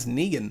license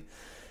Negan,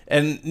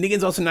 and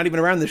Negan's also not even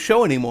around the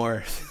show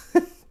anymore.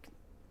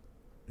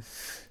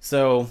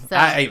 so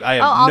I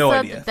have no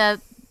idea.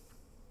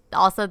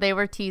 Also, they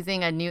were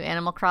teasing a new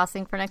Animal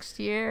Crossing for next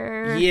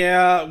year.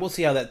 Yeah, we'll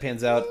see how that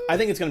pans out. I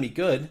think it's going to be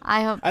good.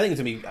 I hope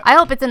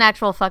it's an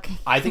actual fucking.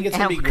 I think it's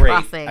going to be great.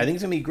 I think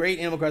it's going to be a great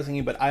Animal Crossing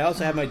game, but I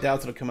also have my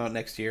doubts it'll come out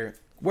next year.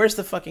 Where's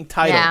the fucking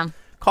title? Yeah.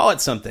 Call it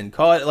something.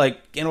 Call it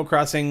like Animal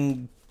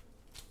Crossing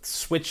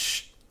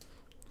Switch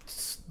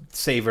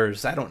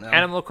Savers. I don't know.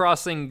 Animal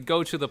Crossing,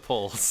 go to the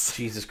polls.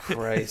 Jesus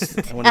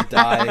Christ. I want to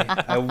die.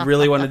 I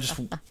really want to just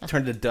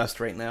turn to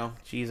dust right now.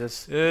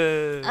 Jesus.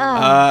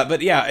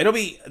 But yeah,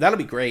 that'll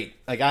be great.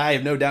 Like, I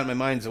have no doubt in my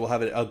mind that we'll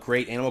have a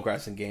great Animal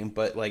Crossing game,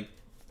 but like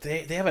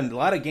they have a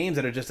lot of games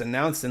that are just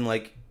announced in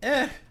like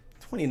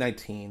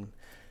 2019.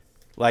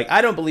 Like,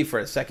 I don't believe for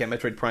a second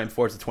Metroid Prime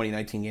 4 is a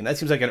 2019 game. That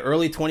seems like an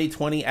early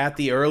 2020 at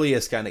the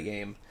earliest kind of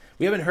game.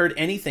 We haven't heard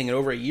anything in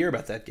over a year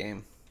about that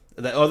game.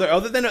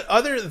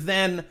 Other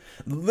than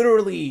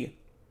literally,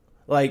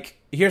 like,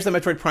 here's the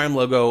Metroid Prime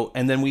logo,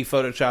 and then we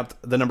photoshopped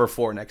the number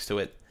 4 next to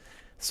it.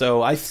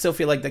 So I still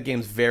feel like that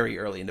game's very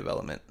early in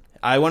development.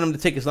 I want them to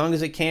take as long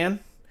as it can.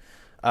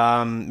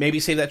 Maybe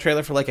save that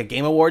trailer for like a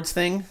Game Awards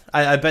thing.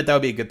 I bet that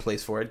would be a good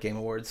place for it, Game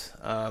Awards.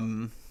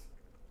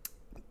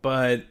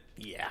 But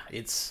yeah,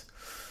 it's.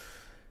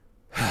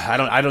 I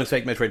don't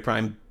expect Metroid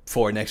Prime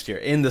 4 next year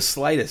in the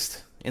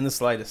slightest.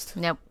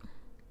 Nope.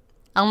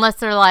 Unless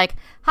they're like,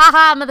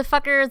 haha,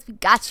 motherfuckers, we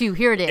got you.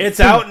 Here it is. It's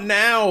out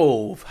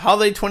now.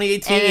 Holiday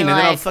 2018, and then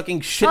I'll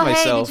fucking shit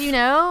myself. Hey, did you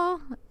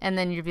know? And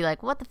then you'd be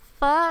like, what the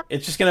fuck?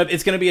 It's gonna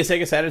be a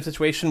Sega Saturn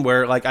situation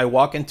where like I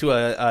walk into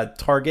a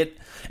Target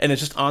and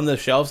it's just on the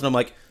shelves and I'm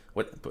like,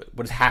 what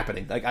is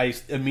happening. Like I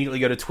immediately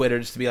go to Twitter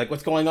just to be like,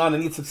 what's going on? I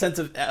need some sense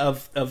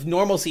of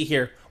normalcy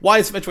here. Why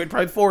is Metroid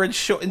Prime 4 in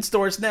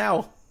stores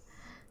now?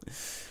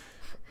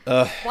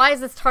 Why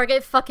is this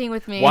Target fucking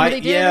with me? Why? Are they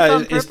doing this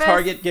on Is purpose?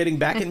 Target getting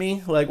back at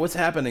me? Like, what's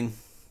happening?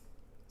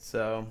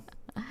 So,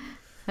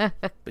 but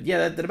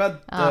yeah, that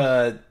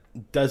about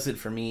does it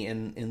for me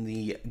in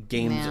the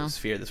games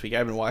sphere this week. I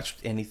haven't watched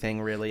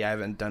anything really. I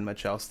haven't done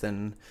much else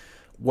than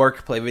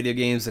work, play video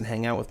games, and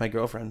hang out with my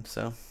girlfriend.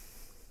 So,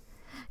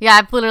 yeah,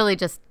 I've literally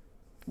just.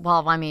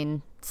 Well, I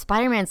mean,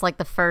 Spider-Man's like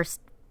the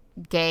first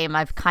game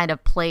I've kind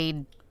of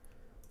played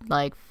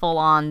like full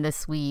on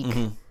this week.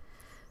 Mm-hmm.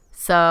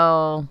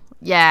 So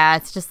yeah,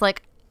 it's just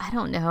like I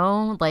don't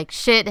know, like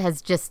shit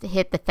has just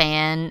hit the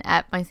fan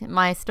at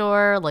my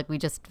store. Like we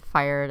just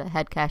fired a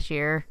head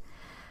cashier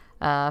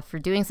for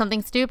doing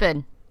something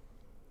stupid,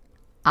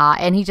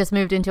 and he just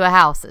moved into a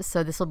house.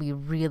 So this will be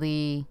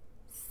really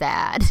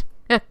sad.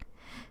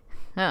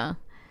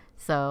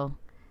 So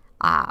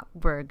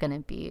we're gonna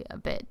be a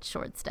bit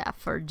short-staffed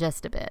for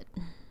just a bit.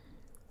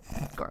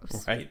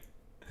 Gross. Right.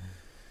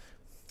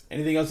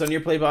 Anything else on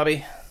your plate,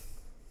 Bobby?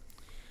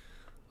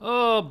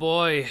 Oh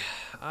boy,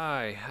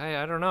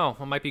 I don't know.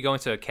 I might be going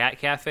to a cat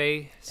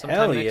cafe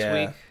sometime next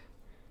week.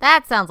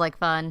 That sounds like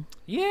fun.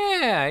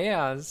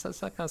 Yeah,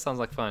 that kind of sounds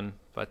like fun.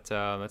 But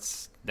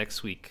that's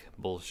next week.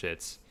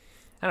 Bullshits.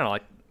 I don't know,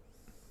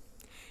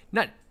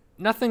 like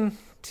nothing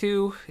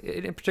too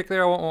in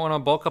particular. I won't want to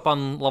bulk up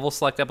on level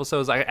select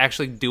episodes. I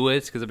actually do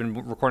it because I've been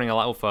recording a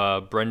lot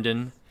with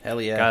Brendan.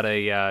 Hell yeah! Got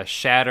a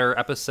Shatter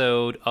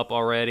episode up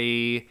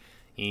already,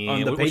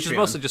 on the which is Patreon.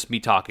 mostly just me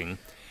talking.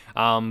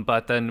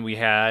 But then we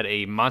had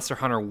a Monster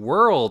Hunter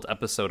World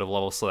episode of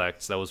Level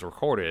Select that was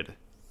recorded.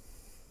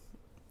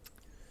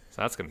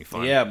 So that's going to be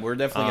fun. Yeah, we're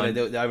definitely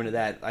going to dive into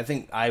that. I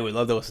think I would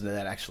love to listen to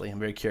that, actually. I'm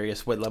very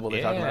curious what level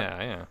they're talking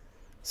about. Yeah.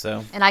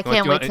 So, And I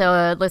can't wait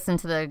to listen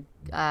to the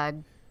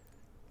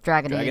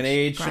Dragon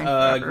Age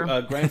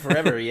Grind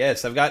Forever.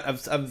 Yes,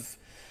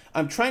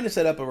 I'm trying to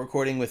set up a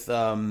recording with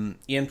Ian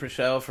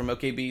Prichell from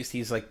OK Beast.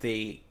 He's like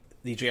the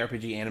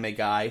JRPG anime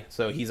guy,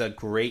 so he's a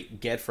great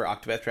get for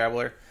Octopath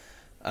Traveler.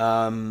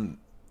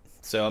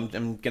 So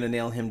I'm gonna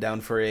nail him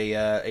down for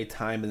a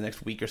time in the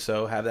next week or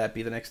so. Have that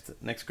be the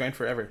next Grind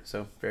Forever.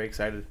 So very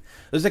excited.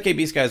 Those OK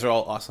Beast guys are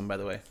all awesome, by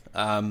the way.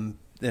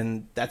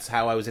 And that's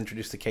how I was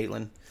introduced to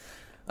Caitlin.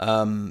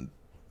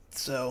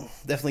 So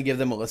definitely give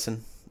them a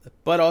listen.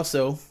 But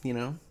also,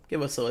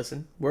 give us a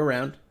listen. We're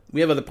around.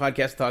 We have other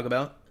podcasts to talk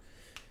about.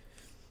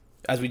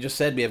 As we just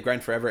said, we have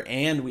Grind Forever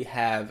and we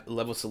have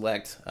Level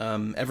Select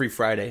every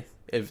Friday.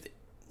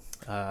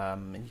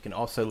 And you can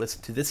also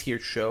listen to this here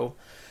show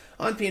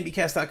on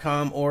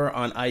pnbcast.com or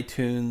on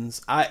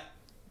iTunes. I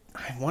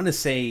want to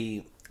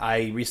say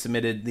I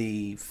resubmitted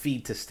the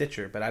feed to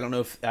Stitcher, but I don't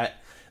know if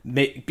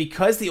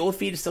because the old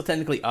feed is still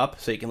technically up,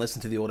 so you can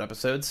listen to the old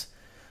episodes.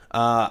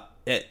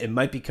 It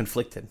might be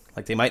conflicted.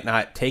 Like they might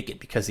not take it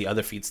because the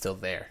other feed's still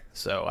there.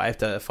 So I have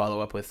to follow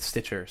up with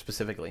Stitcher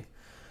specifically.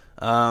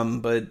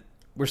 But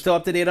we're still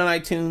up to date on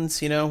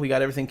iTunes. We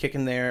got everything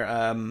kicking there.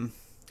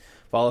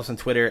 Follow us on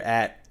Twitter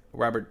at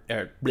Robert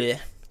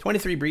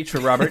 23 Breach for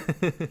Robert.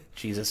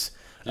 Jesus.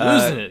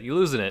 You're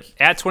losing it.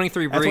 At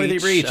 23 Breach. At 23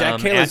 Breach. At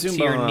Kayla at Zumba.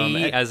 Tier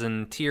knee as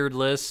in tiered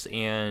lists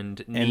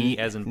and knee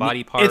as in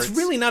body parts. It's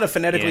really not a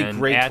phonetically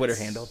great Twitter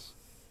handle.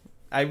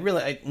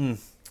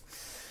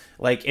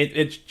 Like,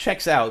 it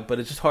checks out, but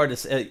it's just hard to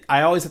say.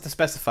 I always have to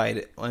specify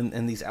it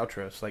in these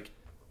outros. Like,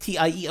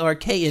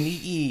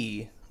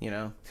 TIERKNEE.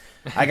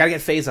 I gotta get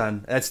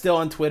Phazon. That's still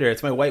on Twitter.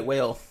 It's my white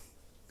whale.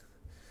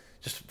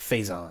 Just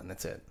Phazon.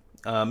 That's it.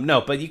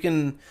 No, but you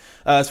can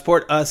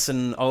support us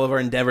and all of our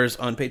endeavors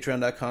on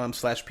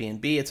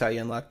patreon.com/PNB. It's how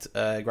you unlocked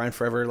Grind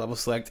Forever, Level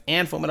Select,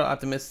 and Fullmetal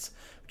Optimists.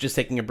 Just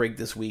taking a break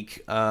this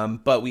week.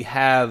 But we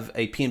have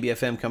a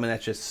PNB-FM coming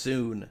at you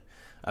soon.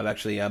 I've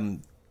actually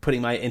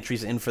putting my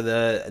entries in for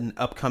an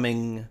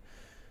upcoming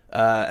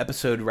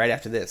episode right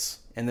after this.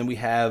 And then we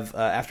have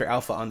After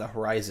Alpha on the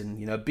horizon.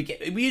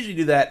 We usually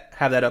do that,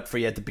 have that up for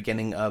you at the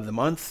beginning of the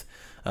month.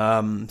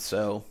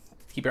 So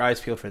keep your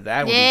eyes peeled for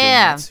that. We'll be doing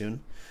that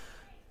soon.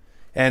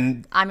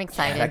 And I'm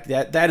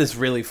excited. That is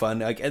really fun.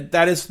 Like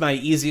that is my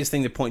easiest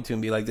thing to point to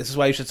and be like, this is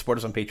why you should support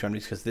us on Patreon,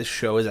 because this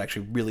show is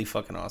actually really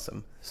fucking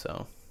awesome.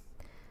 So.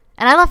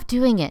 And I love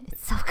doing it.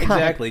 It's so good.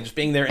 Exactly, just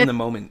being there in the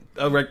moment.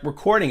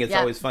 Recording it's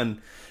always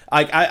fun.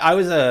 I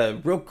was a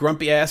real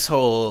grumpy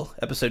asshole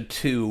episode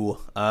 2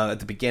 at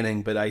the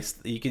beginning, but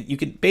you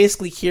could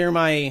basically hear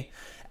my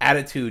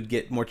attitude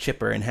get more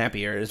chipper and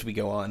happier as we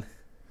go on.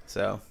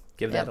 So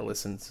give that a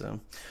listen. So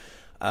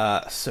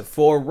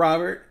for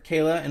Robert,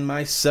 Kayla, and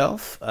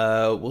myself,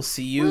 we'll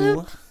see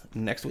you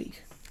next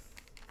week.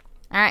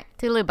 All right,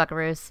 toodaloo,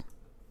 buckaroos.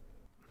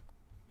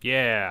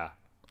 Yeah.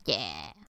 Yeah.